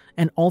alive,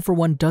 and All For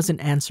One doesn't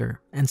answer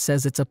and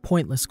says it's a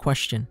pointless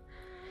question.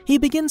 He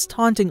begins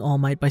taunting All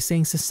Might by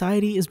saying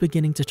society is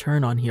beginning to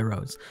turn on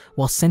heroes,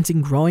 while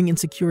sensing growing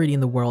insecurity in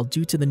the world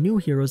due to the new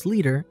hero's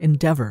leader,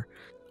 Endeavor.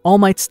 All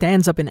Might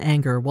stands up in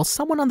anger while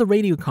someone on the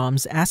radio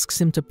comms asks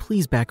him to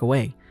please back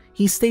away.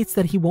 He states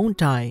that he won't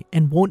die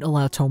and won't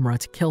allow Tomura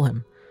to kill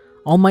him.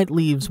 All Might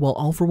leaves while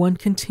All For One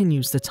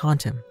continues to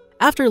taunt him.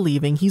 After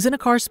leaving, he's in a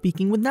car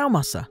speaking with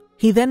Naomasa.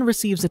 He then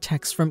receives a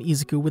text from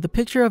Izuku with a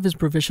picture of his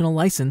provisional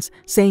license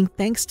saying,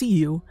 "Thanks to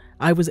you,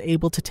 I was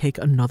able to take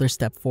another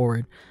step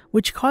forward,"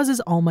 which causes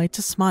All Might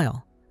to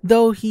smile,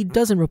 though he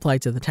doesn't reply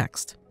to the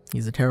text.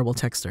 He's a terrible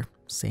texter.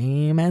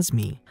 Same as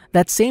me.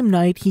 That same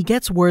night, he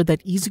gets word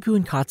that Izuku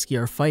and Katsuki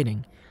are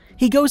fighting.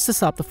 He goes to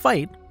stop the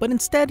fight, but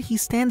instead he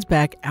stands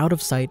back out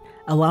of sight,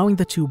 allowing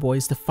the two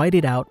boys to fight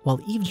it out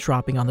while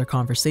eavesdropping on their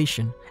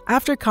conversation.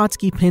 After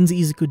Katsuki pins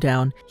Izuku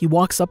down, he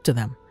walks up to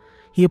them.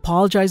 He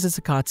apologizes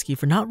to Katsuki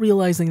for not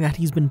realizing that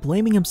he's been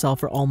blaming himself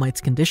for All Might's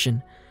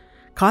condition.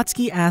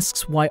 Katsuki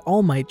asks why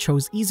All Might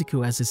chose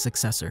Izuku as his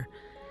successor.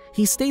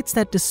 He states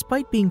that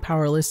despite being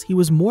powerless, he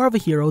was more of a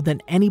hero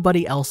than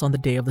anybody else on the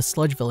day of the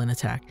sludge villain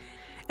attack,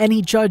 and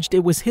he judged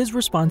it was his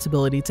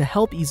responsibility to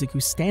help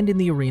Izuku stand in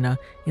the arena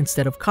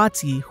instead of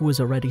Katsuki, who was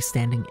already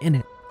standing in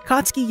it.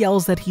 Katsuki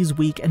yells that he's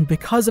weak, and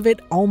because of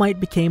it, All Might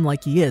became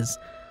like he is.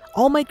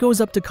 All Might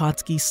goes up to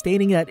Katsuki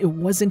stating that it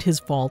wasn't his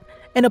fault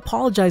and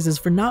apologizes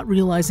for not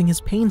realizing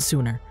his pain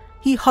sooner.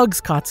 He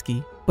hugs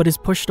Katsuki, but is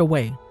pushed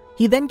away.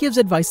 He then gives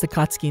advice to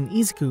Katsuki and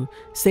Izuku,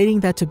 stating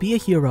that to be a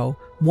hero,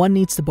 one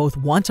needs to both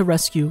want to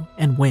rescue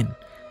and win,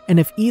 and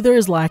if either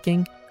is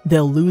lacking,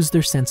 they'll lose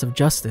their sense of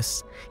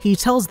justice. He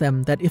tells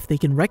them that if they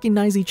can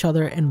recognize each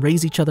other and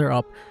raise each other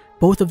up,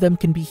 both of them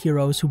can be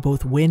heroes who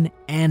both win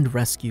and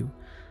rescue.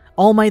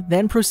 All Might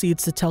then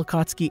proceeds to tell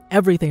Katsuki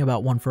everything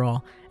about One For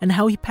All and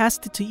how he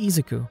passed it to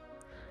Izuku.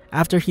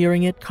 After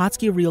hearing it,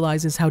 Katsuki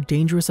realizes how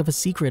dangerous of a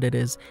secret it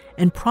is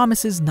and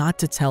promises not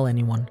to tell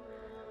anyone.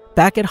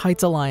 Back at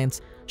Heights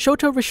Alliance,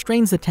 Shota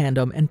restrains the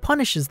tandem and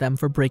punishes them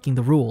for breaking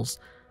the rules.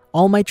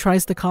 All Might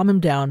tries to calm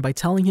him down by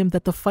telling him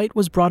that the fight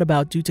was brought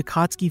about due to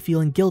Katsuki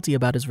feeling guilty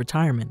about his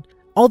retirement.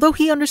 Although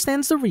he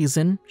understands the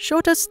reason,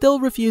 Shota still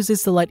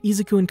refuses to let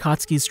Izuku and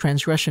Katsuki's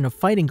transgression of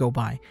fighting go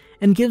by,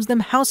 and gives them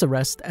house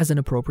arrest as an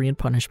appropriate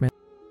punishment.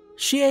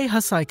 Shie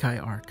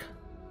Hasaikai Arc.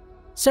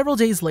 Several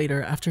days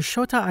later, after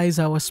Shota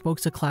Aizawa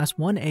spoke to Class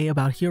 1A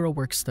about hero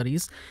work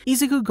studies,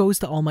 Izuku goes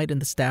to All Might in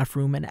the staff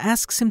room and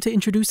asks him to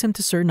introduce him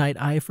to Sir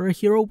Night-Eye for a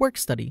hero work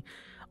study.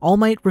 All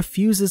Might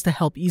refuses to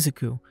help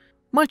Izuku,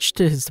 much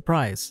to his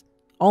surprise.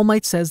 All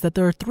Might says that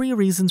there are 3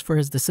 reasons for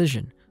his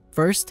decision.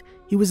 First,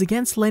 he was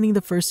against letting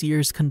the first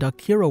years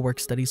conduct hero work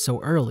studies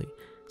so early.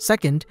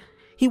 Second,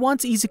 he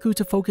wants Izuku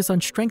to focus on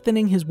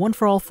strengthening his One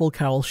For All full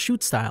cowl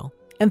shoot style.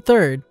 And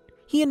third,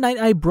 he and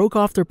Night-Eye broke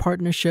off their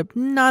partnership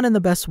not in the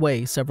best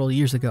way several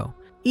years ago.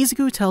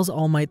 Izuku tells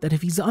All Might that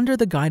if he's under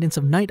the guidance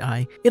of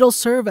Night-Eye, it'll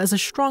serve as a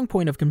strong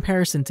point of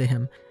comparison to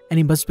him, and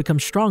he must become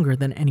stronger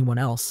than anyone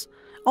else.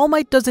 All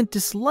Might doesn't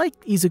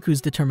dislike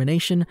Izuku's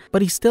determination,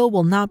 but he still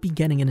will not be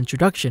getting an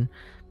introduction.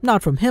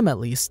 Not from him at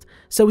least,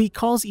 so he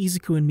calls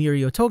Izuku and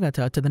Mirio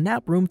Togata to the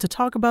nap room to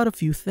talk about a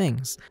few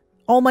things.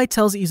 All Might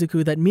tells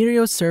Izuku that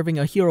Mirio's serving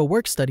a hero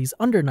work studies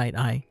under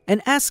Night-Eye,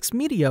 and asks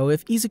Mirio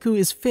if Izuku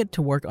is fit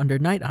to work under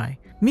Night-Eye.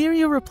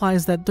 Mirio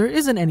replies that there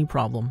isn't any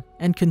problem,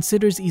 and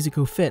considers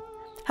Izuku fit.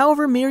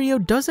 However,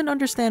 Mirio doesn't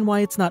understand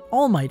why it's not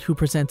All Might who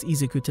presents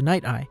Izuku to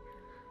Night-Eye,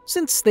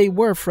 since they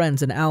were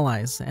friends and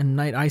allies, and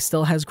Night-Eye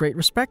still has great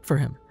respect for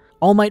him.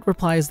 All Might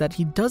replies that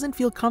he doesn't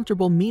feel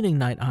comfortable meeting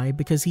Night-Eye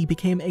because he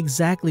became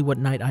exactly what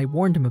Night-Eye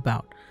warned him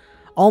about.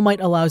 All Might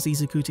allows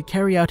Izuku to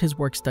carry out his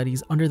work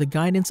studies under the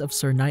guidance of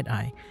Sir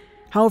Night-Eye.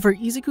 However,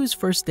 Izuku's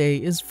first day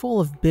is full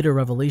of bitter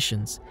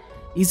revelations.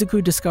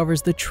 Izuku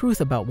discovers the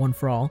truth about One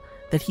For All,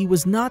 that he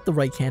was not the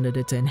right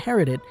candidate to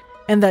inherit it,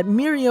 and that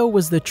Mirio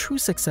was the true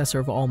successor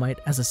of All Might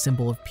as a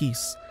symbol of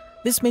peace.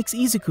 This makes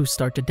Izuku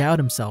start to doubt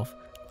himself.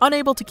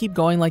 Unable to keep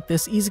going like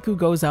this, Izuku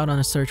goes out on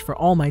a search for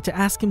All Might to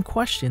ask him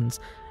questions,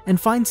 and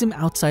finds him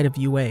outside of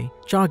UA,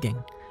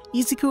 jogging.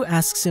 Izuku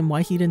asks him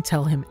why he didn't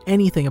tell him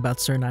anything about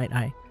Sir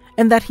Night-Eye,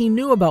 and that he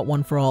knew about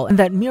One For All and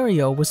that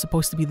Mirio was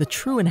supposed to be the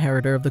true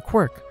inheritor of the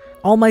quirk.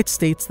 All Might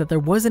states that there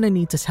wasn't a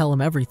need to tell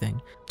him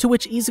everything, to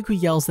which Izuku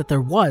yells that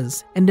there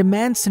was, and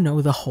demands to know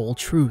the whole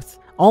truth.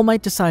 All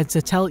Might decides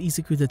to tell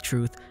Izuku the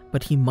truth,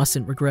 but he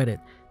mustn't regret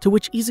it, to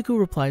which Izuku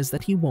replies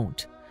that he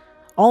won't.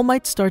 All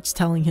Might starts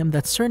telling him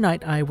that Sir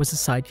Night-Eye was a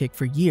sidekick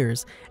for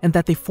years, and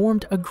that they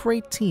formed a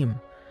great team.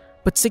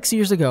 But 6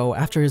 years ago,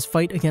 after his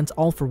fight against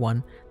All For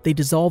One, they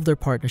dissolved their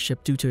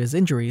partnership due to his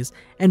injuries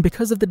and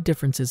because of the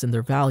differences in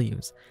their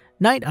values.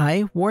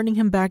 Night-Eye warning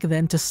him back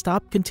then to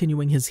stop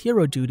continuing his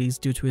hero duties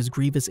due to his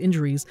grievous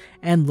injuries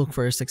and look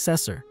for a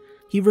successor.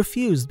 He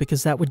refused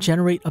because that would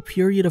generate a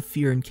period of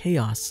fear and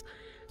chaos.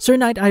 Sir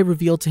Night-Eye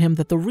revealed to him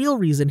that the real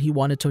reason he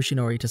wanted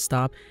Toshinori to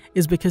stop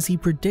is because he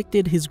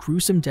predicted his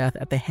gruesome death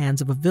at the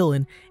hands of a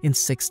villain in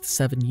 6 to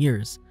 7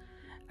 years.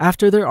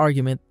 After their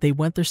argument, they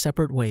went their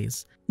separate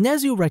ways.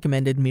 Nezu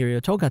recommended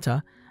Mirio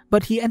Togata,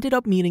 but he ended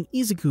up meeting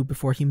Izuku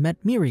before he met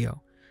Mirio.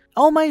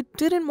 All Might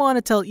didn't want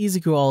to tell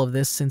Izuku all of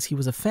this since he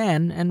was a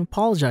fan and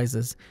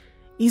apologizes.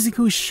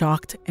 Izuku's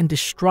shocked and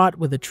distraught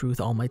with the truth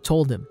All Might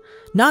told him.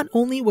 Not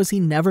only was he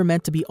never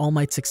meant to be All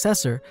Might's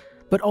successor,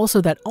 but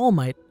also that All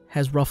Might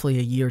has roughly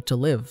a year to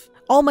live.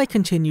 All Might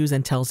continues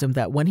and tells him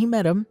that when he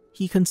met him,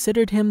 he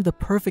considered him the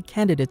perfect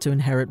candidate to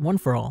inherit One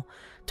For All.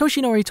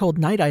 Toshinori told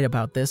Night-Eye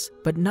about this,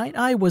 but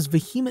Night-Eye was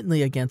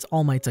vehemently against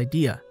All Might's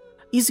idea.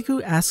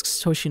 Izuku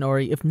asks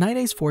Toshinori if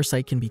Night-Eye's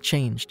foresight can be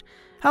changed.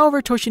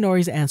 However,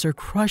 Toshinori's answer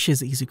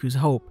crushes Izuku's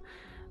hope.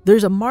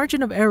 There's a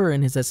margin of error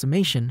in his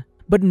estimation,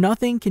 but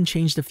nothing can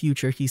change the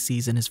future he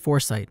sees in his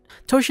foresight.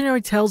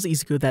 Toshinori tells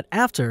Izuku that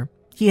after,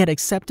 he had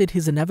accepted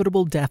his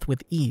inevitable death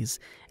with ease,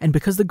 and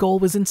because the goal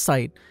was in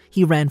sight,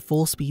 he ran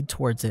full speed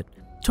towards it.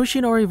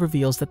 Toshinori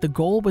reveals that the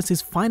goal was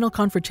his final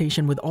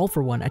confrontation with All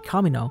For One at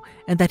Kamino,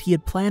 and that he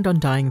had planned on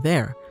dying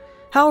there.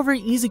 However,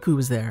 Izuku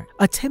was there,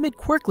 a timid,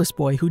 quirkless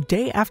boy who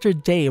day after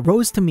day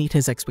rose to meet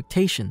his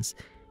expectations.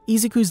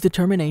 Izuku's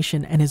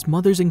determination and his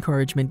mother's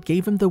encouragement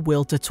gave him the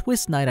will to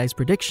twist Night Eye's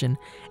prediction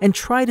and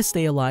try to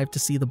stay alive to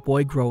see the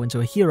boy grow into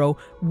a hero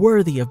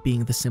worthy of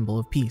being the symbol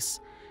of peace.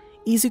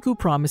 Izuku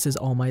promises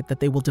All Might that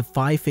they will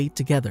defy fate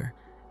together.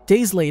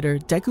 Days later,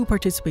 Deku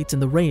participates in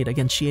the raid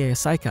against Shiea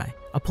Saikai,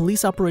 a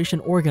police operation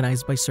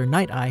organized by Sir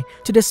Night Eye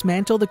to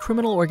dismantle the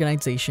criminal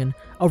organization,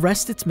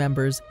 arrest its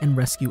members, and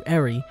rescue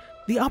Eri.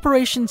 The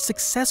operation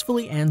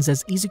successfully ends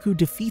as Izuku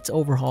defeats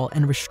Overhaul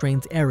and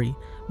restrains Eri,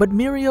 but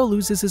Mirio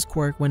loses his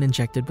quirk when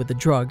injected with the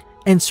drug,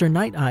 and Sir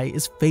Night Eye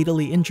is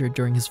fatally injured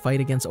during his fight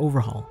against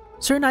Overhaul.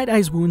 Sir Night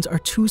Eye's wounds are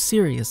too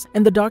serious,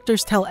 and the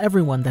doctors tell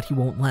everyone that he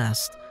won't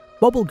last.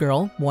 Bubble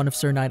Girl, one of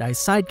Sir Night Eye's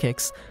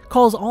sidekicks,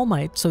 calls All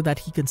Might so that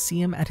he can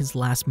see him at his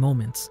last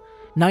moments.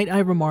 Night Eye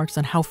remarks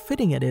on how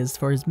fitting it is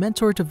for his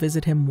mentor to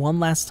visit him one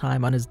last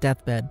time on his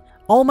deathbed.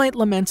 All Might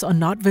laments on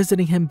not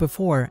visiting him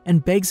before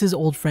and begs his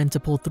old friend to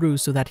pull through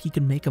so that he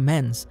can make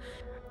amends.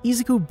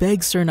 Izuku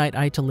begs Sir Night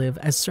Eye to live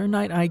as Sir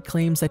Night Eye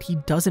claims that he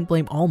doesn't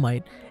blame All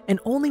Might and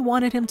only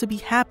wanted him to be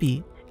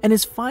happy and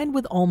is fine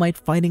with All Might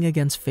fighting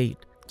against fate.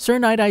 Sir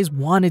Night Eyes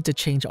wanted to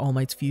change All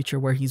Might's future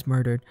where he's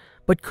murdered,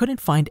 but couldn't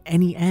find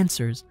any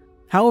answers.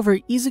 However,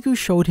 Izuku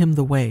showed him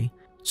the way.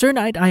 Sir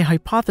Night Eye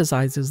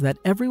hypothesizes that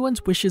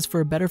everyone's wishes for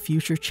a better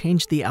future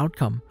changed the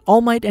outcome.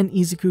 All Might and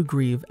Izuku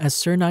grieve as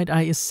Sir Night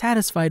Eye is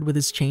satisfied with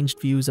his changed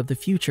views of the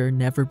future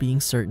never being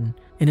certain.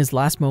 In his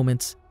last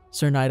moments,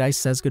 Sir Night Eye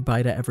says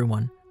goodbye to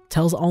everyone,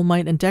 tells All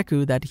Might and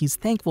Deku that he's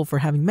thankful for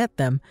having met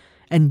them,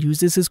 and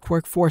uses his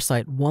quirk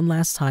Foresight one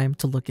last time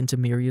to look into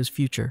Mirio's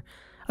future,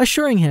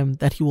 assuring him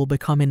that he will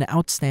become an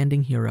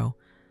outstanding hero.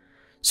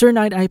 Sir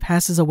Night Eye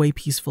passes away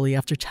peacefully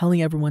after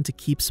telling everyone to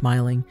keep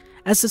smiling,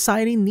 as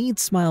society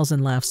needs smiles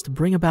and laughs to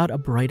bring about a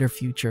brighter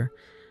future.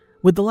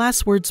 With the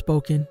last word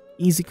spoken,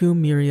 Izuku,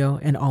 Mirio,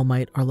 and All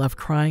Might are left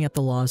crying at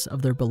the loss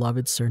of their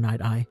beloved Sir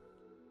Night Eye.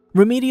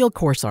 Remedial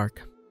Course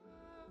Arc.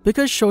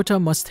 Because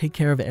Shota must take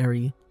care of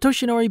Eri,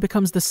 Toshinori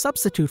becomes the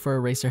substitute for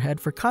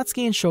Eraserhead for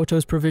Katsuki and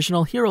Shoto's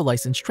provisional hero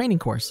license training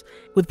course,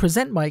 with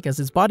Present Mike as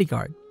his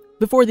bodyguard.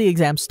 Before the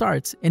exam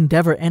starts,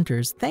 Endeavor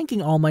enters,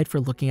 thanking All Might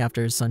for looking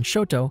after his son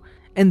Shoto,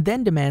 and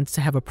then demands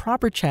to have a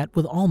proper chat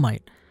with All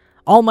Might.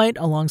 All Might,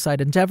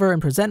 alongside Endeavor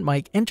and Present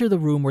Mike, enter the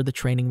room where the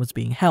training was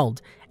being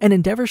held, and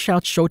Endeavor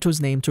shouts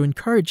Shoto's name to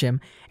encourage him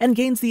and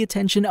gains the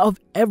attention of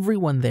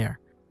everyone there.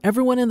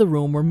 Everyone in the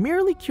room were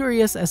merely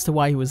curious as to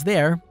why he was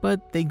there,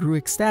 but they grew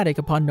ecstatic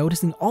upon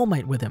noticing All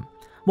Might with him.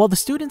 While the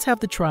students have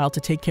the trial to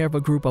take care of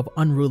a group of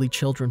unruly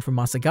children from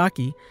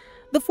Masagaki,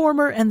 the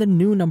former and the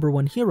new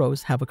 #1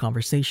 heroes have a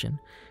conversation.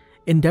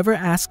 Endeavor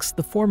asks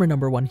the former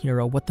 #1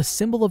 hero what the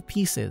symbol of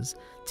peace is,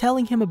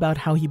 telling him about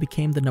how he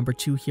became the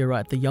 #2 hero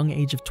at the young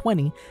age of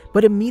 20,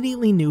 but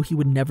immediately knew he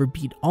would never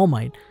beat All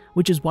Might,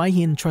 which is why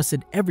he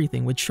entrusted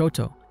everything with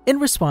Shoto. In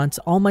response,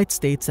 All Might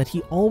states that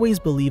he always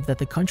believed that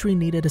the country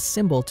needed a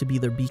symbol to be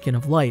their beacon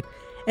of light,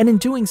 and in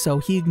doing so,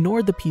 he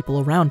ignored the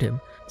people around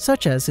him,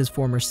 such as his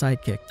former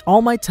sidekick.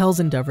 All Might tells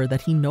Endeavor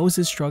that he knows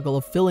his struggle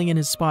of filling in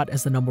his spot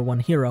as the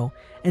 #1 hero,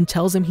 and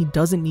tells him he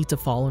doesn't need to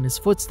follow in his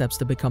footsteps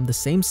to become the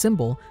same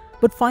symbol,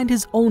 but find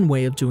his own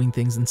way of doing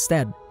things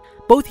instead.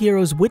 Both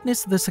heroes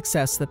witness the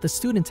success that the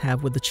students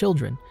have with the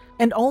children,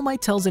 and All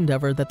Might tells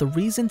Endeavor that the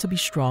reason to be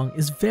strong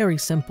is very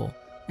simple,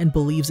 and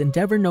believes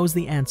Endeavor knows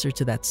the answer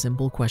to that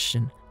simple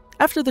question.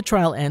 After the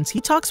trial ends,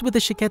 he talks with the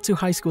Shiketsu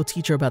High School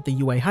teacher about the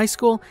UA High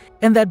School,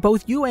 and that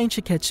both UA and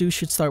Shiketsu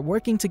should start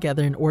working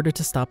together in order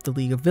to stop the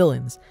League of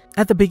Villains.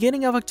 At the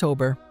beginning of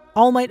October,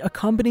 All Might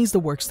accompanies the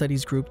work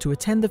studies group to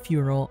attend the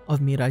funeral of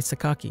Mirai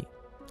Sakaki.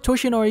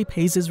 Toshinori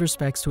pays his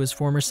respects to his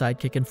former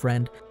sidekick and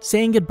friend,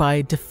 saying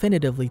goodbye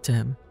definitively to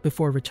him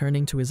before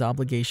returning to his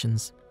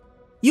obligations.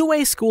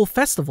 UA School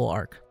Festival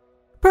Arc.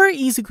 Per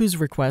Izuku's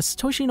request,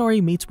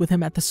 Toshinori meets with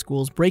him at the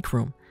school's break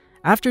room.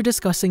 After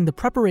discussing the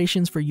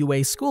preparations for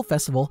UA's school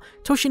festival,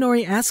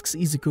 Toshinori asks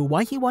Izuku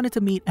why he wanted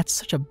to meet at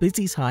such a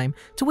busy time,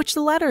 to which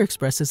the latter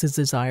expresses his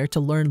desire to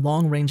learn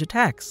long-range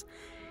attacks.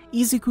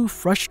 Izuku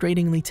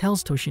frustratingly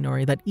tells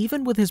Toshinori that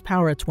even with his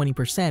power at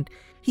 20%,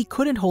 he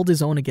couldn't hold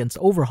his own against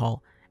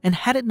Overhaul, and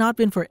had it not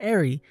been for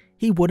Eri,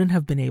 he wouldn't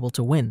have been able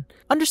to win.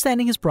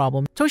 Understanding his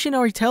problem,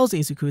 Toshinori tells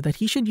Izuku that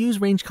he should use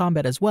range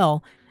combat as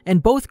well,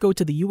 and both go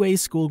to the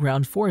UA's school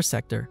ground forest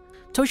sector.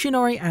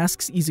 Toshinori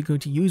asks Izuku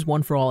to use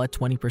One For All at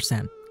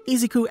 20%.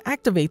 Izuku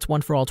activates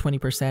One For All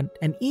 20%,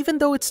 and even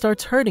though it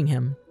starts hurting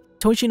him,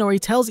 Toshinori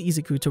tells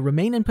Izuku to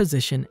remain in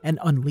position and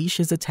unleash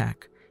his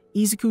attack.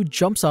 Izuku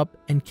jumps up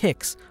and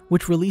kicks,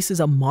 which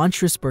releases a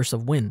monstrous burst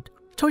of wind.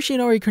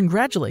 Toshinori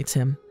congratulates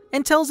him,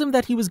 and tells him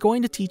that he was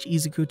going to teach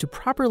Izuku to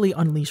properly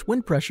unleash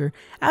wind pressure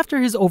after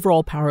his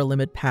overall power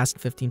limit passed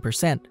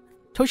 15%.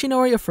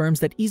 Toshinori affirms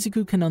that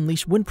Izuku can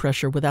unleash wind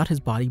pressure without his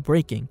body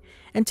breaking,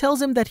 and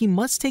tells him that he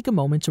must take a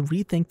moment to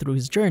rethink through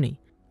his journey.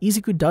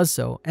 Izuku does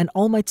so, and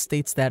All Might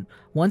states that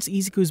once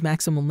Izuku's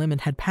maximum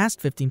limit had passed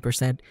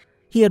 15%,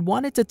 he had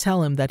wanted to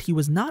tell him that he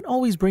was not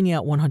always bringing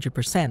out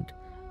 100%.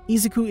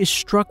 Izuku is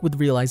struck with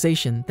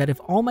realization that if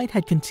All Might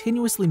had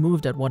continuously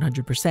moved at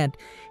 100%,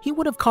 he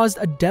would have caused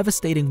a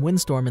devastating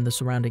windstorm in the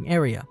surrounding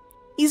area.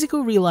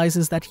 Izuku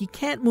realizes that he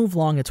can't move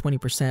long at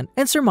 20%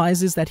 and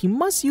surmises that he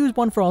must use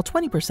One For All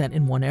 20%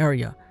 in one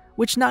area,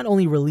 which not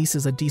only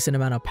releases a decent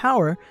amount of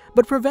power,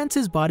 but prevents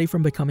his body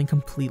from becoming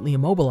completely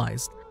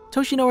immobilized.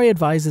 Toshinori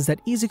advises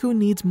that Izuku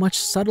needs much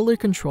subtler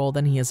control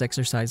than he has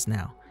exercised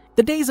now.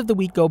 The days of the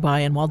week go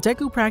by, and while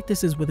Deku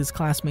practices with his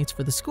classmates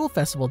for the school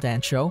festival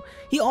dance show,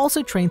 he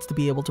also trains to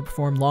be able to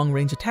perform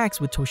long-range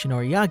attacks with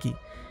Toshinori Yagi.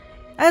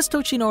 As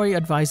Toshinori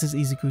advises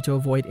Izuku to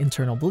avoid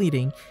internal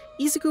bleeding,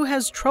 Izuku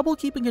has trouble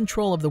keeping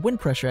control of the wind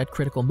pressure at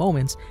critical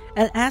moments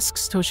and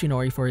asks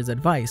Toshinori for his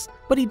advice,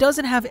 but he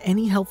doesn't have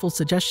any helpful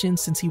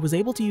suggestions since he was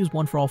able to use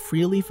One For All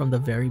freely from the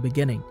very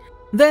beginning.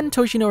 Then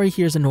Toshinori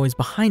hears a noise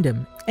behind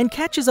him and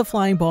catches a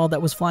flying ball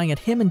that was flying at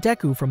him and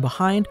Deku from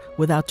behind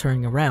without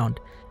turning around.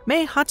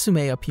 Mei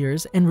Hatsume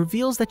appears and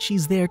reveals that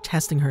she's there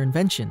testing her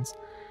inventions.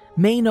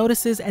 Mei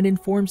notices and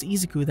informs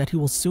Izuku that he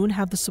will soon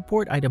have the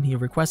support item he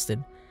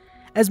requested.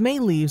 As Mei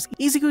leaves,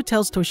 Izuku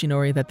tells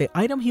Toshinori that the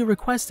item he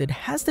requested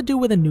has to do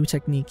with a new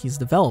technique he's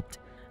developed.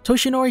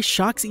 Toshinori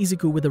shocks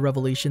Izuku with the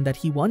revelation that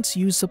he once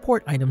used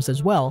support items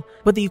as well,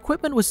 but the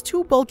equipment was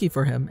too bulky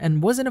for him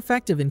and wasn't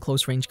effective in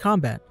close-range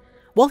combat.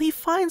 While he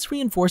finds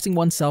reinforcing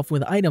oneself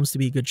with items to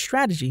be a good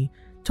strategy,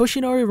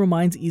 Toshinori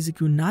reminds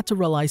Izuku not to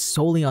rely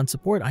solely on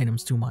support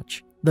items too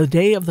much. The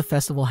day of the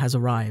festival has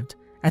arrived.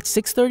 At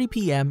 6:30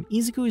 p.m.,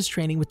 Izuku is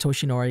training with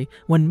Toshinori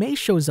when Mei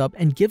shows up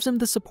and gives him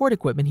the support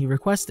equipment he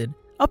requested,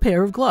 a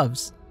pair of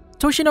gloves.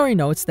 Toshinori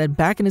notes that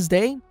back in his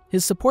day,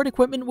 his support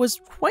equipment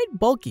was quite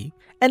bulky,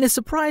 and is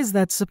surprised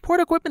that support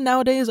equipment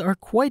nowadays are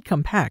quite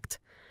compact.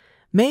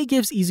 Mei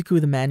gives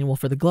Izuku the manual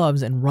for the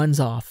gloves and runs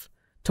off.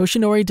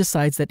 Toshinori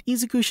decides that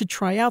Izuku should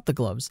try out the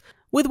gloves,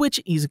 with which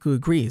Izuku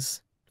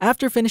agrees.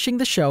 After finishing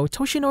the show,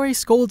 Toshinori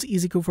scolds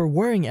Izuku for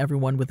worrying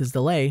everyone with his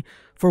delay,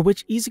 for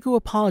which Izuku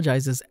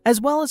apologizes, as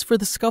well as for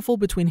the scuffle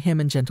between him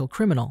and Gentle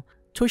Criminal.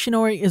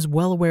 Toshinori is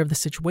well aware of the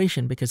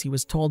situation because he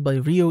was told by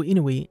Ryo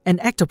Inui and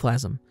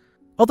Ectoplasm.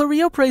 Although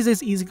Ryo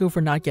praises Izuku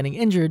for not getting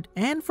injured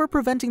and for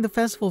preventing the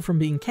festival from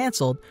being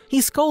cancelled,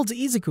 he scolds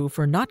Izuku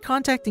for not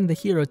contacting the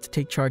hero to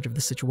take charge of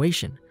the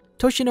situation.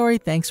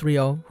 Toshinori thanks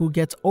Ryo, who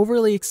gets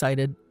overly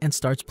excited and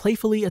starts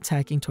playfully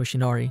attacking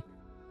Toshinori.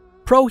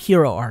 Pro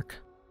Hero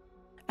Arc.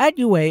 At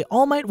UA,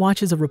 All Might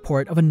watches a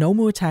report of a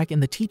Nomu attack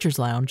in the teacher's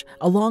lounge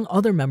along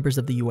other members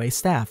of the UA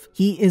staff.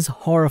 He is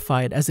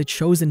horrified as it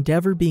shows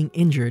Endeavor being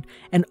injured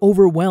and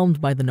overwhelmed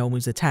by the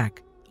Nomu's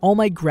attack. All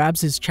Might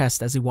grabs his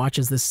chest as he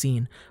watches this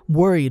scene,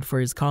 worried for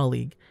his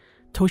colleague.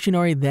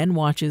 Toshinori then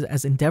watches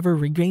as Endeavor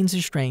regains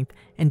his strength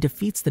and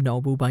defeats the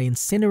Nomu by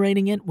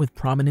incinerating it with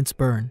Prominence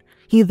Burn.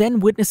 He then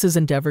witnesses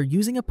Endeavor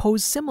using a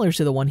pose similar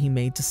to the one he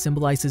made to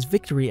symbolize his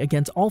victory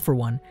against All For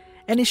One,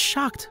 and is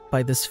shocked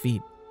by this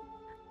feat.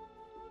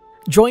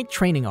 Joint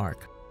Training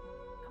Arc.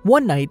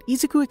 One night,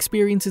 Izuku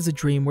experiences a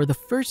dream where the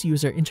first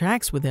user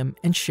interacts with him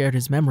and shared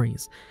his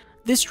memories.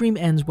 This dream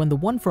ends when the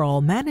One For All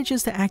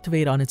manages to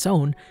activate on its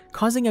own,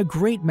 causing a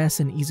great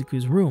mess in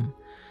Izuku's room.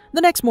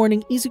 The next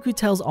morning, Izuku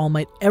tells All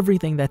Might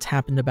everything that's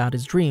happened about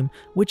his dream,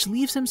 which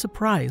leaves him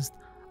surprised.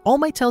 All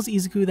Might tells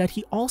Izuku that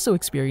he also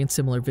experienced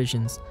similar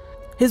visions.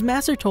 His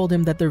master told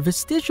him that they're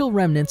vestigial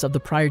remnants of the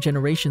prior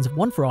generations of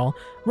One For All,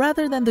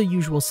 rather than the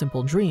usual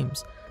simple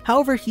dreams.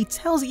 However, he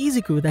tells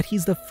Izuku that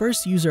he's the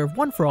first user of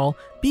One For All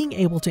being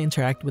able to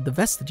interact with the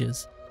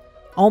vestiges.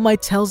 All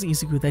Might tells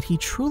Izuku that he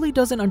truly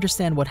doesn't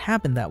understand what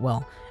happened that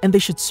well, and they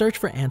should search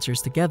for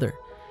answers together.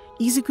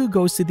 Izuku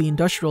goes to the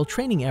industrial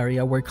training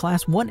area where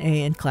Class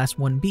 1A and Class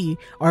 1B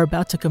are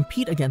about to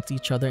compete against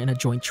each other in a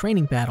joint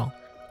training battle.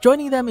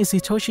 Joining them is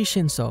Hitoshi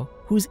Shinso,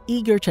 who's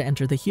eager to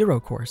enter the hero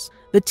course.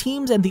 The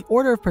teams and the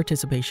order of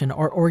participation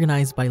are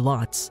organized by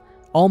lots.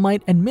 All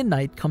Might and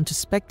Midnight come to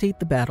spectate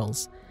the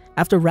battles.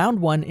 After round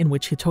 1 in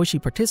which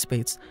Hitoshi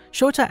participates,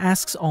 Shota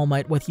asks All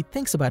Might what he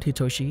thinks about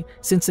Hitoshi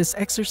since this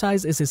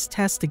exercise is his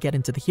test to get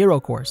into the hero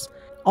course.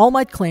 All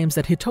Might claims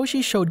that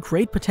Hitoshi showed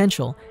great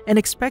potential and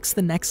expects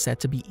the next set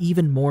to be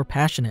even more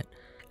passionate.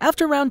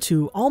 After round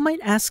 2, All Might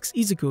asks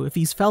Izuku if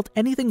he's felt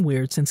anything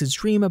weird since his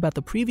dream about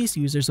the previous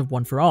users of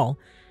One For All.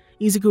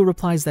 Izuku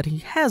replies that he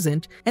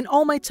hasn't, and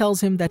All Might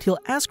tells him that he'll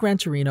ask Gran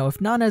Torino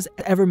if Nana's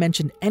ever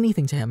mentioned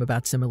anything to him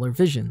about similar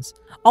visions.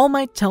 All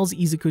Might tells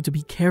Izuku to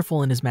be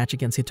careful in his match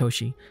against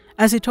Hitoshi,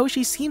 as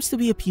Hitoshi seems to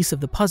be a piece of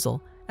the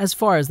puzzle, as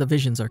far as the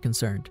visions are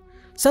concerned.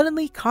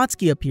 Suddenly,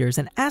 Katsuki appears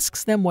and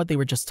asks them what they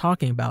were just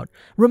talking about,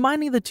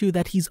 reminding the two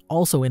that he's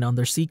also in on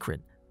their secret.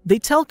 They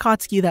tell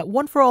Katsuki that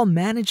One For All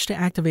managed to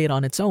activate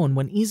on its own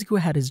when Izuku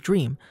had his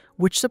dream,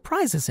 which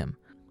surprises him.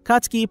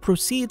 Katsuki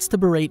proceeds to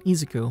berate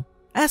Izuku,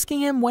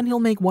 asking him when he'll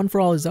make One For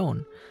All his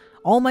own.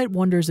 All Might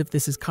wonders if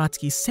this is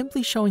Katsuki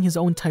simply showing his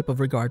own type of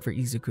regard for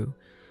Izuku.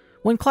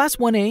 When Class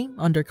 1A,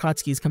 under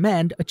Katsuki's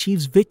command,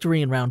 achieves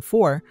victory in round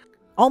 4,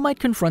 All Might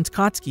confronts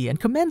Katsuki and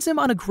commends him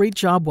on a great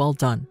job well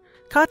done.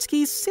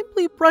 Katsuki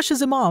simply brushes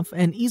him off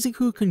and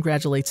Izuku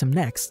congratulates him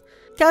next.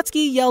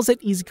 Katsuki yells at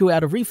Izuku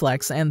out of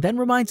reflex and then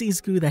reminds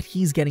Izuku that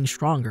he's getting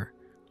stronger.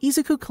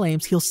 Izuku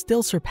claims he'll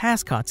still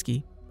surpass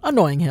Katsuki,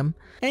 annoying him,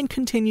 and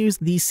continues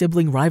the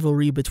sibling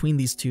rivalry between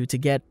these two to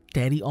get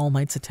Daddy All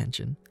Might's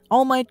attention.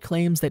 All Might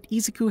claims that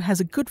Izuku has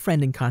a good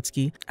friend in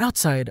Katsuki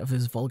outside of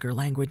his vulgar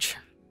language.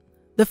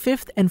 The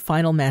fifth and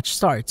final match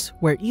starts,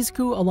 where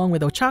Izuku along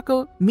with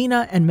Ochako,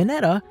 Mina, and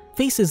Mineta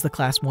faces the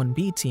Class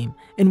 1B team,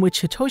 in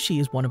which Hitoshi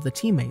is one of the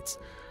teammates.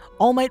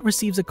 All Might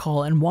receives a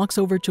call and walks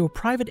over to a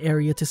private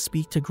area to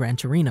speak to Gran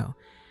Torino.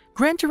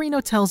 Gran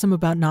Torino tells him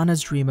about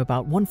Nana's dream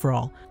about One For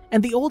All,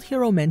 and the old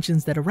hero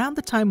mentions that around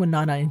the time when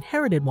Nana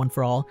inherited One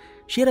For All,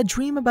 she had a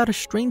dream about a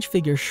strange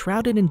figure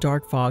shrouded in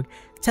dark fog,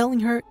 telling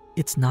her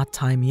it's not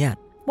time yet.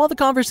 While the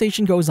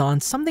conversation goes on,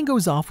 something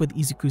goes off with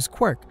Izuku's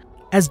quirk,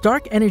 as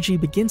dark energy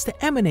begins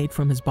to emanate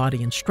from his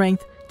body and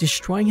strength,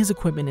 destroying his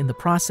equipment in the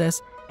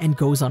process, and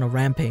goes on a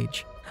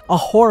rampage. A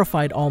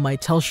horrified All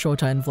Might tells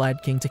Shota and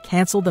Vlad King to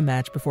cancel the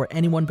match before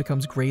anyone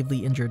becomes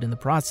gravely injured in the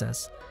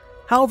process.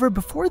 However,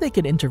 before they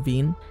could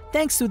intervene,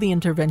 thanks to the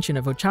intervention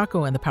of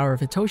Ochako and the power of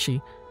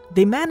Hitoshi,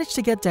 they managed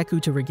to get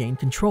Deku to regain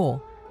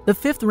control. The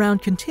fifth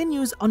round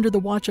continues under the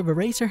watch of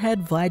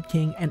Eraserhead, Vlad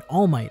King, and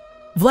All Might.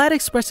 Vlad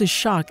expresses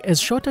shock as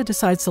Shota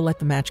decides to let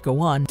the match go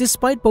on,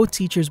 despite both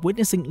teachers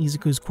witnessing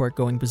Izuku's quirk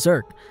going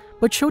berserk.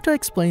 But Shota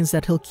explains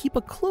that he'll keep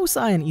a close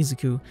eye on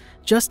Izuku,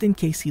 just in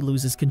case he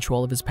loses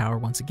control of his power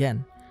once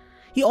again.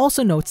 He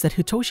also notes that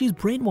Hitoshi's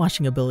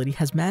brainwashing ability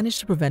has managed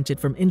to prevent it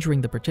from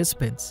injuring the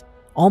participants.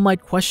 All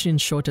Might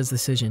questions Shota's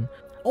decision,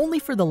 only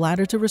for the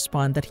latter to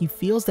respond that he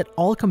feels that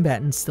all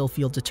combatants still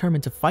feel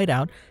determined to fight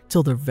out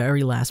till their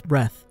very last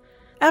breath.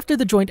 After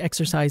the joint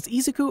exercise,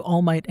 Izuku,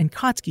 All Might, and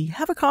Katsuki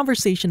have a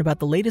conversation about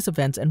the latest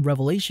events and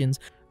revelations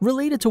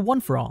related to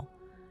One For All.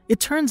 It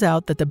turns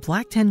out that the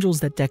black tendrils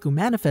that Deku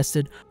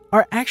manifested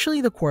are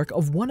actually the quirk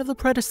of one of the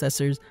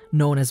predecessors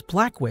known as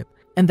Black Whip,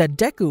 and that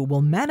Deku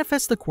will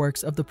manifest the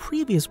quirks of the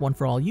previous One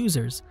For All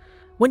users.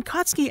 When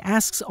Katsuki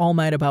asks All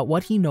Might about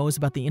what he knows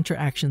about the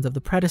interactions of the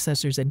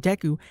predecessors and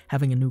Deku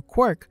having a new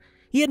quirk,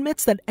 he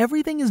admits that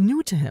everything is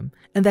new to him,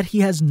 and that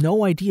he has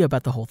no idea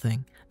about the whole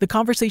thing. The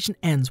conversation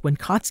ends when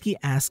Katsuki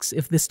asks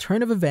if this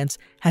turn of events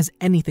has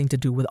anything to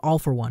do with All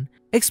For One,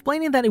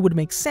 explaining that it would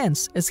make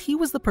sense as he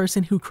was the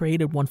person who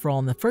created One For All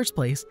in the first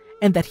place,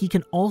 and that he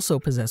can also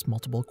possess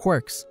multiple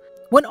quirks.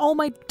 When All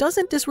Might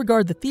doesn't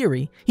disregard the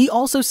theory, he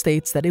also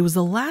states that it was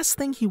the last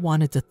thing he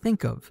wanted to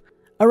think of.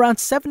 Around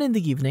 7 in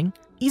the evening,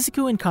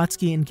 Izuku and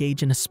Katsuki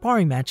engage in a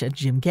sparring match at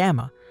Gym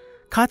Gamma.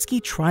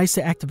 Katsuki tries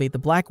to activate the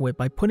Black Whip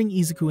by putting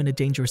Izuku in a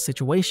dangerous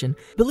situation,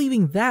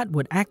 believing that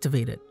would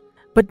activate it.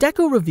 But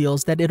Deku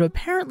reveals that it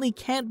apparently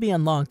can't be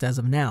unlocked as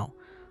of now.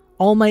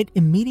 All Might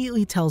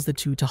immediately tells the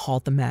two to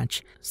halt the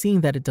match,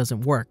 seeing that it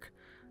doesn't work.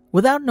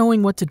 Without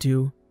knowing what to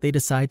do, they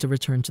decide to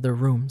return to their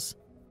rooms.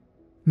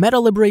 Meta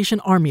Liberation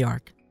Army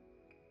Arc.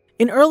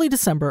 In early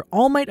December,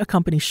 All Might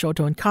accompanies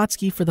Shoto and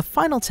Katsuki for the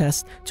final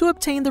test to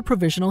obtain their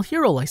provisional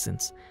hero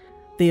license.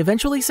 They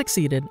eventually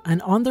succeeded,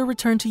 and on their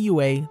return to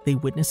UA, they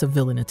witness a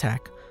villain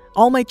attack.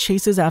 All Might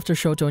chases after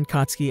Shoto and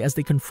Katsuki as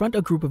they confront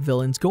a group of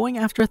villains going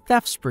after a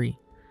theft spree.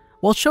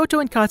 While Shoto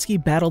and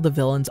Katsuki battle the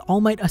villains,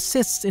 All Might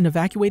assists in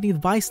evacuating the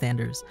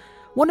bystanders.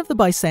 One of the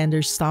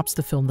bystanders stops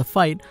to film the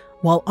fight,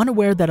 while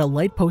unaware that a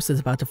light post is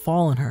about to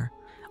fall on her.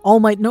 All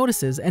Might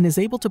notices and is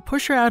able to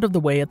push her out of the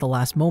way at the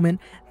last moment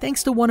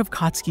thanks to one of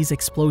Katsuki's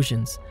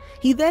explosions.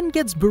 He then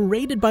gets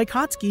berated by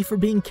Katsuki for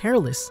being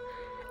careless.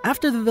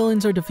 After the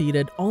villains are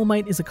defeated, All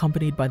Might is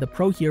accompanied by the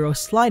pro hero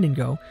Slide and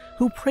Go,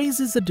 who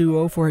praises the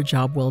duo for a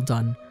job well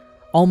done.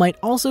 All Might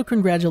also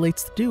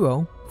congratulates the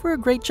duo for a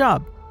great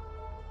job.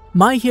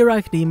 My Hero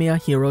Academia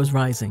Heroes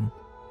Rising.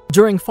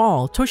 During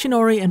fall,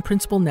 Toshinori and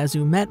Principal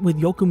Nezu met with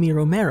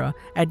Yokumiro Mera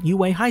at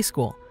UA High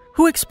School,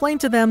 who explained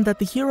to them that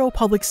the Hero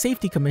Public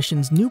Safety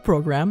Commission's new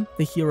program,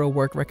 the Hero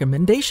Work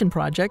Recommendation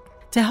Project,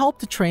 to help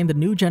to train the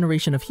new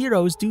generation of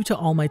heroes due to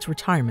All Might's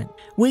retirement.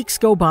 Weeks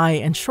go by,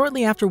 and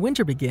shortly after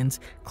winter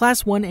begins,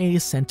 Class 1A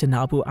is sent to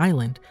Nabu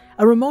Island,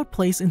 a remote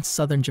place in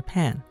southern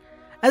Japan.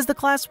 As the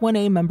Class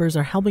 1A members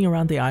are helping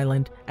around the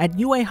island, at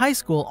UA High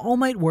School, All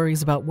Might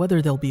worries about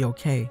whether they'll be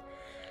okay.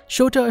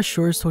 Shota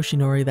assures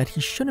Toshinori that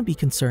he shouldn't be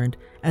concerned,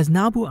 as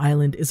Nabu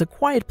Island is a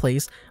quiet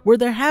place where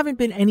there haven't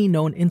been any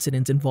known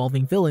incidents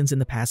involving villains in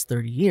the past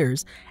 30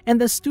 years,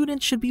 and the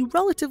students should be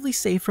relatively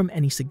safe from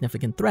any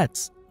significant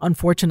threats.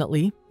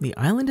 Unfortunately, the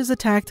island is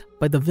attacked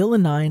by the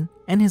Villain 9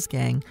 and his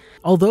gang,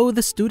 although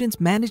the students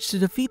manage to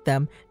defeat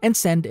them and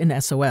send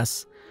an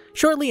SOS.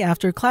 Shortly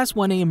after, Class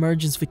 1A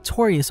emerges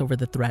victorious over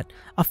the threat.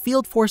 A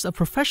field force of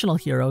professional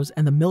heroes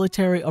and the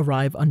military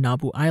arrive on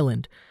Nabu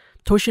Island.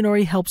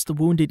 Toshinori helps the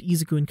wounded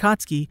Izuku and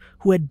Katsuki,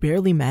 who had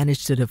barely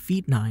managed to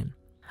defeat 9.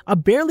 A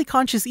barely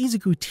conscious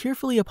Izuku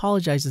tearfully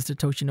apologizes to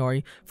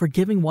Toshinori for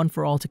giving One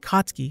For All to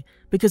Katsuki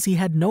because he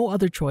had no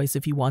other choice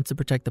if he wants to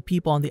protect the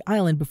people on the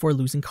island before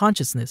losing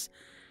consciousness.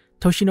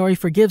 Toshinori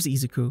forgives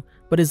Izuku,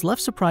 but is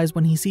left surprised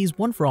when he sees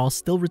One For All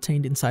still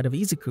retained inside of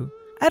Izuku.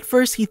 At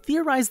first, he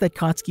theorized that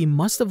Katsuki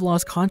must have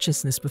lost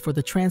consciousness before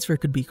the transfer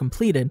could be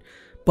completed,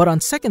 but on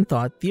second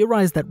thought,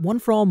 theorized that One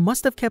For All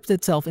must have kept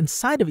itself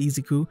inside of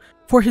Izuku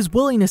for his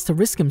willingness to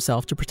risk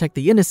himself to protect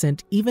the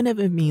innocent, even if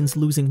it means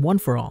losing One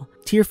For All.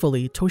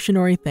 Tearfully,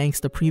 Toshinori thanks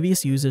the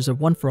previous users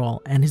of One For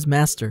All and his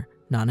master,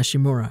 Nana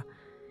Shimura.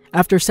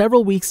 After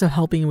several weeks of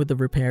helping with the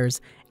repairs,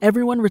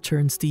 everyone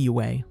returns to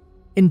UA.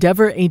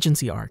 Endeavor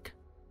Agency Arc.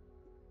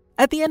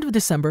 At the end of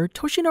December,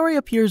 Toshinori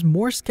appears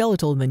more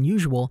skeletal than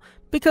usual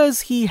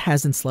because he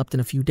hasn't slept in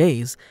a few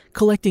days,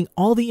 collecting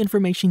all the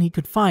information he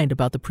could find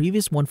about the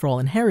previous One For All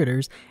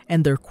inheritors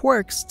and their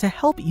quirks to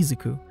help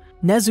Izuku.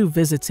 Nezu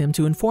visits him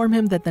to inform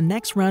him that the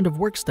next round of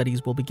work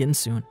studies will begin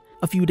soon.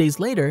 A few days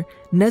later,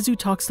 Nezu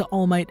talks to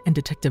All Might and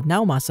Detective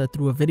Naomasa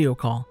through a video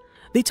call.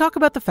 They talk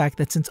about the fact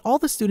that since all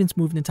the students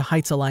moved into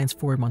Heights Alliance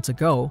 4 months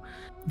ago,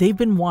 they've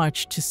been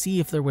watched to see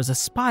if there was a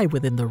spy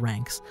within their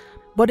ranks.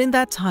 But in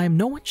that time,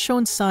 no one's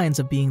shown signs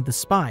of being the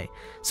spy,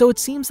 so it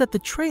seems that the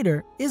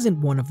traitor isn't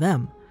one of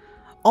them.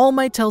 All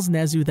Might tells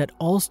Nezu that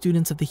all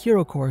students of the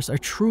hero course are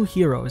true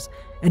heroes,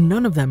 and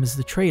none of them is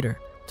the traitor,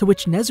 to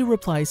which Nezu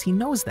replies he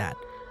knows that.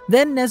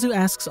 Then Nezu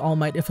asks All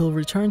Might if he'll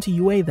return to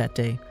UA that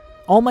day.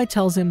 All Might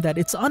tells him that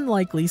it's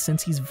unlikely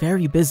since he's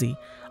very busy,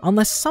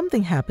 unless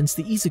something happens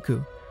to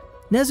Izuku.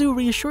 Nezu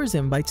reassures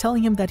him by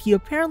telling him that he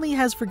apparently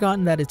has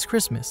forgotten that it's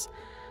Christmas.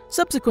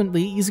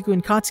 Subsequently, Izuku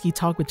and Katsuki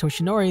talk with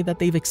Toshinori that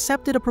they've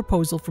accepted a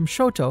proposal from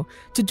Shoto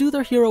to do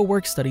their hero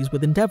work studies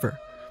with Endeavor.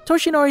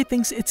 Toshinori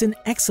thinks it's an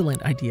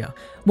excellent idea.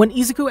 When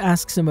Izuku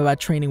asks him about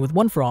training with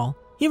One For All,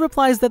 he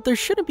replies that there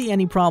shouldn't be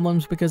any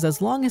problems because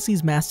as long as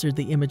he's mastered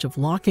the image of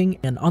locking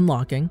and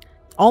unlocking,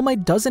 All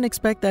Might doesn't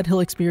expect that he'll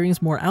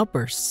experience more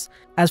outbursts.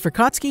 As for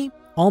Katsuki,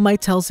 All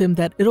Might tells him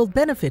that it'll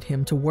benefit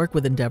him to work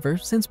with Endeavor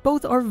since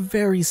both are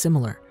very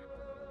similar.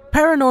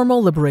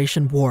 Paranormal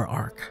Liberation War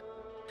Arc.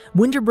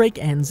 Winter break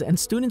ends and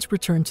students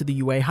return to the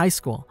UA High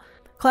School.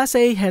 Class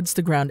A heads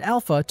to Ground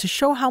Alpha to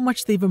show how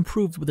much they've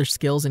improved with their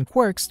skills and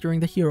quirks during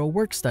the hero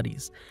work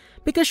studies.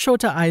 Because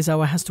Shota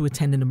Aizawa has to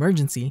attend an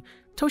emergency,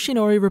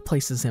 Toshinori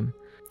replaces him.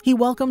 He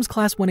welcomes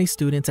Class 1A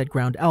students at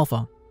Ground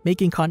Alpha,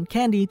 making cotton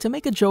candy to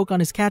make a joke on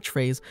his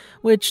catchphrase,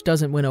 which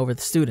doesn't win over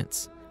the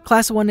students.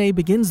 Class 1A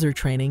begins their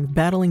training,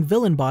 battling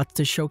villain bots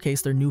to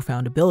showcase their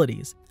newfound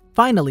abilities.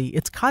 Finally,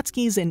 it's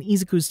Katsuki's and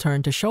Izuku's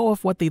turn to show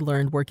off what they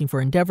learned working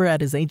for Endeavor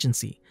at his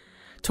agency.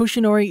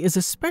 Toshinori is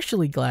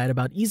especially glad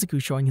about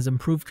Izuku showing his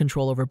improved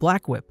control over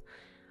Black Whip.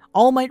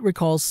 All Might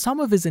recalls some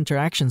of his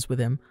interactions with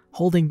him,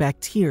 holding back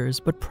tears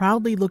but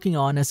proudly looking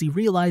on as he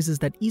realizes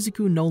that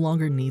Izuku no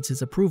longer needs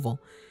his approval,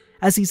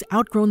 as he's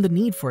outgrown the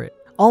need for it.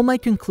 All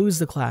Might concludes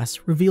the class,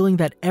 revealing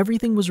that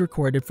everything was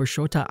recorded for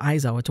Shota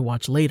Aizawa to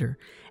watch later,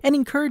 and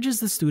encourages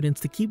the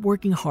students to keep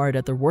working hard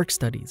at their work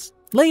studies.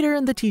 Later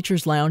in the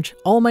teacher's lounge,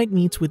 All Might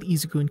meets with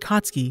Izuku and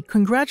Katsuki,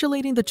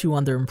 congratulating the two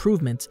on their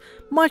improvements,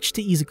 much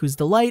to Izuku's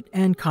delight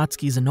and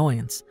Katsuki's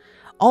annoyance.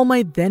 All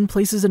Might then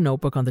places a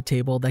notebook on the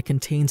table that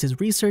contains his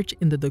research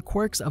into the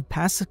quirks of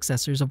past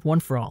successors of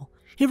One For All.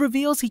 He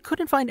reveals he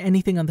couldn't find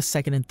anything on the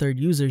second and third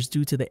users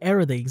due to the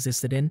era they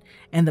existed in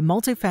and the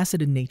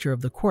multifaceted nature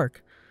of the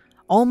quirk.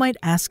 All Might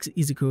asks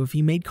Izuku if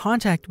he made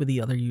contact with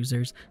the other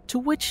users, to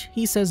which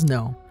he says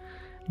no.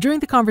 During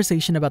the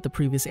conversation about the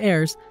previous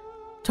heirs,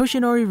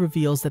 Toshinori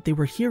reveals that they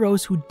were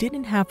heroes who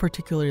didn't have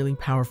particularly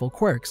powerful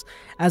quirks,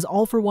 as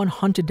All For One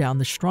hunted down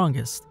the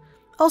strongest.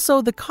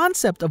 Also, the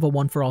concept of a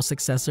One For All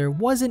successor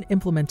wasn't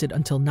implemented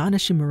until Nana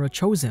Shimura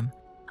chose him.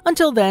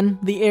 Until then,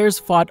 the heirs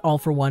fought All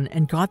For One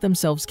and got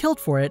themselves killed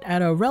for it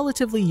at a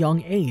relatively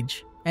young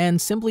age, and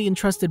simply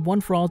entrusted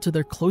One For All to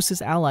their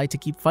closest ally to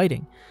keep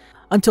fighting.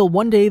 Until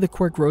one day the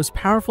quirk grows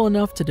powerful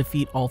enough to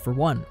defeat All For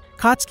One.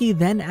 Katsuki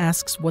then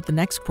asks what the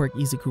next quirk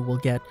Izuku will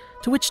get,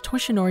 to which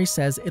Toshinori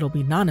says it'll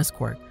be Nana's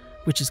quirk,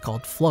 which is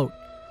called Float.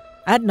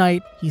 At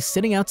night, he's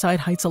sitting outside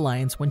Heights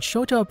Alliance when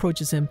Shota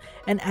approaches him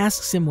and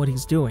asks him what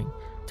he's doing,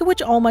 to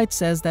which All Might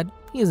says that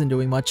he isn't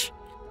doing much.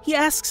 He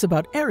asks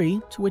about Eri,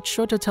 to which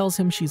Shota tells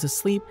him she's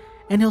asleep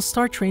and he'll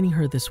start training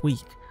her this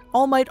week.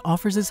 All Might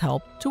offers his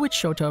help, to which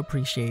Shota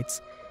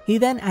appreciates. He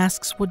then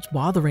asks what's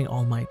bothering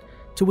All Might,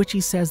 to which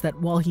he says that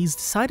while he's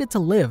decided to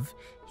live,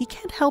 he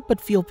can't help but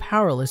feel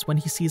powerless when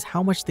he sees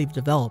how much they've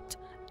developed.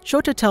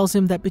 Shota tells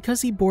him that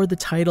because he bore the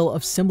title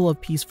of Symbol of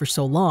Peace for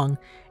so long,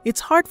 it's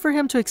hard for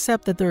him to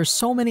accept that there are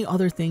so many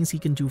other things he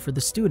can do for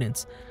the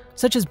students,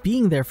 such as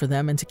being there for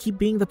them and to keep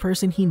being the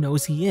person he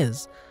knows he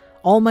is.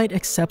 All Might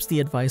accepts the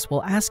advice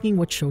while asking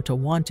what Shota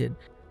wanted,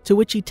 to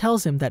which he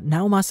tells him that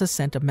Naomasa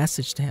sent a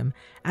message to him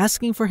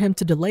asking for him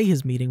to delay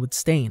his meeting with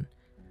Stain.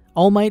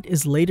 All Might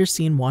is later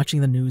seen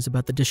watching the news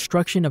about the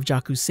destruction of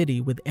Jakku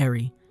City with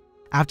Eri.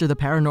 After the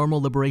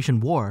Paranormal Liberation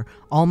War,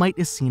 All Might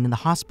is seen in the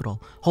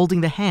hospital,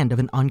 holding the hand of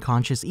an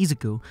unconscious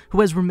Izuku,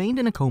 who has remained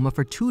in a coma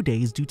for 2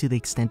 days due to the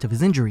extent of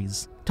his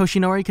injuries.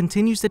 Toshinori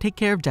continues to take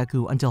care of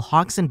Jakku until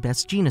Hawks and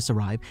Best Jeanist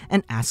arrive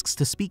and asks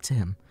to speak to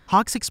him.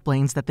 Hawks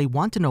explains that they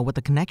want to know what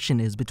the connection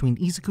is between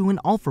Izuku and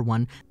All For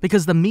One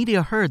because the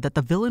media heard that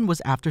the villain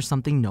was after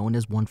something known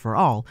as One For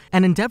All,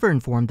 and Endeavor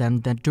informed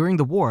them that during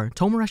the war,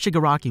 Tomura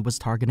Shigaraki was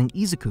targeting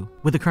Izuku.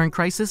 With the current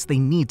crisis, they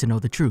need to know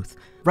the truth.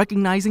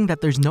 Recognizing that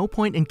there's no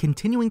point in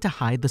continuing to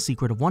hide the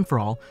secret of One For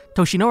All,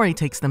 Toshinori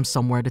takes them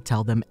somewhere to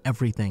tell them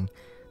everything.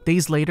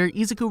 Days later,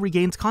 Izuku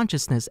regains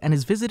consciousness and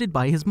is visited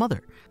by his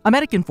mother. A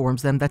medic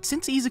informs them that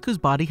since Izuku's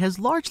body has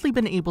largely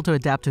been able to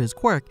adapt to his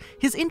quirk,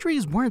 his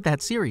injuries weren't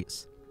that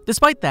serious.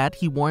 Despite that,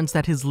 he warns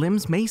that his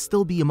limbs may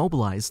still be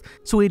immobilized,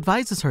 so he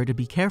advises her to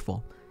be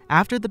careful.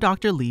 After the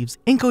doctor leaves,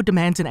 Inko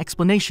demands an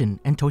explanation,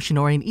 and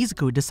Toshinori and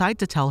Izuku decide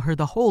to tell her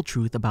the whole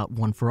truth about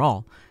One For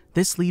All.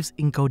 This leaves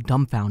Inko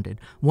dumbfounded,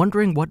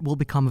 wondering what will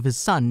become of his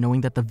son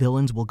knowing that the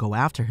villains will go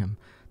after him.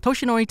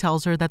 Toshinori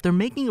tells her that they're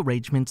making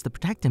arrangements to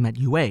protect him at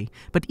UA,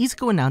 but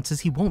Izuku announces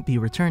he won't be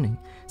returning,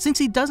 since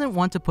he doesn't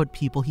want to put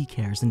people he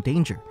cares in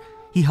danger.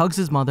 He hugs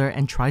his mother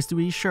and tries to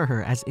reassure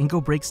her as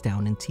Inko breaks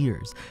down in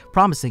tears,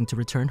 promising to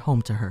return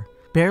home to her.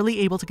 Barely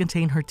able to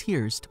contain her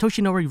tears,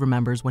 Toshinori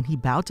remembers when he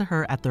bowed to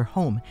her at their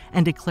home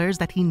and declares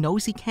that he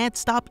knows he can't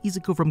stop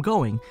Izuku from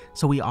going,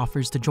 so he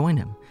offers to join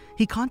him.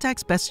 He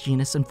contacts Best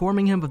Jeanist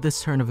informing him of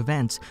this turn of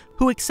events,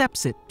 who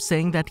accepts it,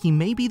 saying that he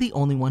may be the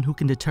only one who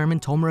can determine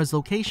Tomura's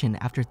location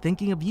after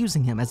thinking of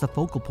using him as the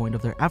focal point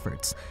of their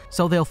efforts,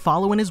 so they'll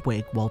follow in his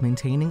wake while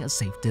maintaining a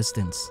safe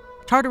distance.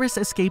 Tartarus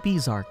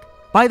Escapees Arc.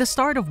 By the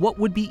start of what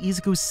would be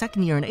Izuku's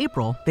second year in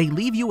April, they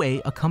leave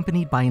UA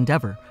accompanied by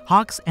Endeavor,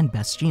 Hawks, and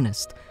Best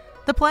Jeanist.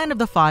 The plan of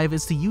the five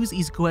is to use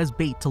Izuku as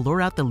bait to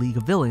lure out the League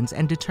of Villains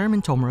and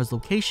determine Tomura's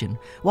location,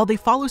 while they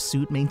follow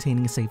suit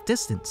maintaining a safe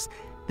distance.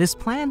 This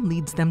plan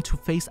leads them to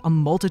face a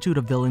multitude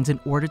of villains in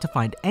order to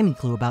find any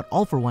clue about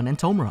All For One and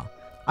Tomura.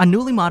 A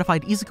newly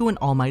modified Izuku and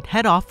All Might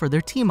head off for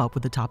their team-up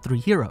with the top three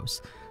heroes.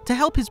 To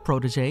help his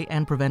protege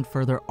and prevent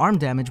further arm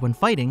damage when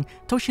fighting,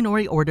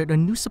 Toshinori ordered a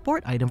new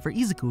support item for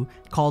Izuku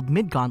called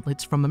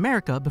Mid-Gauntlets from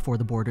America before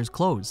the borders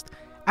closed.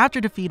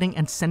 After defeating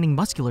and sending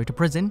Muscular to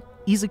prison,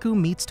 Izuku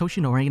meets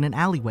Toshinori in an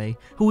alleyway,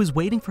 who is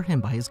waiting for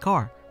him by his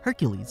car,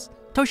 Hercules.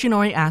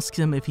 Toshinori asks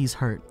him if he's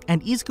hurt,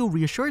 and Izuku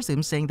reassures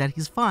him saying that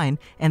he's fine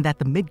and that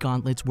the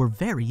mid-gauntlets were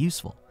very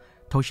useful.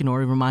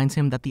 Toshinori reminds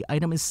him that the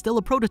item is still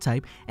a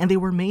prototype and they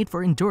were made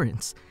for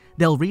endurance.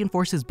 They'll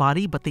reinforce his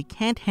body, but they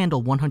can't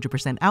handle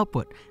 100%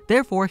 output,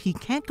 therefore he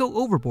can't go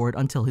overboard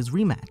until his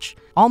rematch.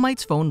 All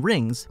Might's phone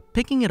rings,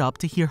 picking it up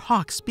to hear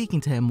Hawks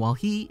speaking to him while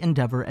he,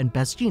 Endeavor, and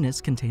Best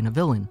Jeanist contain a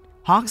villain.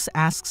 Hawks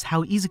asks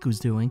how Izuku's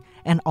doing,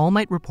 and All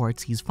Might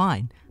reports he's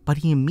fine, but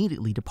he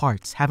immediately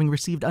departs, having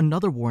received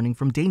another warning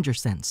from Danger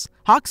Sense.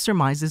 Hawks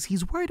surmises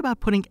he's worried about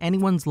putting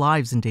anyone's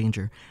lives in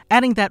danger,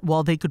 adding that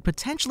while they could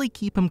potentially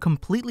keep him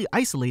completely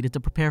isolated to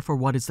prepare for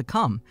what is to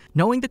come,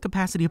 knowing the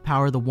capacity of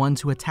power the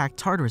ones who attack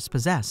Tartarus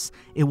possess,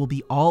 it will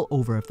be all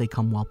over if they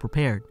come well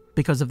prepared.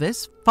 Because of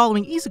this,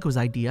 following Izuku's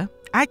idea,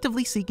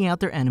 actively seeking out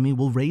their enemy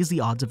will raise the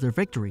odds of their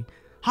victory.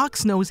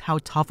 Hawks knows how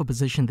tough a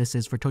position this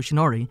is for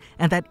Toshinori,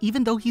 and that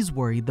even though he's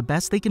worried, the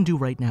best they can do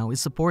right now is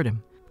support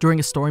him. During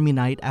a stormy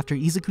night, after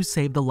Izuku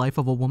saved the life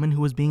of a woman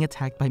who was being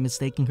attacked by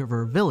mistaking her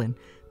for a villain,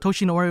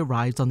 Toshinori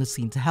arrives on the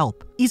scene to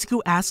help. Izuku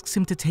asks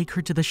him to take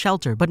her to the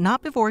shelter, but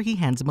not before he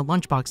hands him a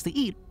lunchbox to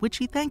eat, which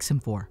he thanks him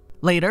for.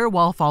 Later,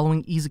 while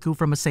following Izuku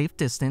from a safe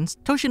distance,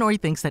 Toshinori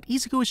thinks that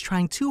Izuku is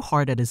trying too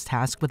hard at his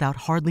task without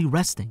hardly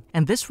resting,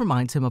 and this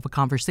reminds him of a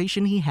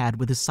conversation he had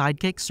with his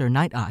sidekick Sir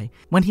Night-Eye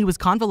when he was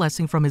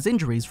convalescing from his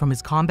injuries from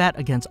his combat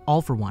against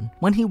All For One,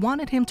 when he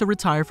wanted him to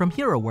retire from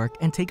hero work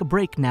and take a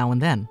break now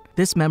and then.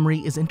 This memory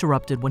is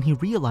interrupted when he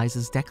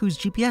realizes Deku's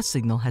GPS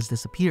signal has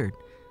disappeared.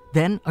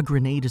 Then, a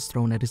grenade is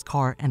thrown at his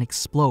car and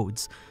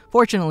explodes.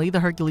 Fortunately, the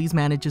Hercules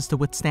manages to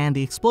withstand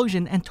the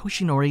explosion and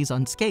Toshinori is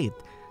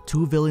unscathed.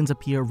 Two villains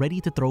appear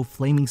ready to throw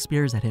flaming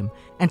spears at him,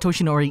 and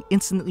Toshinori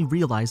instantly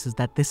realizes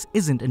that this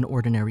isn't an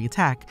ordinary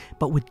attack,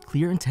 but with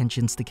clear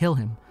intentions to kill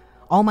him.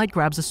 All Might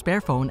grabs a spare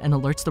phone and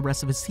alerts the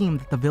rest of his team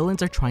that the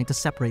villains are trying to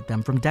separate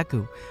them from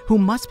Deku, who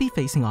must be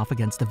facing off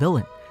against the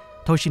villain.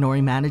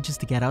 Toshinori manages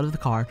to get out of the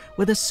car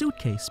with a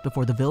suitcase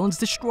before the villains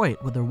destroy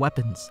it with their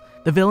weapons.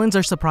 The villains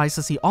are surprised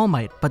to see All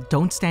Might, but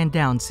don't stand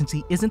down since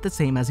he isn't the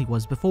same as he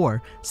was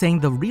before, saying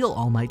the real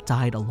All Might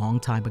died a long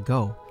time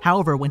ago.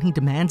 However, when he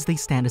demands they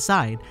stand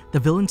aside, the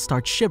villains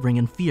start shivering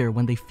in fear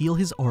when they feel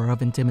his aura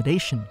of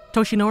intimidation.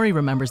 Toshinori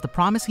remembers the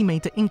promise he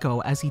made to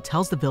Inko as he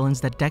tells the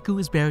villains that Deku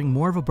is bearing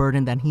more of a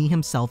burden than he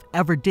himself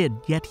ever did,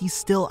 yet he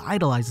still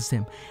idolizes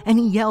him, and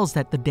he yells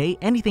that the day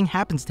anything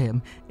happens to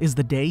him is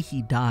the day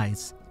he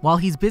dies. While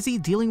he's busy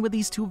dealing with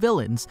these two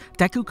villains,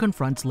 Deku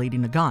confronts Lady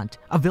Nagant,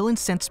 a villain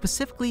sent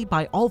specifically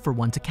by All For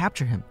One to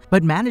capture him,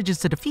 but manages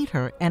to defeat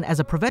her, and as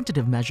a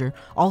preventative measure,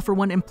 All For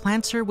One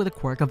implants her with a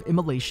quirk of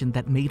immolation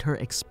that made her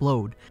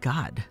explode.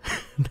 God,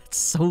 that's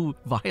so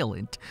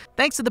violent.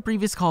 Thanks to the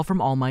previous call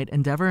from All Might,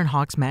 Endeavor and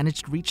Hawks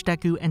managed to reach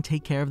Deku and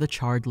take care of the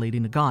charred Lady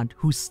Nagant,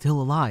 who's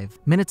still alive.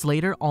 Minutes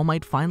later, All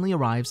Might finally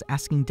arrives,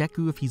 asking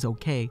Deku if he's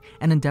okay,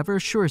 and Endeavor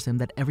assures him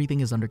that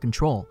everything is under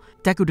control.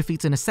 Deku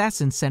defeats an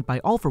assassin sent by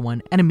All For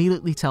One and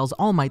immediately tells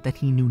All Might that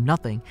he knew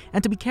nothing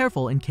and to be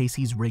careful in case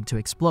he's rigged to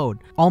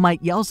explode. All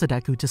Might yells at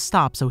Deku to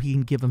stop so he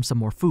can give him some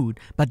more food,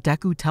 but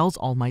Deku tells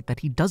All Might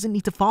that he doesn't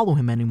need to follow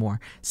him anymore,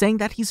 saying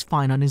that he's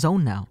fine on his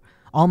own now.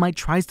 All Might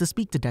tries to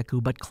speak to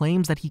Deku but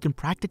claims that he can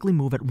practically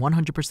move at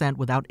 100%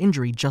 without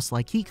injury just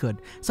like he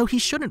could, so he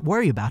shouldn't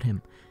worry about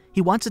him. He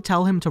wants to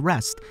tell him to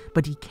rest,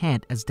 but he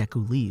can't as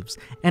Deku leaves,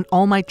 and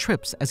All Might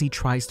trips as he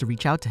tries to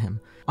reach out to him.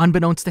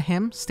 Unbeknownst to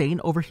him,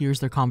 Stain overhears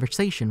their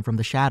conversation from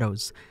the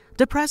shadows.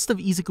 Depressed of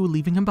Izuku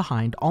leaving him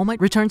behind, All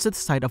Might returns to the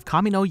site of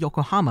Kamino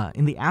Yokohama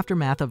in the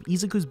aftermath of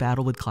Izuku's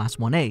battle with Class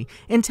 1A,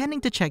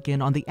 intending to check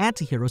in on the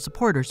anti-hero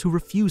supporters who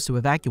refuse to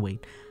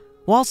evacuate.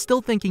 While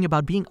still thinking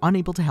about being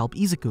unable to help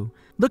Izuku,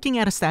 looking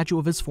at a statue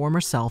of his former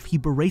self, he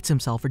berates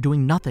himself for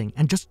doing nothing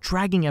and just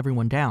dragging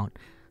everyone down.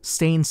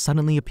 Stain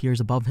suddenly appears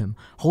above him,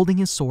 holding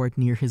his sword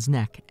near his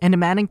neck, and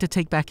demanding to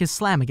take back his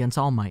slam against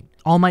All Might.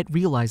 All Might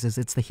realizes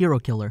it's the hero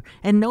killer,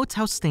 and notes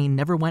how Stain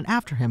never went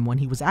after him when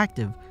he was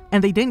active,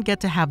 and they didn't get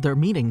to have their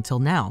meeting till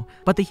now,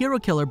 but the hero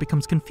killer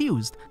becomes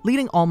confused,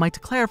 leading All Might to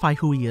clarify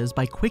who he is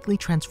by quickly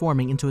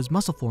transforming into his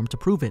muscle form to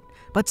prove it,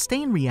 but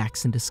Stain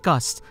reacts in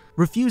disgust,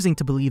 refusing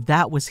to believe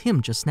that was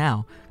him just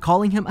now,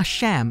 calling him a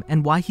sham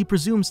and why he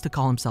presumes to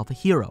call himself a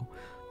hero.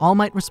 All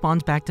Might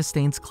responds back to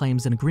Stain's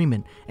claims in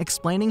agreement,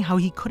 explaining how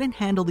he couldn't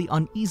handle the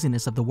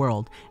uneasiness of the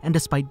world, and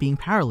despite being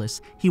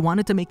powerless, he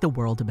wanted to make the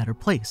world a better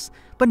place.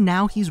 But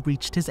now he's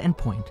reached his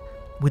endpoint.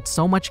 With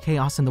so much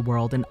chaos in the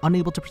world and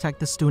unable to protect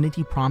the student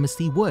he promised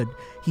he would,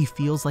 he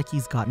feels like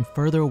he's gotten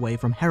further away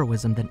from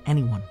heroism than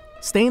anyone.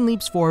 Stain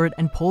leaps forward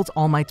and pulls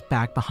All Might's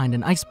back behind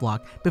an ice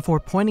block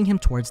before pointing him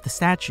towards the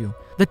statue.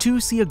 The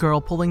two see a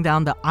girl pulling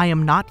down the "I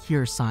am not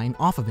here" sign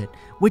off of it,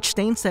 which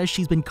Stain says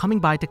she's been coming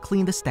by to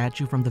clean the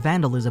statue from the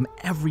vandalism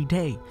every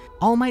day.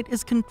 All Might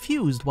is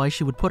confused why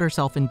she would put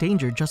herself in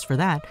danger just for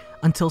that,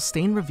 until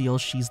Stain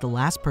reveals she's the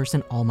last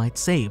person All Might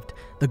saved,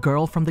 the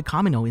girl from the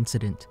Kamino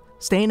incident.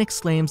 Stain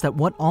exclaims that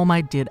what All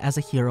Might did as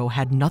a hero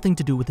had nothing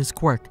to do with his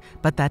quirk,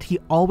 but that he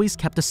always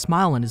kept a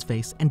smile on his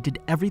face and did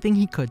everything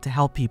he could to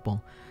help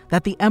people.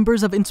 That the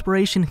embers of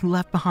inspiration he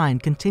left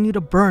behind continue to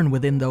burn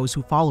within those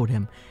who followed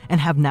him, and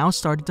have now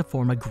started to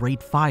form a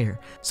great fire,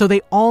 so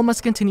they all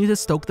must continue to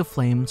stoke the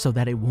flame so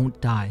that it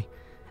won't die.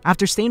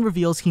 After Stain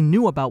reveals he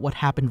knew about what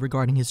happened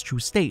regarding his true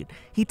state,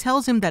 he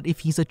tells him that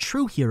if he's a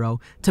true hero,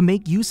 to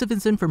make use of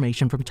his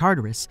information from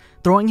Tartarus,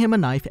 throwing him a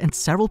knife and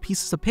several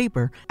pieces of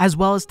paper, as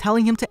well as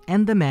telling him to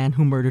end the man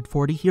who murdered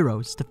 40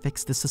 heroes to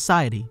fix the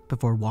society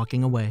before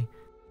walking away.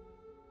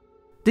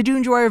 Did you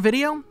enjoy our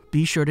video?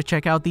 Be sure to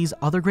check out these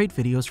other great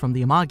videos from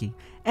the Amagi,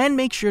 and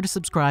make sure to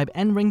subscribe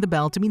and ring the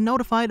bell to be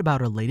notified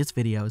about our latest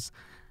videos.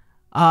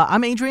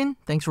 I'm Adrian,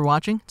 thanks for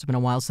watching. It's been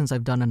a while since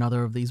I've done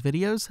another of these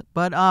videos,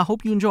 but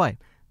hope you enjoy.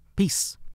 Peace.